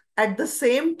depth at the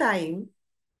same time.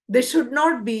 They should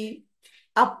not be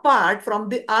apart from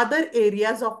the other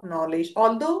areas of knowledge.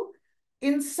 Although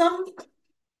in some,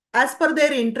 as per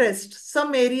their interest,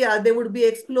 some area they would be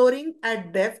exploring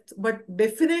at depth, but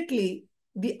definitely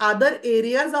the other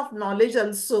areas of knowledge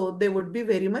also they would be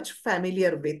very much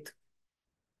familiar with.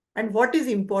 And what is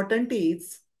important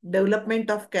is development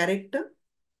of character,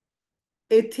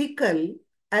 ethical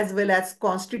as well as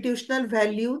constitutional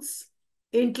values,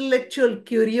 intellectual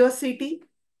curiosity,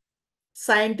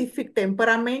 scientific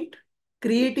temperament,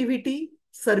 creativity,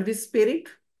 service spirit.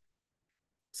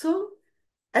 So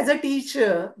as a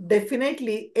teacher,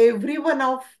 definitely every one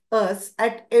of us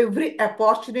at every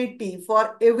opportunity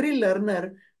for every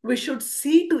learner, we should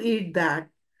see to it that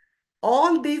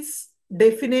all these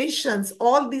definitions,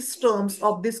 all these terms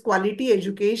of this quality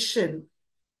education,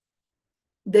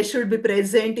 they should be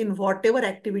present in whatever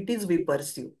activities we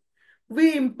pursue.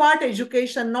 We impart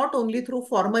education not only through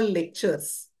formal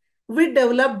lectures. We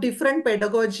develop different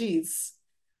pedagogies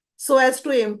so as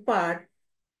to impart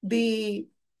the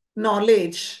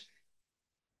knowledge,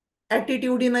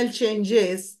 attitudinal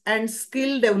changes, and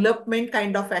skill development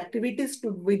kind of activities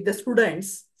with the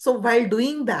students. So while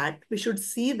doing that, we should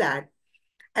see that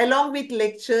along with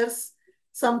lectures,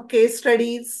 some case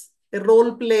studies,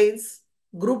 role plays,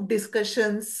 group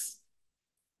discussions,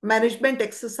 management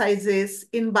exercises,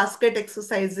 in-basket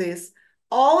exercises,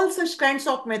 all such kinds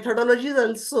of methodologies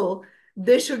also,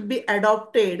 they should be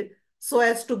adopted so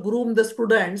as to groom the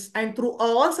students, and through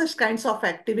all such kinds of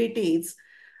activities,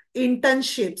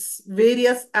 internships,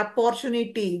 various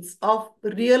opportunities of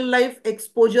real life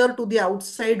exposure to the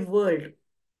outside world,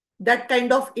 that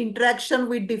kind of interaction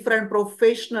with different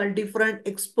professional, different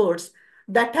experts,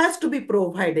 that has to be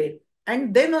provided.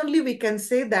 And then only we can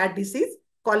say that this is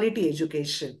quality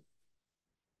education.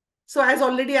 So as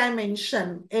already I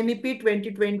mentioned, NEP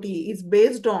 2020 is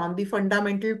based on the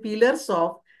fundamental pillars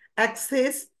of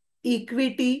access,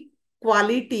 equity,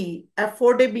 quality,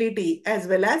 affordability, as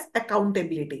well as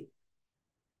accountability.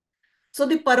 So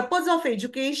the purpose of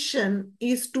education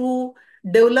is to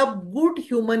develop good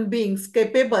human beings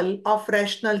capable of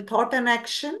rational thought and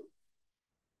action.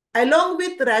 Along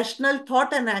with rational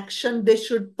thought and action, they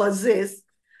should possess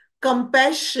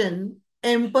compassion,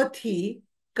 empathy,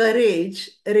 courage,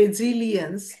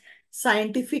 resilience,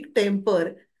 scientific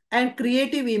temper, and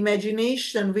creative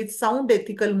imagination with sound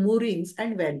ethical moorings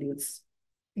and values.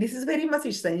 This is very much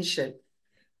essential.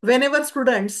 Whenever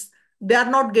students, they are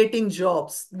not getting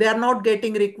jobs, they are not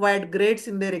getting required grades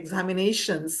in their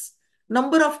examinations,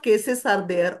 number of cases are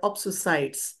there of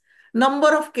suicides,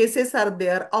 number of cases are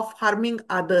there of harming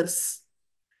others,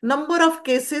 number of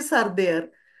cases are there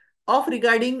of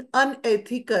regarding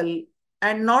unethical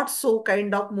and not so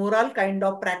kind of moral kind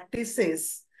of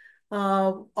practices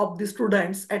of the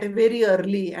students at a very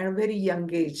early and very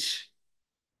young age.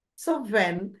 So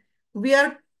when we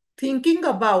are thinking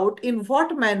about in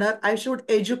what manner I should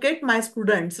educate my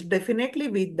students, definitely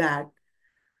with that,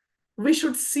 we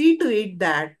should see to it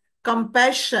that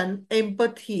compassion,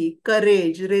 empathy,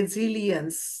 courage,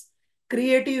 resilience,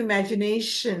 creative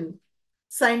imagination,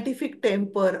 scientific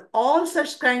temper, all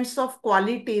such kinds of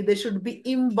quality, they should be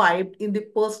imbibed in the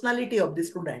personality of the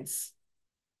students.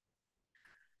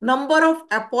 Number of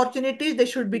opportunities they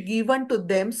should be given to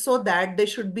them so that they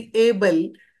should be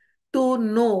able to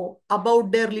know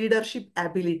about their leadership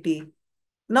ability.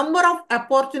 Number of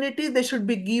opportunities they should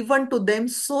be given to them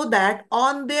so that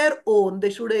on their own they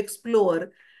should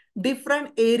explore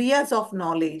different areas of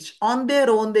knowledge. On their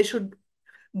own they should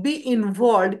be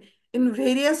involved in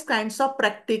various kinds of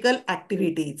practical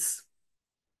activities.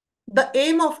 The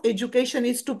aim of education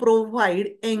is to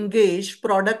provide engaged,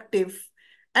 productive,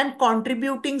 and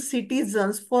contributing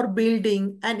citizens for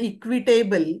building an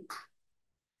equitable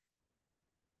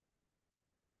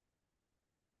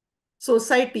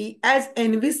society as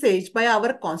envisaged by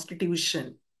our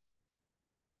constitution.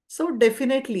 So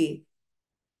definitely,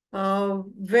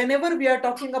 whenever we are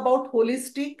talking about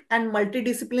holistic and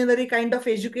multidisciplinary kind of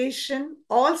education,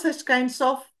 all such kinds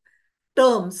of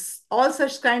terms, all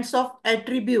such kinds of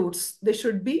attributes, they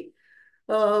should be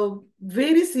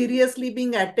very seriously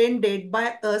being attended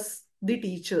by us, the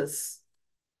teachers.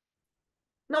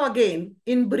 Now again,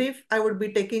 in brief, I would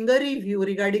be taking a review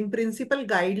regarding principal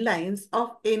guidelines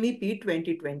of NEP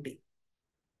 2020.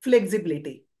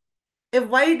 Flexibility. A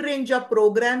wide range of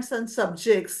programs and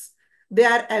subjects, they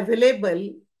are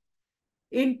available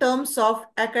in terms of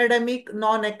academic,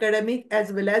 non-academic,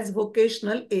 as well as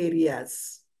vocational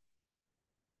areas.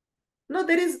 No,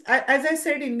 there is, as I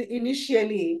said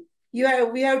initially,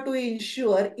 we have to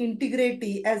ensure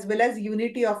integrity as well as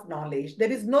unity of knowledge.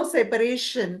 There is no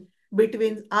separation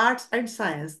between arts and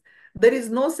science. There is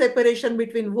no separation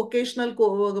between vocational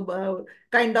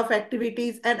kind of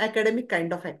activities and academic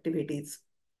kind of activities.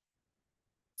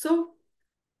 So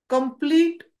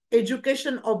complete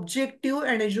education objective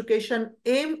and education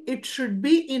aim, it should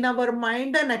be in our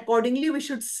mind, and accordingly we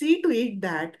should see to it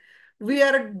that we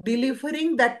are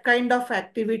delivering that kind of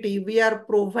activity, we are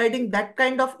providing that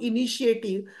kind of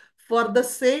initiative for the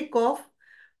sake of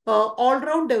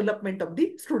all-round development of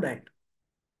the student.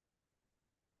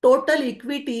 Total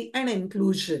equity and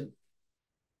inclusion.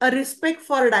 A respect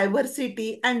for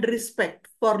diversity and respect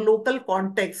for local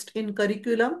context in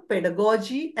curriculum,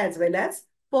 pedagogy, as well as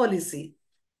policy.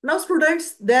 Now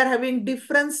students, they are having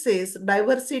differences,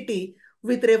 diversity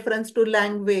with reference to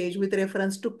language, with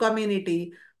reference to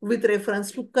community, with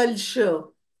reference to culture,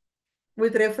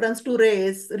 with reference to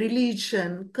race,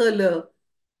 religion, color.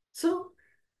 So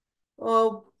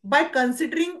by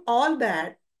considering all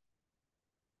that,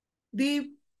 the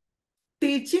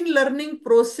teaching learning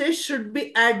process should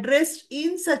be addressed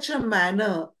in such a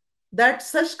manner that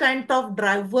such kind of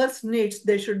diverse needs,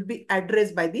 they should be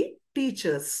addressed by the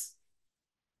teachers.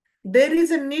 There is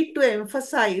a need to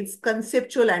emphasize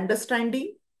conceptual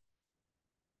understanding.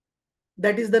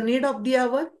 That is the need of the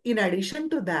hour. In addition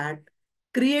to that,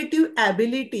 creative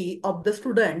ability of the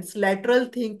students, lateral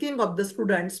thinking of the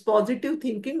students, positive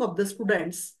thinking of the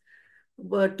students.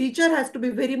 Teacher has to be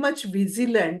very much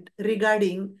vigilant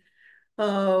regarding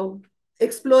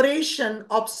exploration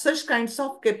of such kinds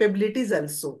of capabilities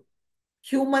also.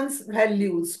 Humans'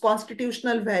 values,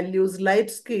 constitutional values, life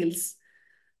skills.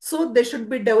 So they should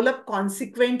be developed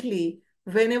consequently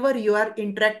whenever you are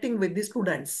interacting with the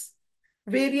students.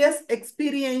 Various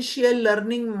experiential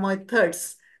learning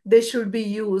methods, they should be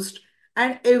used,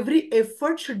 and every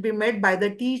effort should be made by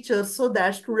the teachers so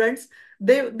that students,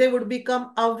 they would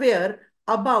become aware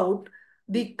about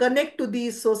the connect to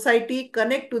the society,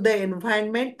 connect to the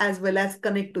environment, as well as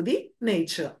connect to the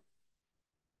nature.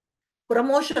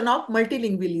 Promotion of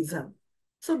multilingualism.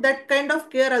 So that kind of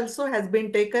care also has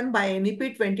been taken by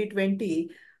NEP 2020,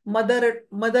 mother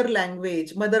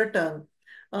language, mother tongue,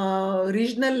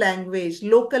 regional language,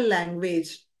 local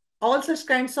language, all such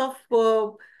kinds of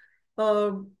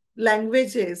uh,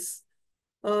 languages,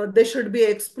 they should be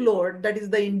explored. That is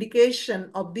the indication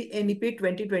of the NEP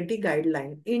 2020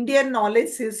 guideline. Indian knowledge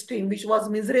system, which was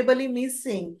miserably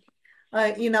missing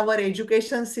in our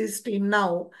education system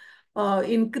now,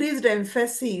 increased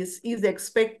emphasis is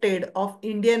expected of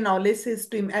Indian knowledge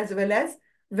system as well as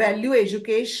value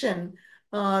education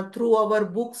through our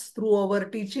books, through our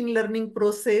teaching learning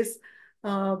process,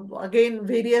 again,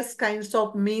 various kinds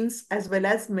of means as well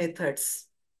as methods.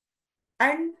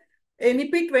 And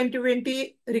NEP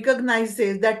 2020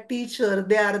 recognizes that teacher,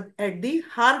 they are at the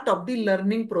heart of the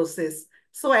learning process.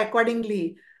 So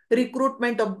accordingly,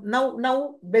 recruitment of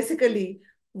now basically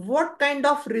what kind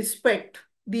of respect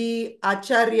the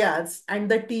acharyas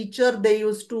and the teacher they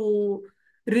used to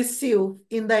receive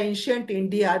in the ancient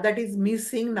India, that is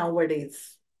missing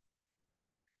nowadays.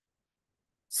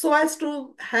 So as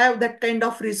to have that kind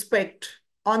of respect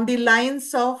on the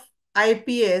lines of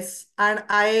IPS and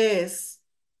IAS,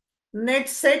 net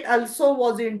set also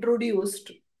was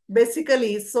introduced,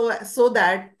 basically so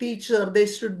that teacher, they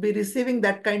should be receiving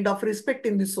that kind of respect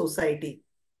in the society.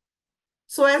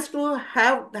 So as to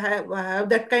have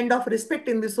that kind of respect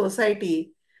in the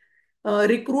society,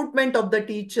 recruitment of the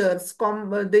teachers,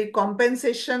 the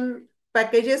compensation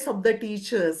packages of the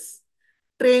teachers,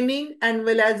 training and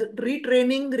well as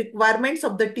retraining requirements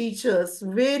of the teachers,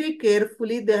 very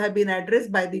carefully they have been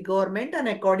addressed by the government, and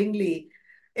accordingly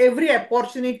every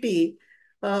opportunity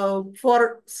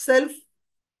for self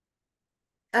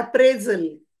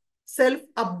appraisal, self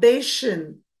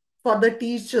updation for the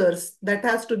teachers, that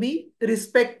has to be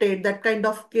respected. That kind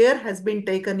of care has been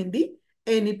taken in the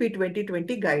NEP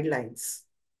 2020 guidelines.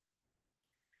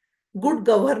 Good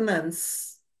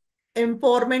governance,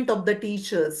 empowerment of the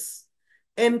teachers,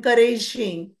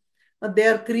 encouraging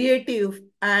their creative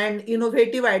and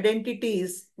innovative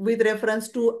identities with reference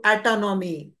to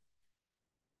autonomy,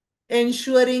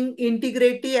 ensuring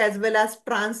integrity as well as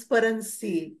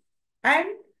transparency, and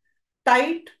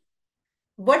tight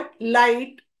but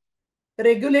light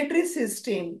regulatory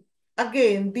system.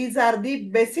 Again, these are the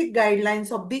basic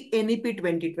guidelines of the NEP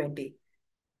 2020.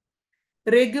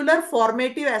 Regular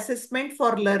formative assessment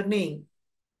for learning,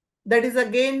 that is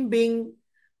again being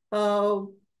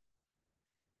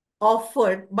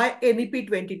offered by NEP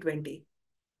 2020.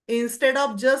 Instead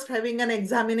of just having an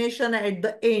examination at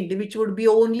the end, which would be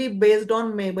only based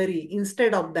on memory,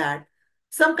 instead of that,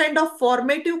 some kind of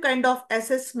formative kind of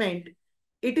assessment,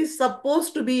 it is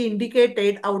supposed to be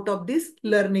indicated out of this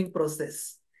learning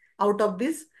process, out of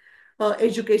this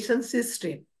education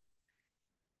system.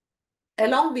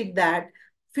 Along with that,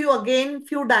 few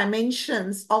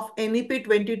dimensions of NEP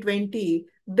 2020,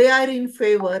 they are in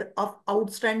favor of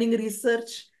outstanding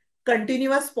research,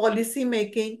 continuous policy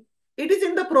making. It is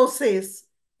in the process,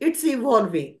 it's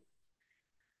evolving.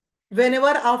 Whenever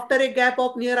after a gap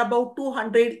of near about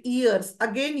 200 years,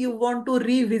 again you want to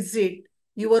revisit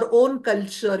your own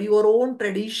culture, your own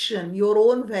tradition, your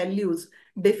own values,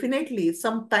 definitely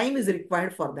some time is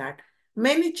required for that.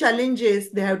 Many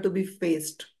challenges, they have to be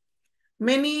faced.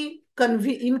 Many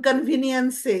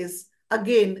inconveniences,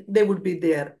 again, they would be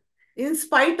there. In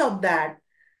spite of that,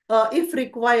 if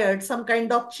required, some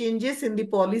kind of changes in the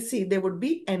policy, they would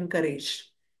be encouraged.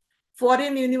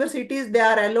 Foreign universities, they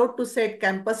are allowed to set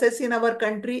campuses in our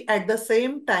country. At the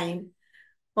same time,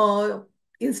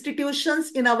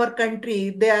 institutions in our country,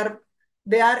 they are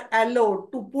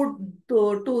allowed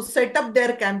to set up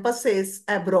their campuses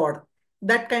abroad.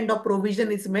 That kind of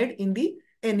provision is made in the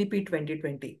NEP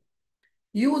 2020.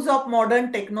 Use of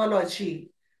modern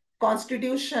technology,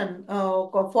 constitution,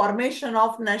 formation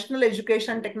of National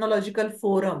Education Technological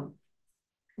Forum,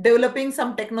 developing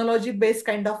some technology-based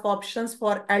kind of options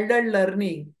for elder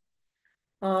learning,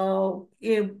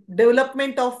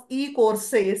 development of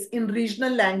e-courses in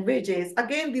regional languages.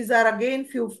 Again, these are again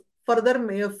few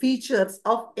further features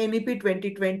of NEP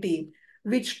 2020,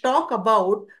 which talk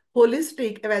about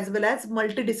holistic as well as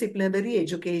multidisciplinary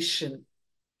education.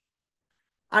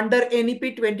 under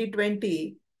NEP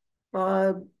 2020,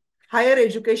 Higher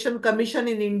Education Commission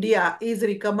in India is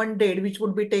recommended, which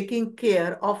would be taking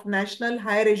care of National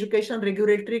Higher Education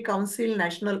Regulatory Council,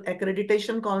 National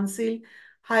Accreditation Council,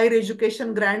 Higher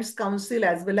Education Grants Council,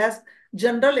 as well as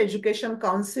General Education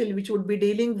Council, which would be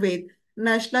dealing with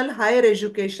National Higher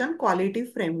Education Quality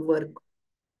Framework.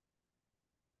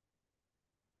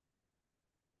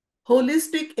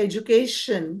 Holistic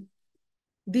education,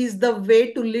 this is the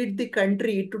way to lead the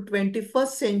country to 21st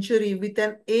century with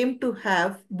an aim to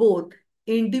have both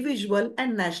individual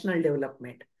and national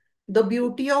development. The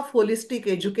beauty of holistic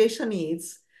education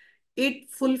is it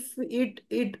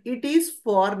is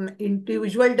for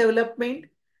individual development.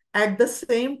 At the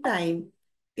same time,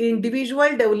 individual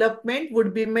development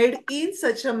would be made in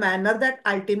such a manner that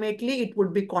ultimately it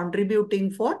would be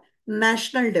contributing for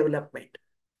national development.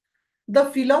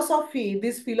 This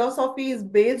philosophy is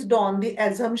based on the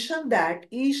assumption that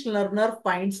each learner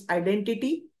finds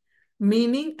identity,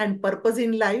 meaning, and purpose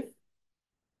in life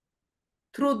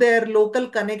through their local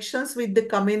connections with the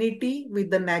community, with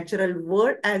the natural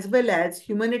world, as well as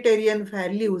humanitarian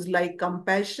values like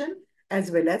compassion,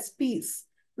 as well as peace.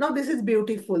 Now, this is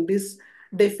beautiful. This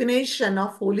definition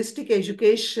of holistic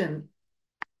education,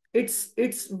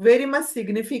 it's very much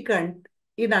significant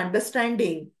in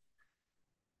understanding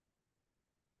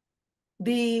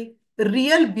the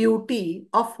real beauty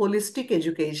of holistic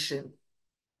education.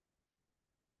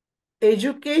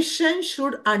 Education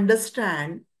should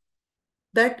understand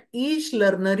that each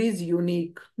learner is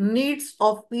unique. Needs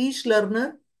of each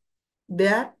learner, they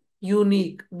are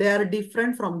unique. They are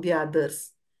different from the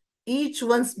others. Each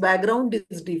one's background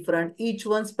is different. Each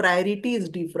one's priority is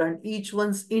different. Each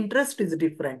one's interest is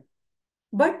different.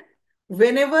 But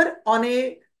whenever on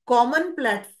a common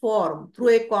platform, through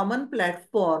a common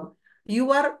platform,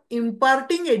 you are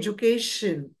imparting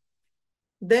education,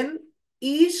 then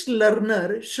each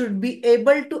learner should be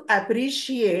able to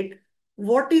appreciate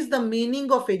what is the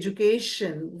meaning of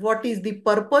education, what is the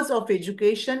purpose of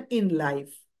education in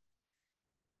life.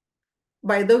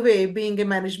 By the way, being a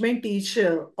management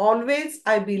teacher, always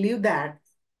I believe that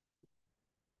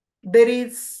there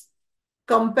is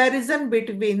comparison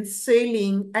between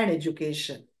selling and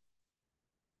education.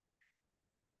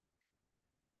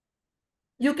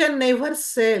 You can never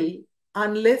sell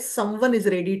unless someone is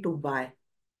ready to buy.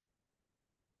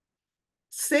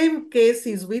 Same case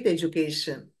is with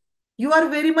education. You are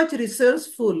very much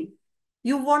resourceful.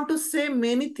 You want to say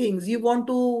many things. You want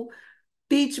to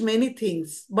teach many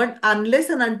things. But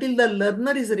unless and until the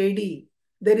learner is ready,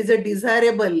 there is a desire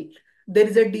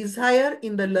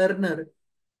in the learner,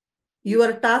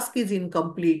 your task is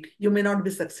incomplete. You may not be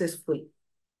successful.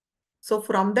 So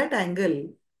from that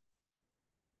angle,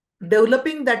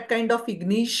 developing that kind of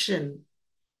ignition,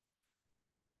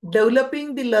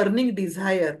 developing the learning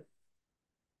desire,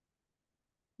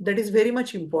 that is very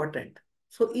much important.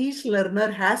 So each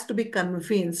learner has to be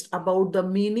convinced about the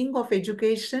meaning of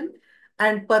education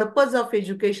and purpose of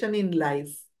education in life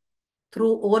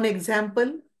through own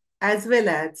example as well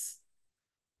as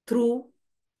through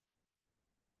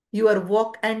your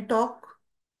walk and talk,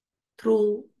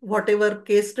 through whatever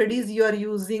case studies you are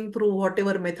using, through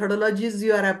whatever methodologies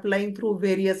you are applying, through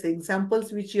various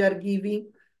examples which you are giving.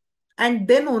 And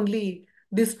then only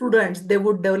the students, they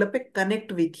would develop a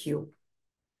connect with you.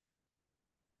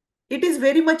 It is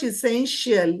very much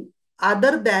essential,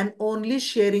 other than only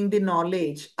sharing the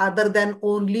knowledge, other than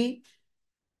only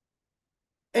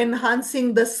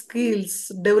enhancing the skills,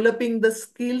 developing the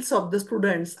skills of the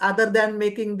students, other than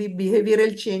making the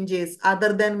behavioral changes,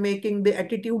 other than making the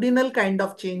attitudinal kind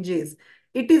of changes.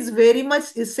 It is very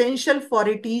much essential for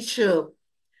a teacher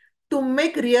to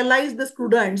make realize the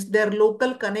students their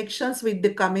local connections with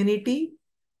the community,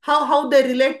 how they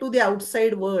relate to the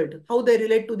outside world, how they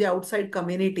relate to the outside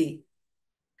community,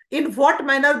 in what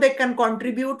manner they can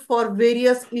contribute for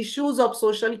various issues of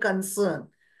social concern,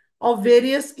 of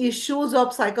various issues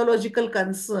of psychological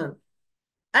concern.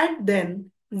 And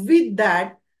then with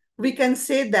that, we can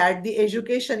say that the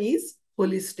education is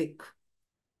holistic.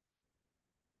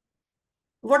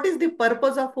 What is the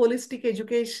purpose of holistic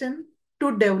education?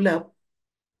 To develop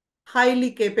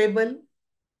highly capable,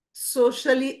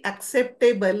 socially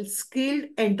acceptable, skilled,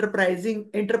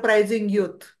 enterprising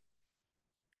youth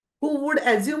who would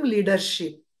assume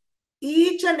leadership.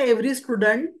 Each and every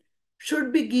student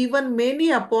should be given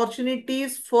many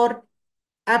opportunities for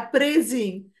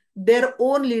appraising their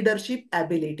own leadership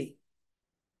ability.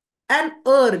 An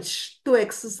urge to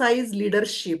exercise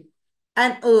leadership,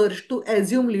 an urge to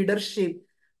assume leadership,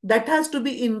 that has to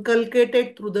be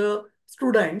inculcated through the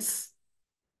students,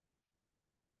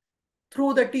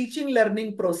 through the teaching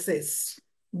learning process.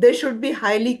 They should be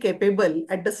highly capable.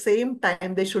 At the same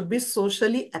time, they should be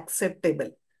socially acceptable.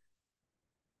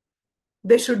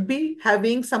 They should be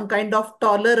having some kind of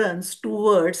tolerance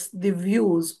towards the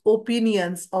views,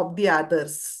 opinions of the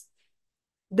others.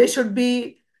 They should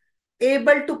be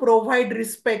able to provide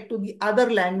respect to the other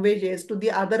languages, to the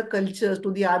other cultures,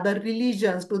 to the other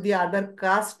religions, to the other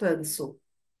castes also.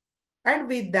 And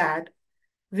with that,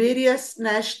 various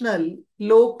national,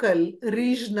 local,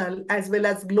 regional, as well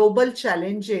as global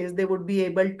challenges they would be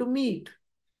able to meet.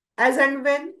 As and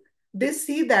when they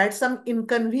see that some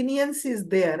inconvenience is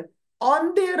there,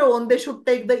 on their own, they should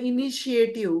take the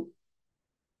initiative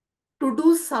to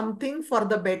do something for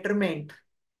the betterment.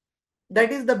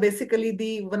 That is basically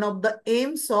the one of the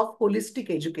aims of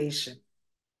holistic education.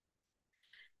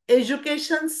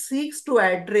 Education seeks to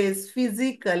address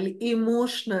physical,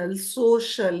 emotional,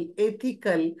 social,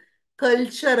 ethical,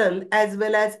 cultural, as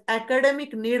well as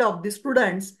academic need of the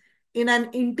students in an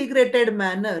integrated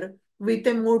manner with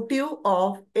a motive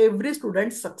of every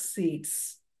student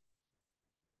succeeds.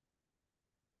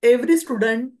 Every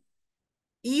student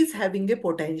is having a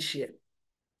potential.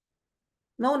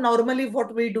 Now, normally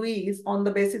what we do is on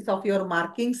the basis of your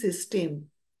marking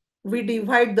system, we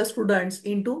divide the students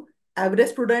into average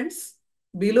students,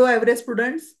 below average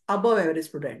students, above average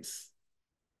students.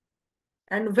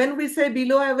 And when we say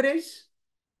below average,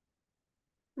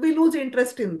 we lose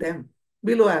interest in them.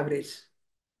 Below average.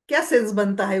 क्या sense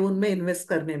बनता है उनमें invest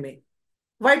करने में?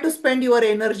 Why to spend your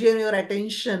energy and your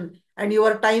attention and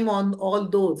your time on all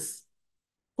those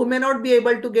who may not be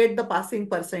able to get the passing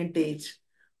percentage,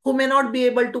 who may not be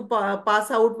able to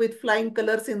pass out with flying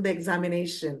colors in the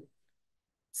examination?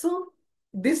 So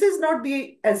this is not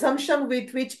the assumption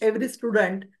with which every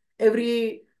student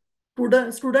is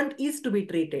to be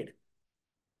treated.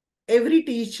 Every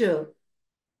teacher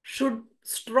should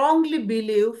strongly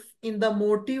believe in the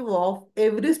motive of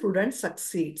every student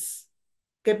succeeds.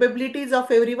 Capabilities of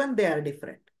everyone, they are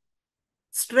different.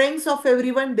 Strengths of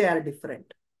everyone, they are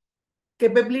different.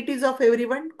 Capabilities of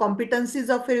everyone, competencies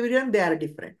of everyone, they are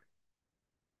different.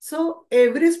 So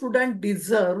every student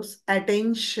deserves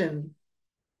attention,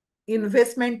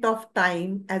 investment of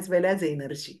time as well as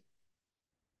energy.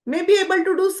 May be able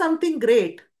to do something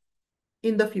great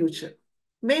in the future.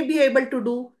 May be able to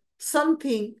do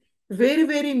something very,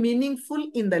 very meaningful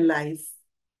in the life.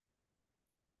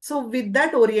 So with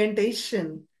that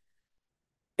orientation,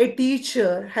 a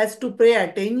teacher has to pay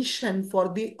attention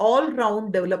for the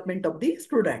all-round development of the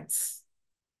students.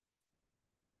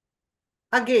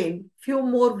 Again, few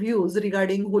more views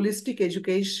regarding holistic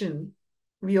education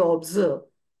we observe.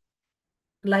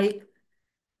 Like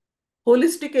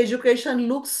holistic education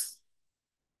looks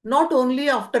not only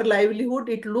after livelihood,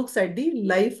 it looks at the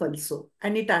life also.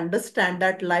 And it understands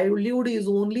that livelihood is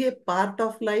only a part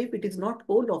of life, it is not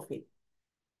whole of it.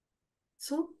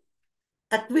 So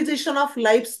acquisition of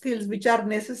life skills which are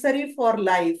necessary for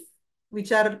life,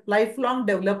 which are lifelong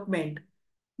development,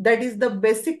 that is the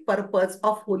basic purpose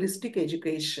of holistic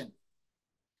education.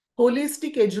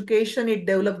 Holistic education, it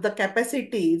develops the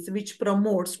capacities which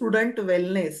promote students'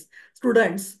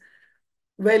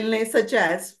 wellness such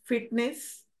as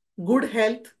fitness, good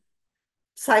health,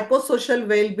 psychosocial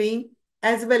well-being,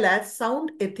 as well as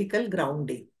sound ethical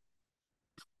grounding.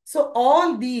 So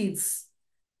all these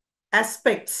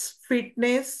aspects,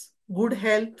 fitness, good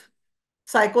health,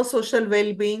 psychosocial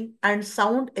well-being, and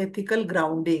sound ethical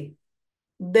grounding,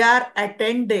 they are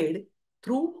attended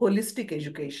through holistic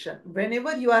education.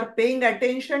 Whenever you are paying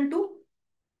attention to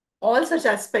all such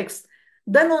aspects,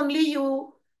 then only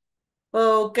you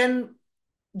can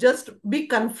just be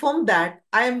confirmed that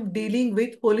I am dealing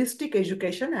with holistic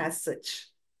education as such.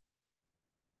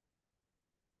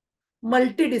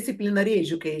 Multidisciplinary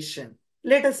education.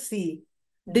 Let us see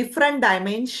different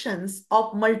dimensions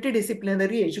of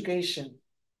multidisciplinary education.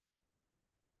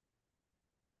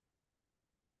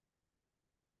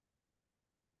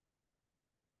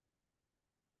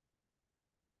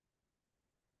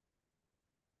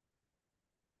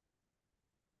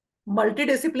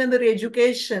 Multidisciplinary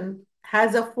education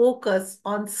has a focus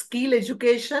on skill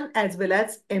education as well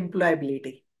as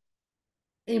employability.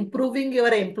 Improving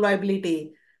your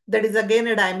employability, that is again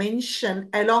a dimension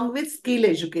along with skill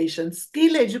education.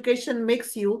 Skill education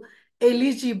makes you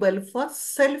eligible for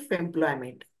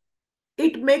self-employment.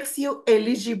 It makes you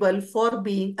eligible for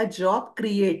being a job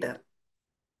creator,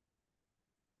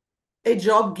 a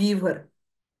job giver,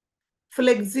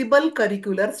 flexible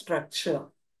curricular structure.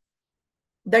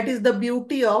 That is the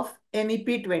beauty of NEP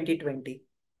 2020.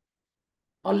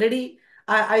 Already,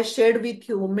 I shared with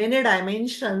you many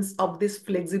dimensions of this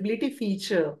flexibility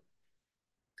feature.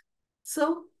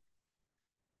 So,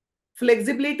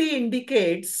 Flexibility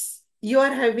indicates you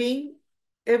are having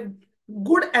a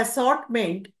good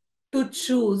assortment to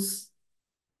choose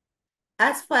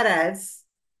as far as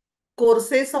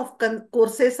courses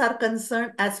are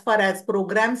concerned, as far as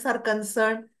programs are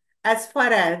concerned, as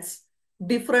far as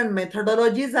different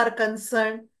methodologies are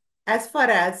concerned, as far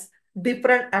as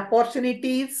different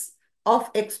opportunities of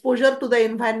exposure to the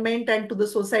environment and to the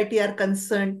society are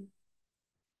concerned.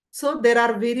 So there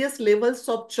are various levels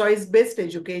of choice-based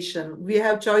education. We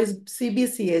have choice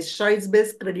CBCS,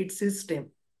 choice-based credit system,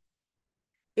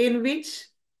 in which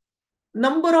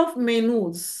number of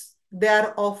menus they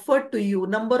are offered to you,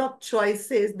 number of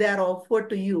choices they are offered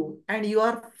to you, and you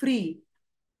are free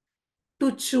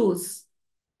to choose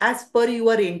as per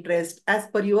your interest, as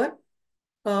per your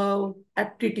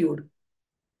aptitude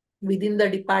within the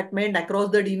department,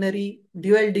 across the deanery,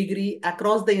 dual degree,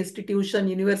 across the institution,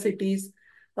 universities,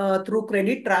 through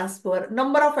credit transfer.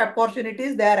 Number of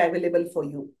opportunities they are available for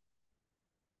you.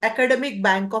 Academic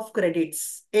Bank of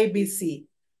Credits, ABC.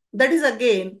 That is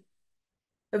again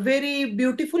a very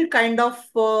beautiful kind of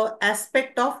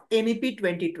aspect of NEP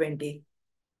 2020.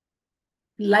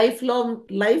 Lifelong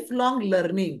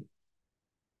learning.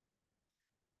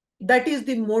 That is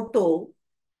the motto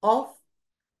of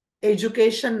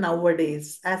education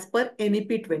nowadays as per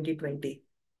NEP 2020.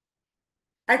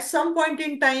 At some point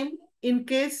in time, in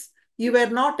case you were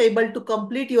not able to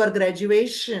complete your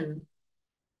graduation,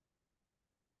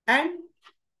 and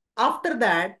after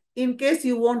that, in case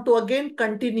you want to again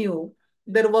continue,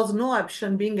 there was no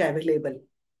option being available.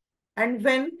 And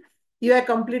when you have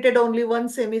completed only one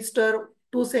semester,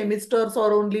 2 semesters,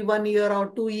 or only 1 year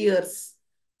or 2 years,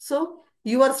 so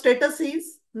your status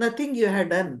is nothing you had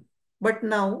done. But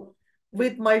now,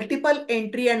 with multiple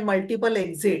entry and multiple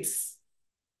exits,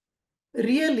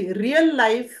 really, real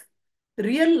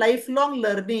lifelong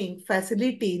learning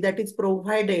facility that is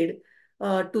provided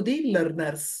to the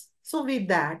learners. So with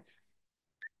that,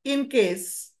 in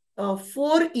case a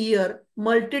 4-year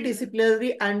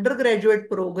multidisciplinary undergraduate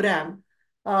program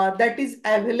that is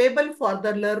available for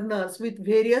the learners with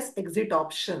various exit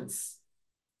options.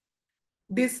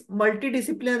 This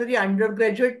multidisciplinary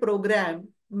undergraduate program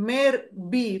may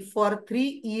be for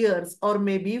 3 years or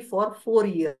maybe for 4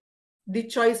 years, the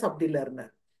choice of the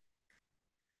learner.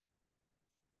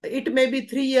 It may be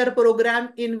 3-year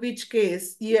program, in which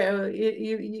case,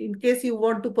 in case you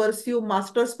want to pursue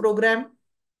master's program,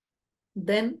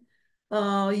 then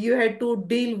you had to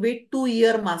deal with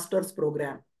 2-year master's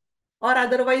program. Or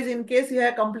otherwise, in case you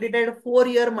have completed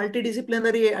 4-year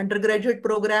multidisciplinary undergraduate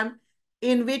program,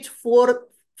 in which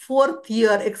fourth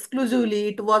year exclusively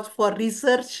it was for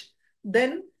research,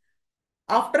 then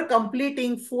after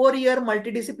completing 4-year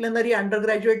multidisciplinary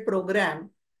undergraduate program,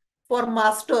 for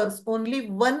masters, only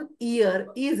 1 year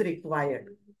is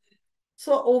required.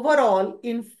 So overall,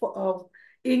 in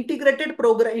integrated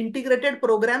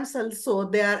programs also,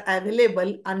 they are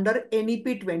available under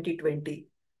NEP 2020.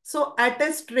 So at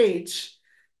a stage,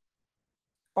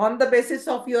 on the basis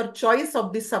of your choice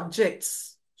of the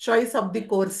subjects, choice of the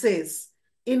courses,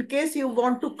 in case you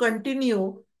want to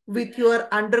continue with your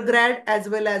undergrad as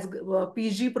well as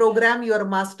PG program, your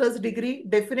master's degree,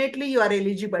 definitely you are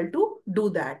eligible to do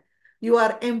that. You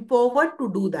are empowered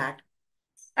to do that.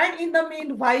 And in the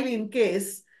meanwhile, in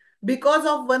case, because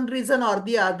of one reason or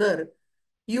the other,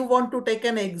 you want to take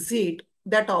an exit,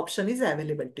 that option is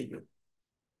available to you.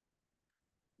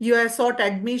 You have sought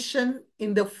admission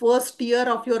in the first year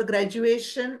of your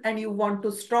graduation and you want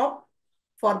to stop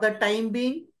for the time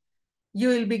being, you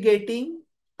will be getting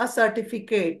a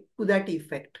certificate to that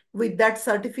effect. With that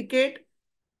certificate,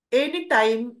 any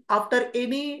time after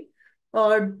any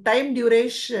time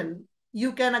duration,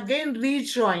 you can again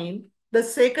rejoin the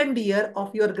second year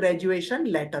of your graduation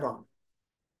later on.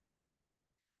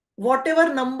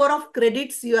 Whatever number of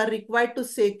credits you are required to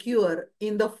secure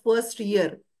in the first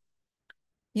year,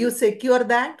 you secure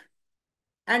that,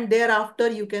 and thereafter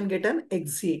you can get an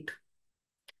exit.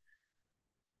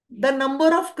 The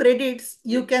number of credits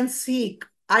you can seek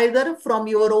either from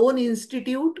your own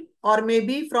institute or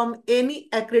maybe from any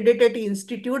accredited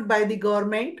institute by the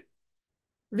government,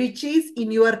 which is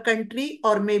in your country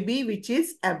or maybe which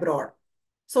is abroad.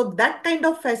 So that kind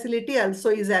of facility also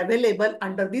is available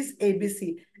under this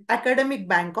ABC, Academic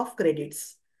Bank of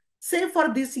Credits. Say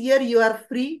for this year, you are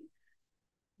free.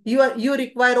 You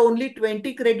require only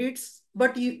 20 credits,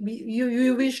 but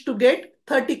you wish to get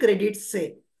 30 credits,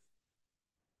 say.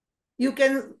 You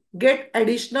can get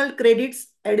additional credits,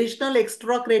 additional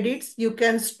extra credits. You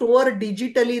can store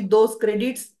digitally those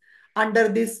credits under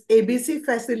this ABC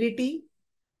facility.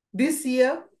 This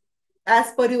year,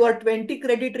 as per your 20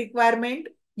 credit requirement,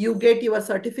 you get your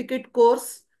certificate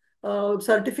course.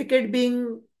 certificate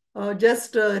being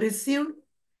just received,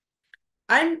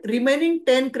 and remaining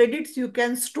 10 credits you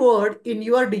can store in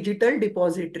your digital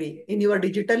depository, in your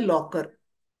digital locker.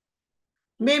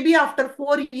 Maybe after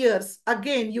 4 years,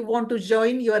 again, you want to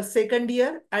join your second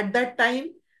year. At that time,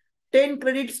 10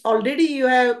 credits already you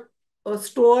have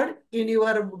stored in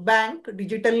your bank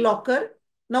digital locker.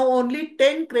 Now only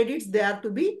 10 credits they are to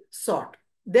be sought.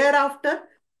 Thereafter,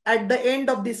 at the end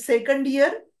of the second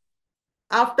year,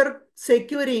 after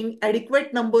securing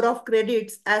adequate number of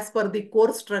credits as per the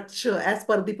course structure, as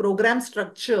per the program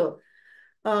structure,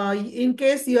 in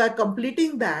case you are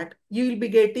completing that, you will be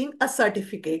getting a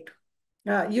certificate.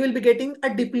 You will be getting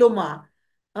a diploma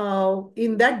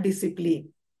in that discipline.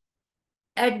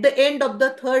 At the end of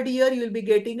the third year, you will be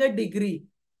getting a degree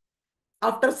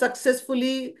after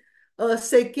successfully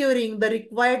securing the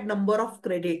required number of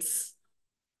credits.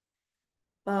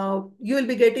 You will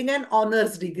be getting an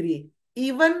honors degree.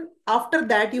 Even after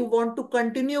that, you want to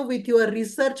continue with your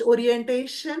research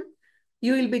orientation,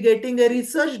 you will be getting a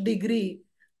research degree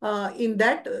in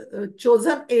that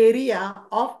chosen area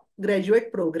of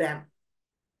graduate program.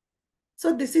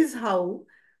 So this is how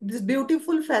this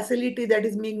beautiful facility that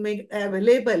is being made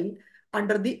available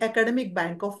under the Academic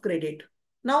Bank of Credit.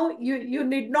 Now, you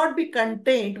need not be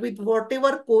content with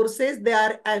whatever courses they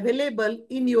are available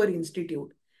in your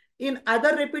institute. In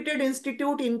other reputed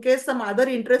institute, in case some other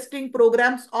interesting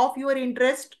programs of your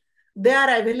interest, they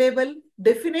are available.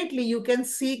 Definitely, you can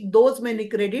seek those many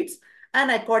credits,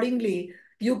 and accordingly,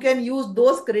 you can use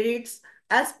those credits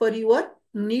as per your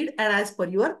need and as per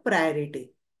your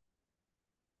priority.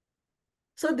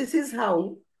 So this is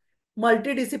how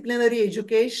multidisciplinary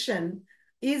education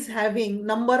is having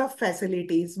number of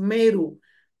facilities. Meru,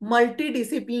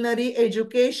 multidisciplinary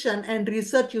education and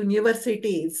research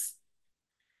universities.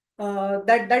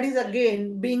 That is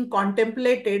again being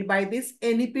contemplated by this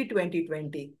NEP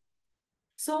 2020.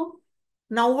 So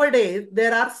nowadays,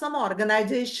 there are some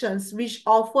organizations which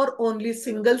offer only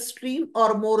single stream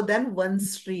or more than one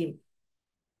stream.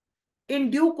 In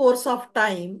due course of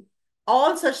time,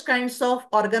 all such kinds of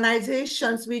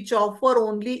organizations which offer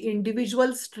only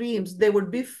individual streams, they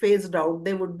would be phased out.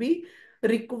 They would be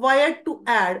required to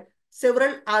add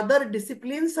several other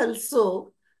disciplines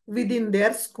also within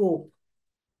their scope.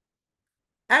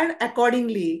 And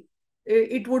accordingly,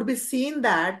 it would be seen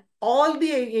that all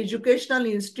the educational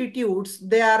institutes,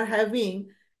 they are having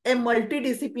a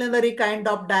multidisciplinary kind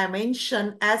of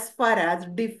dimension as far as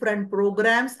different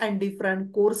programs and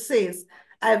different courses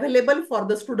available for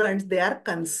the students they are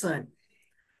concerned.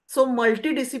 So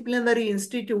multidisciplinary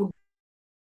institute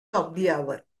of the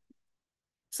hour.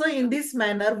 So in this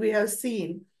manner, we have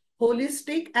seen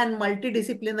holistic and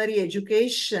multidisciplinary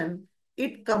education.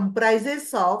 It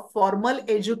comprises of formal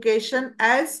education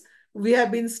as we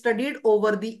have been studied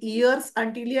over the years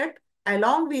until yet.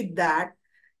 Along with that,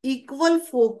 equal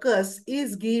focus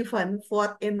is given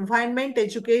for environment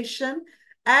education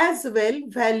as well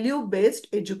value-based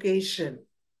education.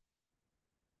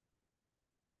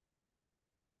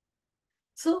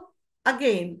 So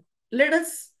again, let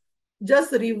us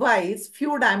just revise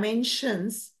few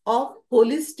dimensions of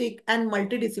holistic and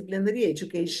multidisciplinary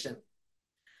education.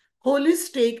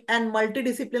 Holistic and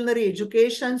multidisciplinary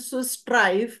education should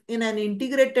strive in an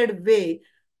integrated way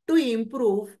to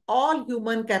improve all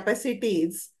human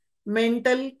capacities,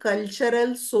 mental,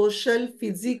 cultural, social,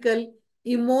 physical,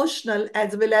 emotional,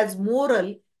 as well as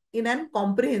moral in a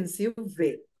comprehensive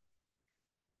way.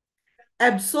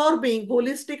 Absorbing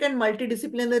holistic and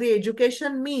multidisciplinary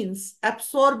education means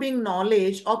absorbing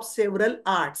knowledge of several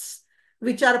arts,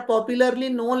 which are popularly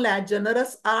known as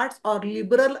generous arts or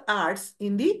liberal arts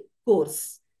in the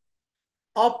course.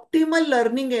 Optimal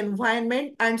learning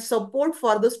environment and support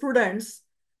for the students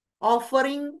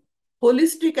offering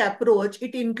holistic approach.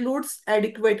 It includes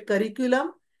adequate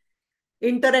curriculum,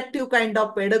 interactive kind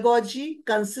of pedagogy,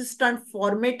 consistent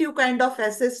formative kind of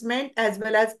assessment, as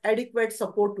well as adequate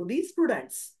support to the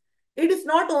students. It is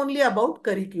not only about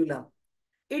curriculum.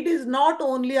 It is not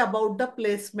only about the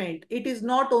placement. It is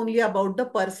not only about the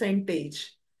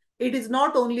percentage. It is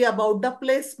not only about the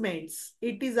placements.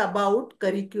 It is about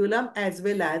curriculum as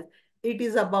well as it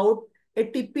is about a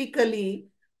typically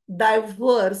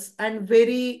diverse and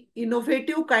very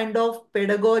innovative kind of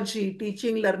pedagogy,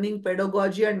 teaching, learning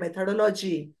pedagogy and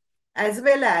methodology, as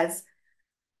well as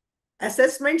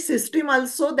assessment system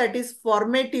also that is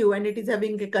formative and it is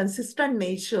having a consistent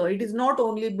nature. It is not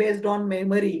only based on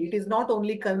memory. It is not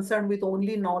only concerned with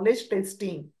only knowledge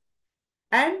testing.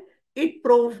 And it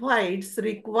provides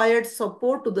required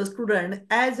support to the student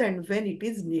as and when it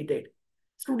is needed.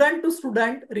 Student to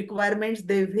student requirements,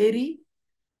 they vary.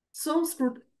 So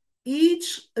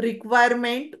Each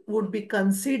requirement would be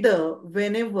considered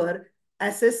whenever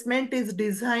assessment is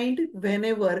designed,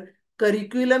 whenever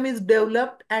curriculum is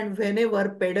developed, and whenever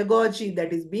pedagogy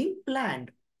that is being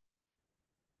planned.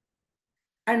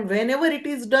 And whenever it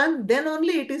is done, then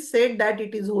only it is said that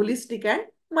it is holistic and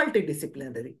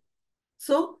multidisciplinary.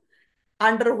 So,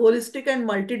 under holistic and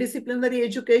multidisciplinary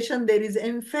education, there is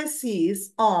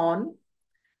emphasis on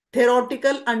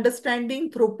theoretical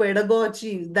understanding through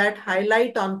pedagogy that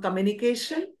highlight on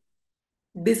communication,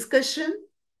 discussion,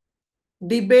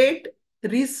 debate,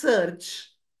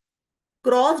 research,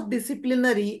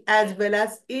 cross-disciplinary as well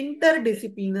as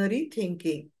interdisciplinary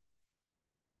thinking.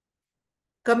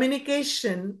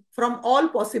 Communication from all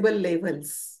possible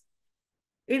levels.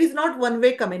 It is not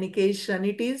one-way communication,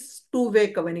 it is two-way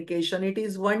communication. It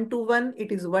is one-to-one,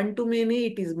 it is one-to-many,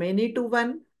 it is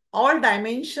many-to-one. All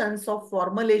dimensions of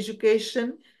formal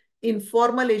education,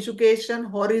 informal education,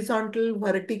 horizontal,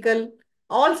 vertical,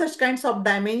 all such kinds of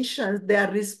dimensions, they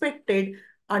are respected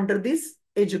under this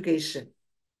education.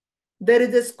 There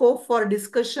is a scope for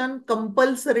discussion.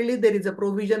 Compulsorily, there is a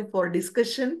provision for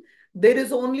discussion. There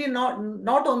is only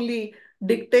not only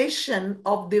dictation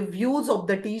of the views of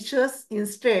the teachers.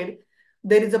 Instead,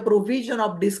 there is a provision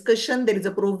of discussion. There is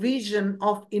a provision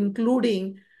of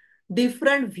including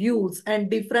different views and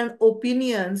different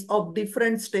opinions of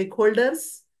different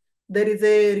stakeholders. There is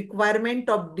a requirement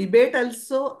of debate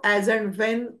also as and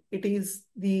when it is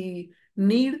the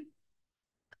need.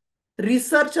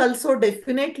 Research also,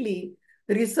 definitely.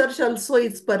 Research also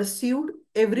is pursued.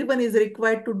 Everyone is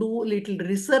required to do little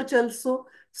research also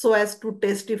so as to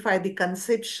testify the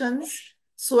conceptions,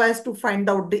 so as to find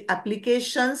out the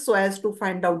applications, so as to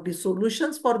find out the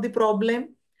solutions for the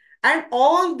problem. And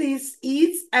all this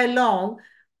is along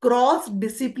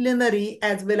cross-disciplinary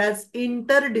as well as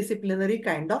interdisciplinary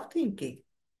kind of thinking.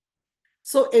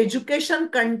 So education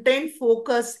content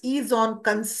focus is on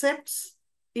concepts,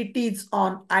 it is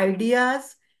on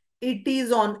ideas, it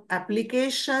is on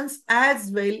applications as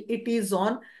well, it is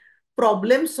on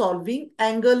problem solving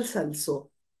angles also.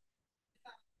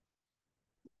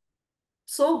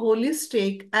 So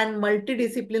holistic and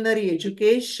multidisciplinary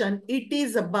education, it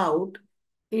is about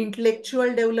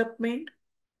intellectual development,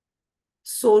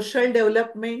 social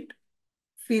development,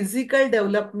 physical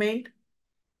development,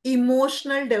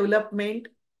 emotional development,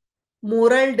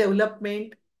 moral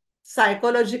development,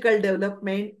 psychological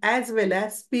development, as well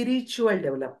as spiritual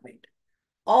development.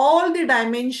 All the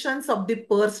dimensions of the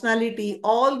personality,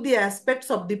 all the aspects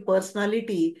of the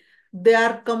personality, they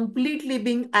are completely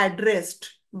being addressed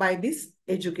by this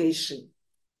education.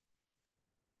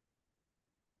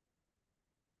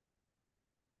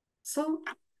 So,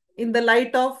 in the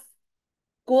light of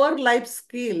core life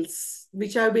skills,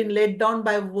 which have been laid down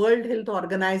by World Health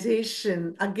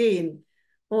Organization, again,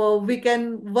 we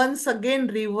can once again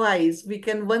revise, we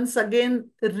can once again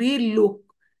relook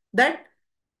that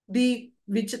the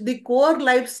core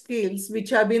life skills which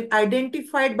have been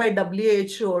identified by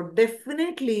WHO,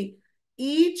 definitely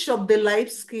each of the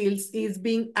life skills is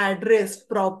being addressed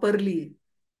properly,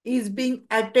 is being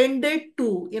attended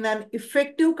to in an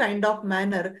effective kind of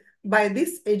manner by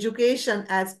this education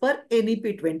as per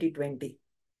NEP 2020.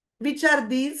 Which are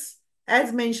these?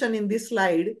 As mentioned in this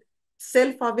slide,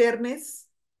 self-awareness.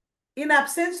 In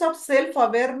absence of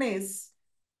self-awareness,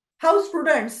 how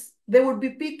students, they would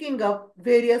be picking up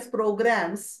various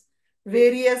programs,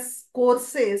 various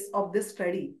courses of the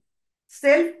study.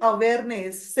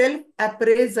 Self-awareness,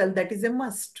 self-appraisal, that is a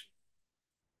must.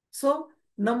 So,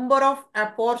 number of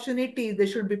opportunities they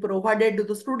should be provided to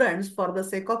the students for the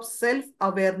sake of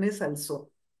self-awareness also.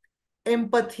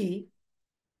 Empathy,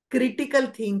 critical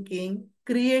thinking,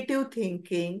 creative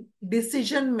thinking,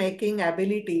 decision-making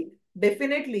ability.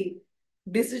 Definitely,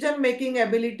 decision-making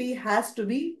ability has to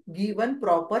be given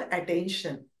proper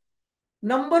attention.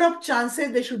 Number of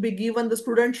chances they should be given the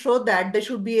students so that they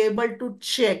should be able to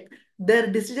check their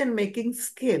decision-making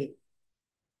skill.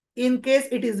 In case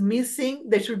it is missing,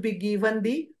 they should be given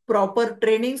the proper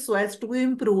training so as to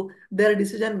improve their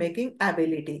decision-making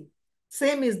ability.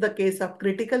 Same is the case of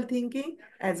critical thinking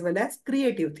as well as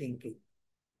creative thinking.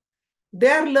 They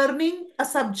are learning a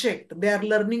subject, they are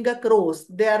learning a course,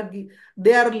 they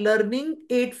are learning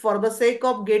it for the sake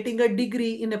of getting a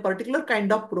degree in a particular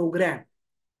kind of program.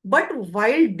 But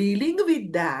while dealing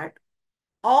with that,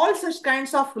 all such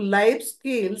kinds of life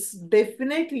skills,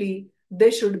 definitely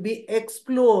they should be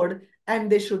explored and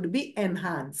they should be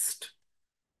enhanced.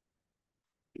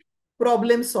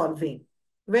 Problem solving.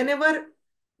 Whenever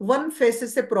one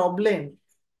faces a problem,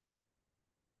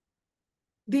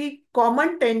 the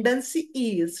common tendency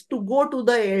is to go to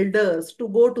the elders, to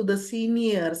go to the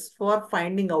seniors for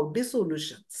finding out the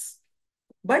solutions.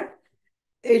 But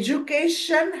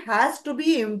education has to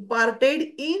be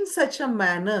imparted in such a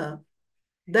manner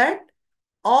that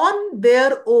on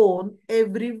their own,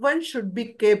 everyone should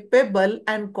be capable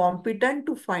and competent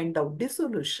to find out the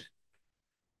solution.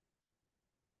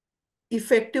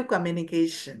 Effective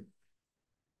communication.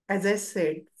 As I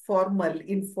said, formal,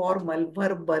 informal,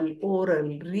 verbal,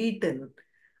 oral, written,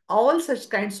 all such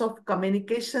kinds of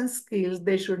communication skills,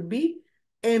 they should be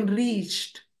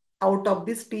enriched out of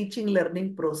this teaching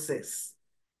learning process.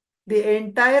 The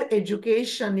entire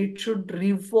education, it should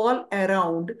revolve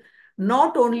around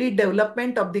not only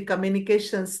development of the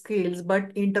communication skills,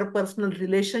 but interpersonal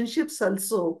relationships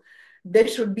also. They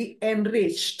should be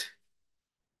enriched.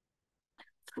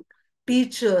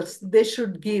 Teachers, they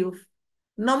should give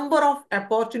number of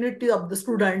opportunity of the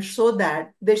students so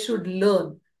that they should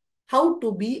learn how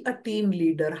to be a team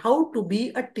leader, how to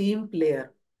be a team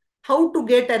player, how to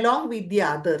get along with the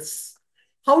others,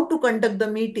 how to conduct the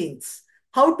meetings,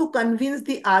 how to convince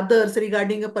the others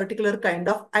regarding a particular kind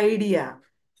of idea,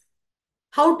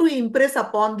 how to impress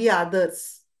upon the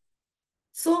others.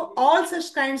 So all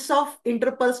such kinds of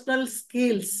interpersonal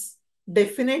skills,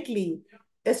 definitely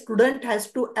a student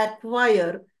has to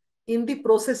acquire in the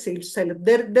process itself.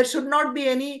 There should not be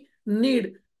any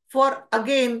need for,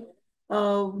 again,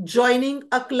 joining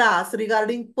a class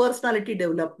regarding personality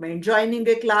development, joining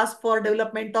a class for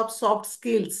development of soft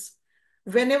skills.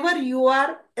 Whenever you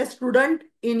are a student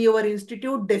in your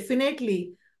institute,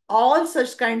 definitely all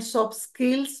such kinds of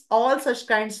skills, all such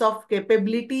kinds of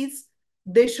capabilities,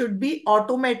 they should be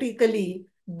automatically,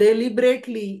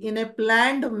 deliberately, in a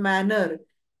planned manner,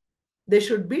 they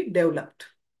should be developed.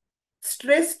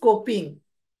 Stress coping,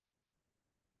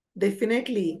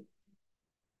 definitely,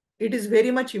 it is very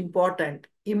much important.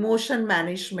 Emotion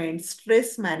management,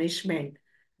 stress management,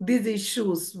 these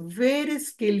issues very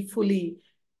skillfully,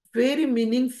 very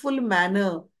meaningful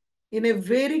manner, in a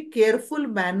very careful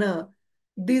manner,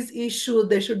 these issues,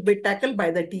 they should be tackled by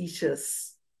the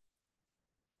teachers.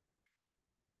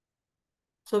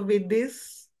 So with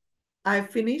this, I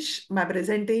finish my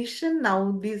presentation.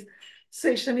 Now this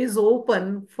session is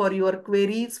open for your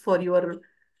queries, for your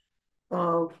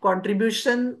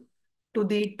contribution to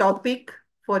the topic,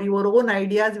 for your own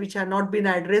ideas which have not been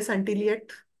addressed until yet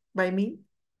by me.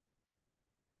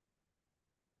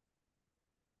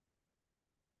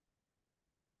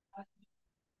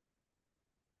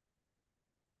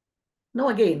 Now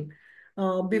again,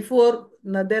 before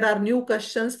there are new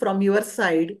questions from your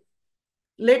side,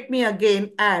 let me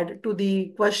again add to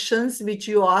the questions which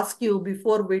you asked you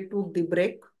before we took the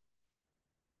break.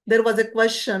 There was a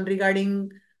question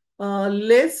regarding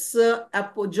less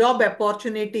job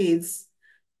opportunities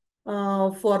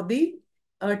for the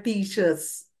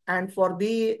teachers and for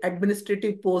the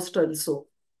administrative post also.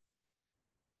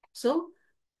 So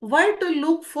why to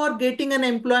look for getting an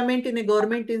employment in a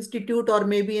government institute or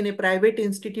maybe in a private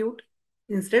institute?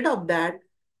 Instead of that,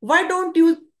 why don't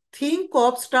you think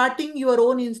of starting your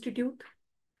own institute?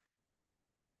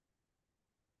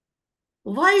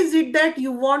 Why is it that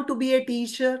you want to be a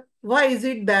teacher? Why is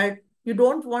it that you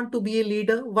don't want to be a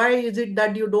leader? Why is it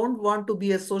that you don't want to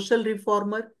be a social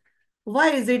reformer?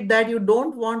 Why is it that you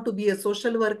don't want to be a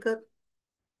social worker?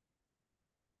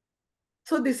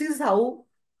 So this is how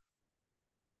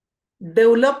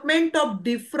development of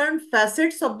different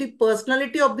facets of the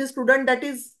personality of the student, that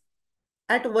is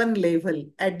at one level.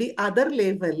 At the other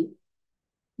level,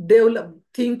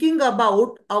 thinking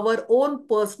about our own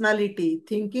personality,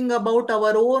 thinking about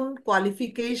our own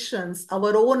qualifications,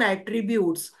 our own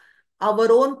attributes,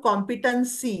 our own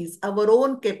competencies, our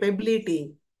own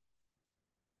capability.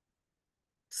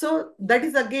 So that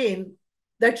is again,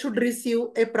 that should receive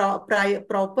a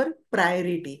proper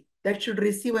priority, that should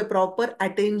receive a proper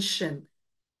attention,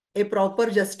 a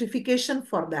proper justification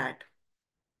for that.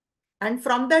 And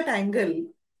from that angle,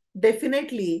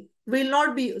 definitely will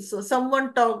not be, so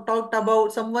someone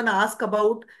asked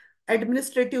about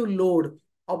administrative load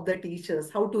of the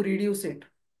teachers, how to reduce it.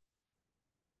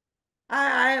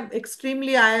 I am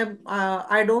extremely,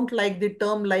 I don't like the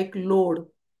term like load.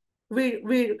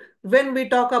 When we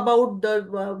talk about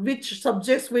the which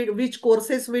subjects, which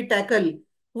courses we tackle,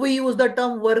 we use the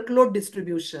term workload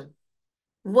distribution.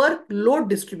 Workload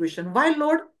distribution. Why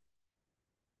load?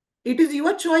 It is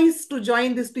your choice to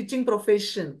join this teaching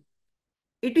profession.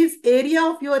 It is area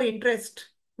of your interest.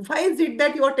 Why is it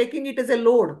that you are taking it as a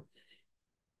load?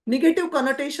 Negative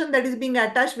connotation that is being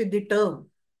attached with the term,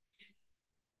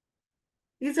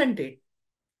 isn't it?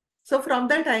 So from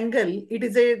that angle, it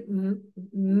is a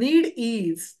need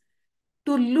is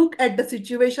to look at the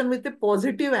situation with a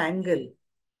positive angle,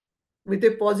 with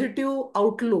a positive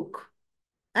outlook.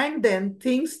 And then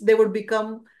things, they would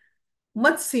become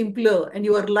much simpler and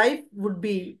your life would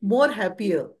be more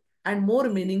happier and more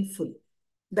meaningful.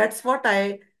 That's what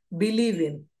I believe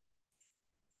in.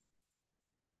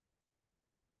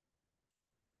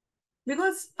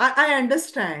 Because I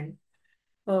understand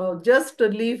just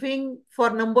living for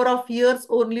number of years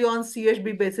only on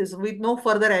CHB basis with no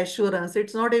further assurance,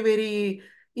 it's not a very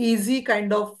easy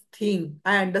kind of thing.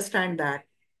 I understand that.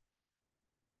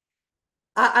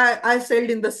 I sailed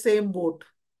in the same boat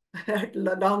at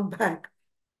long back.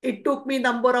 It took me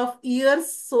number of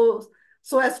years so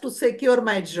as to secure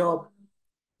my job.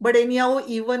 But anyhow,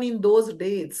 even in those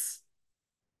days,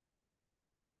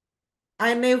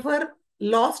 I never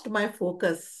lost my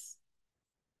focus.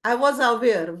 I was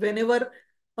aware whenever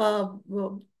uh,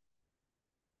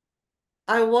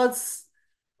 I was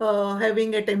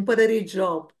having a temporary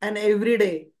job, and every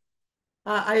day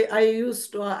I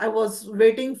was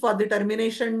waiting for the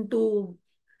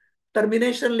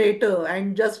termination later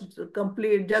and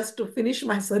just to finish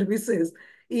my services.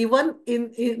 Even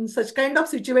in such kind of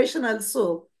situation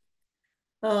also,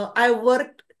 I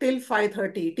worked till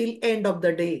 5:30 till end of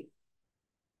the day,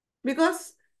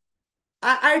 because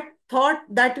I thought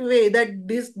that way, that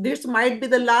this might be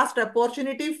the last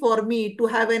opportunity for me to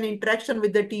have an interaction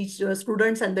with the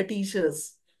students and the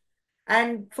teachers.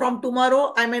 And from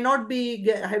tomorrow, I may not be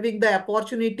having the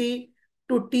opportunity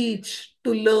to teach,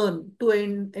 to learn, to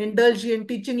indulge in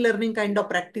teaching, learning kind of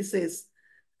practices.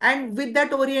 And with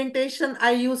that orientation,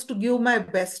 I used to give my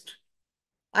best.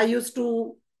 I used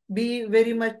to be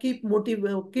very much keep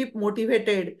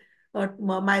motivated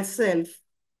myself.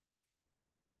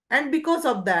 And because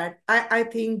of that, I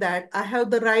think that I have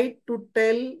the right to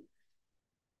tell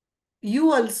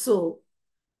you also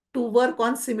to work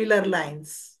on similar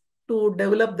lines, to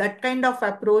develop that kind of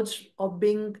approach of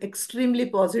being extremely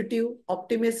positive,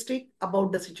 optimistic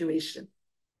about the situation.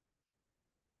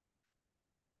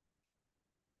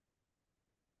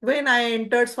 When I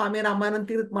entered Swami Ramanand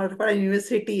Tirth Marathwada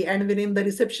University, and when in the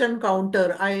reception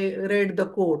counter, I read the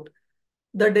quote,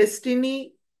 "The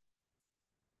destiny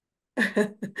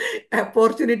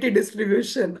opportunity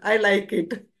distribution." I like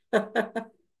it.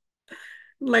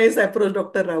 Nice approach,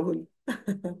 Dr. Rahul.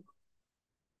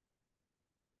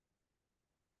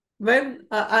 When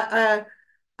I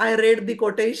read the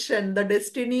quotation, "The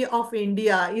destiny of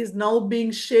India is now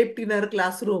being shaped in our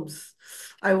classrooms,"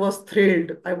 I was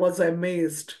thrilled. I was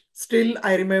amazed. Still,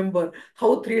 I remember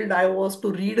how thrilled I was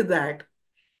to read that.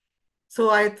 So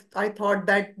I thought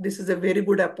that this is a very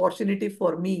good opportunity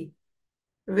for me,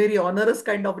 a very onerous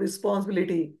kind of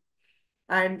responsibility,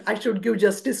 and I should give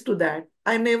justice to that.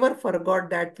 I never forgot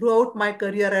that. Throughout my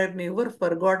career, I never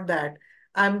forgot that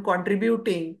I'm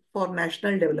contributing for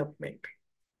national development.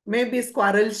 Maybe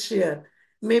squirrel's share,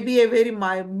 maybe a very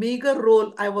my meager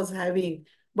role I was having,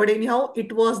 but anyhow,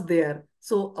 it was there.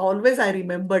 So always I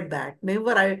remembered that.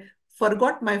 Never I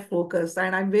forgot my focus,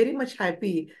 and I'm very much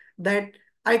happy that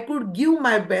I could give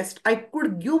my best. I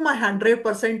could give my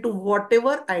 100% to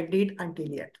whatever I did until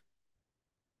yet.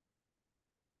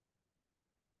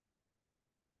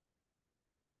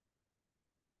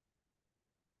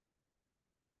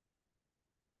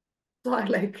 So I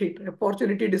like it.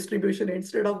 Opportunity distribution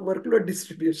instead of workload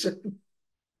distribution.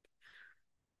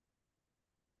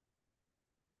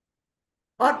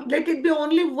 Or let it be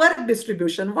only work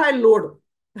distribution. Why load?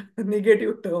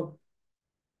 Negative term.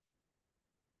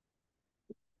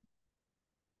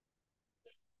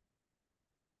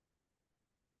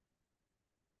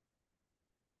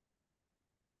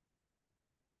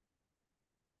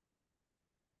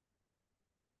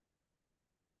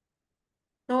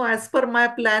 No, as per my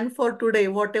plan for today,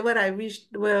 whatever I wished,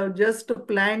 well, just to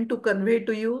plan to convey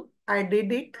to you, I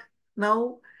did it.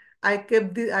 Now I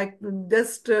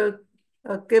just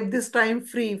kept this time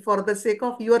free for the sake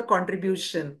of your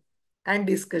contribution and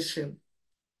discussion.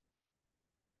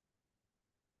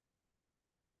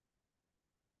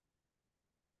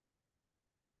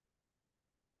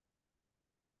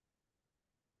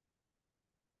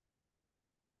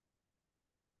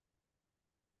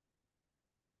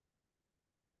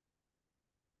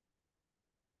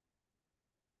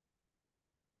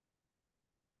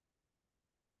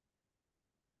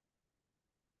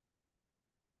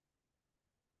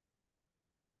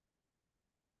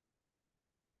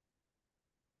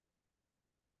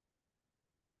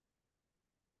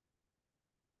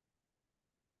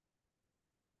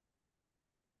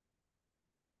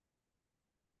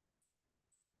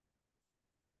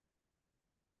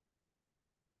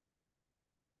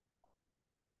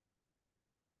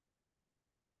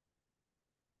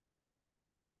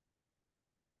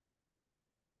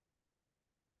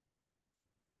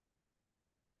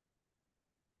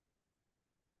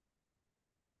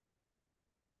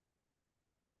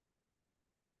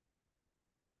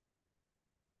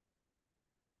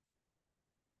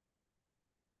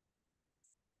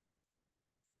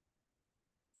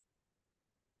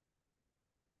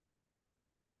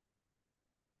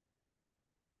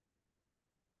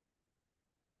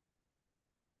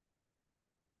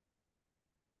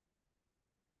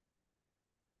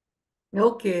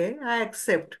 Okay, I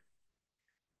accept.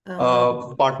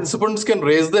 Participants can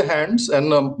raise their hands and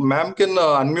ma'am can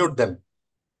unmute them.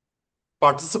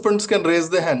 Participants can raise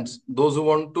their hands. Those who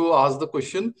want to ask the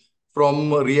question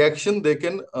from reaction, they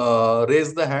can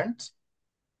raise the hands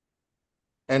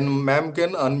and ma'am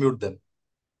can unmute them.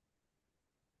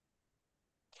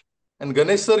 And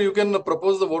Ganesh sir, you can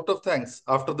propose the vote of thanks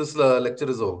after this lecture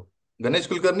is over. Ganesh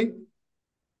Kulkarni.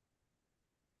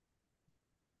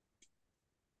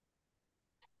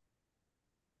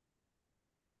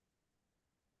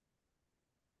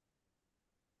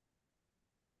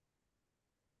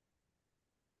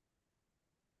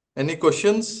 Any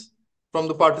questions from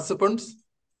the participants?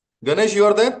 Ganesh, you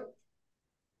are there?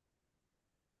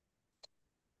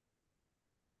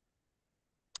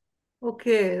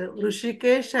 Okay,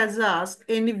 Rishikesh has asked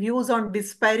any views on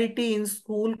disparity in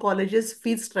school colleges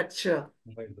fee structure.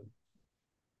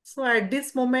 So at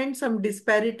this moment, some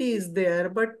disparity is there,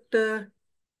 but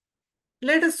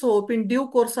let us hope in due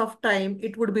course of time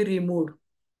it would be removed.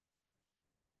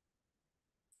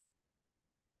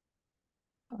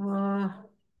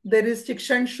 There is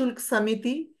Shikshan Shulk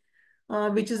Samiti,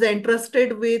 which is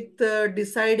entrusted with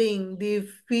deciding the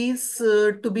fees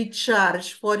to be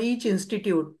charged for each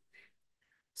institute.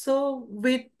 So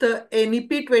with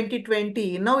NEP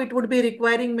 2020, now it would be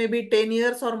requiring maybe 10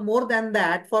 years or more than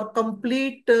that for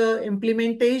complete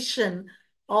implementation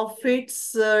of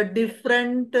its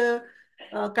different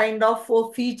kind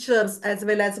of features as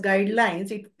well as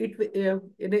guidelines.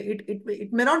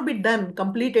 It may not be done,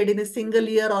 completed in a single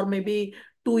year or maybe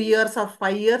 2 years or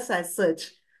 5 years as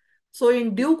such. So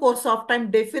in due course of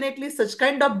time, definitely such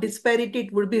kind of disparity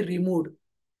it would be removed.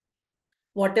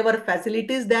 Whatever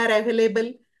facilities they are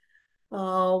available,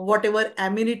 whatever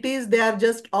amenities they are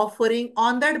just offering,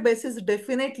 on that basis,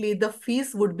 definitely the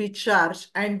fees would be charged,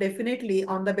 and definitely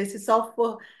on the basis of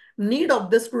need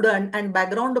of the student and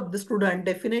background of the student,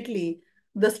 definitely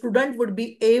the student would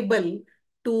be able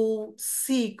to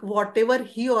seek whatever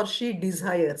he or she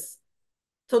desires.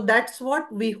 So that's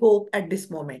what we hope at this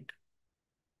moment.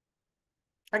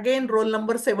 Again, roll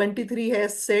number 73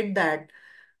 has said that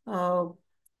uh,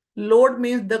 load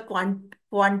means the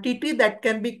quantity that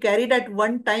can be carried at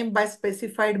one time by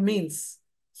specified means.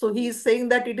 So he is saying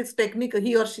that it is technical,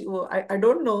 he or she, I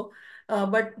don't know,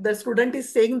 but the student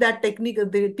is saying that technical,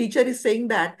 the teacher is saying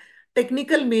that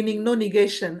technical meaning, no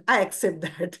negation. I accept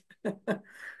that.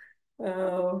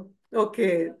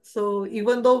 Okay, so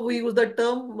even though we use the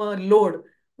term load,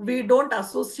 we don't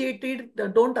associate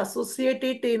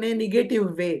it in a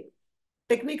negative way.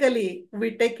 Technically,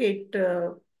 we take it,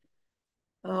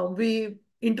 we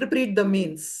interpret the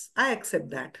means. I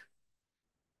accept that.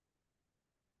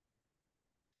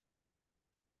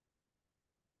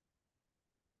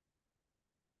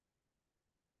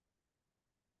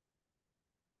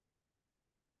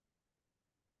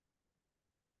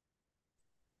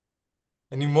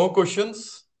 Any more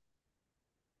questions?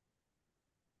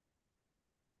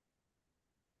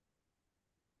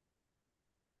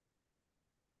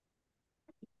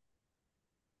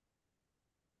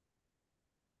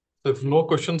 So if no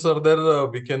questions are there,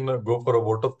 we can go for a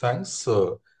vote of thanks.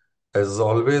 As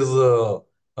always,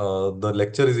 the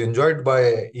lecture is enjoyed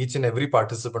by each and every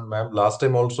participant, ma'am. Last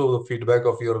time also, the feedback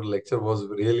of your lecture was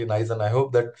really nice, and I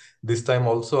hope that this time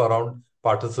also around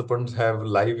participants have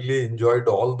lively enjoyed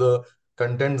all the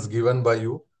contents given by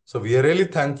you. So we are really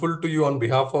thankful to you on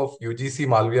behalf of UGC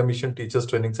Malviya Mission Teachers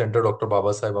Training Center, Dr.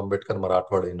 Baba Sahib Ambedkar,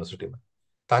 Marathwada University, ma'am.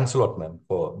 Thanks a lot, ma'am,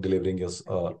 for delivering your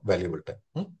valuable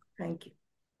time. Thank you.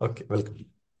 Okay, welcome.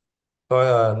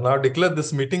 So now declare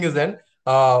this meeting is end.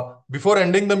 Before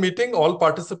ending the meeting, all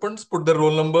participants put their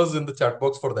roll numbers in the chat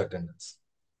box for the attendance.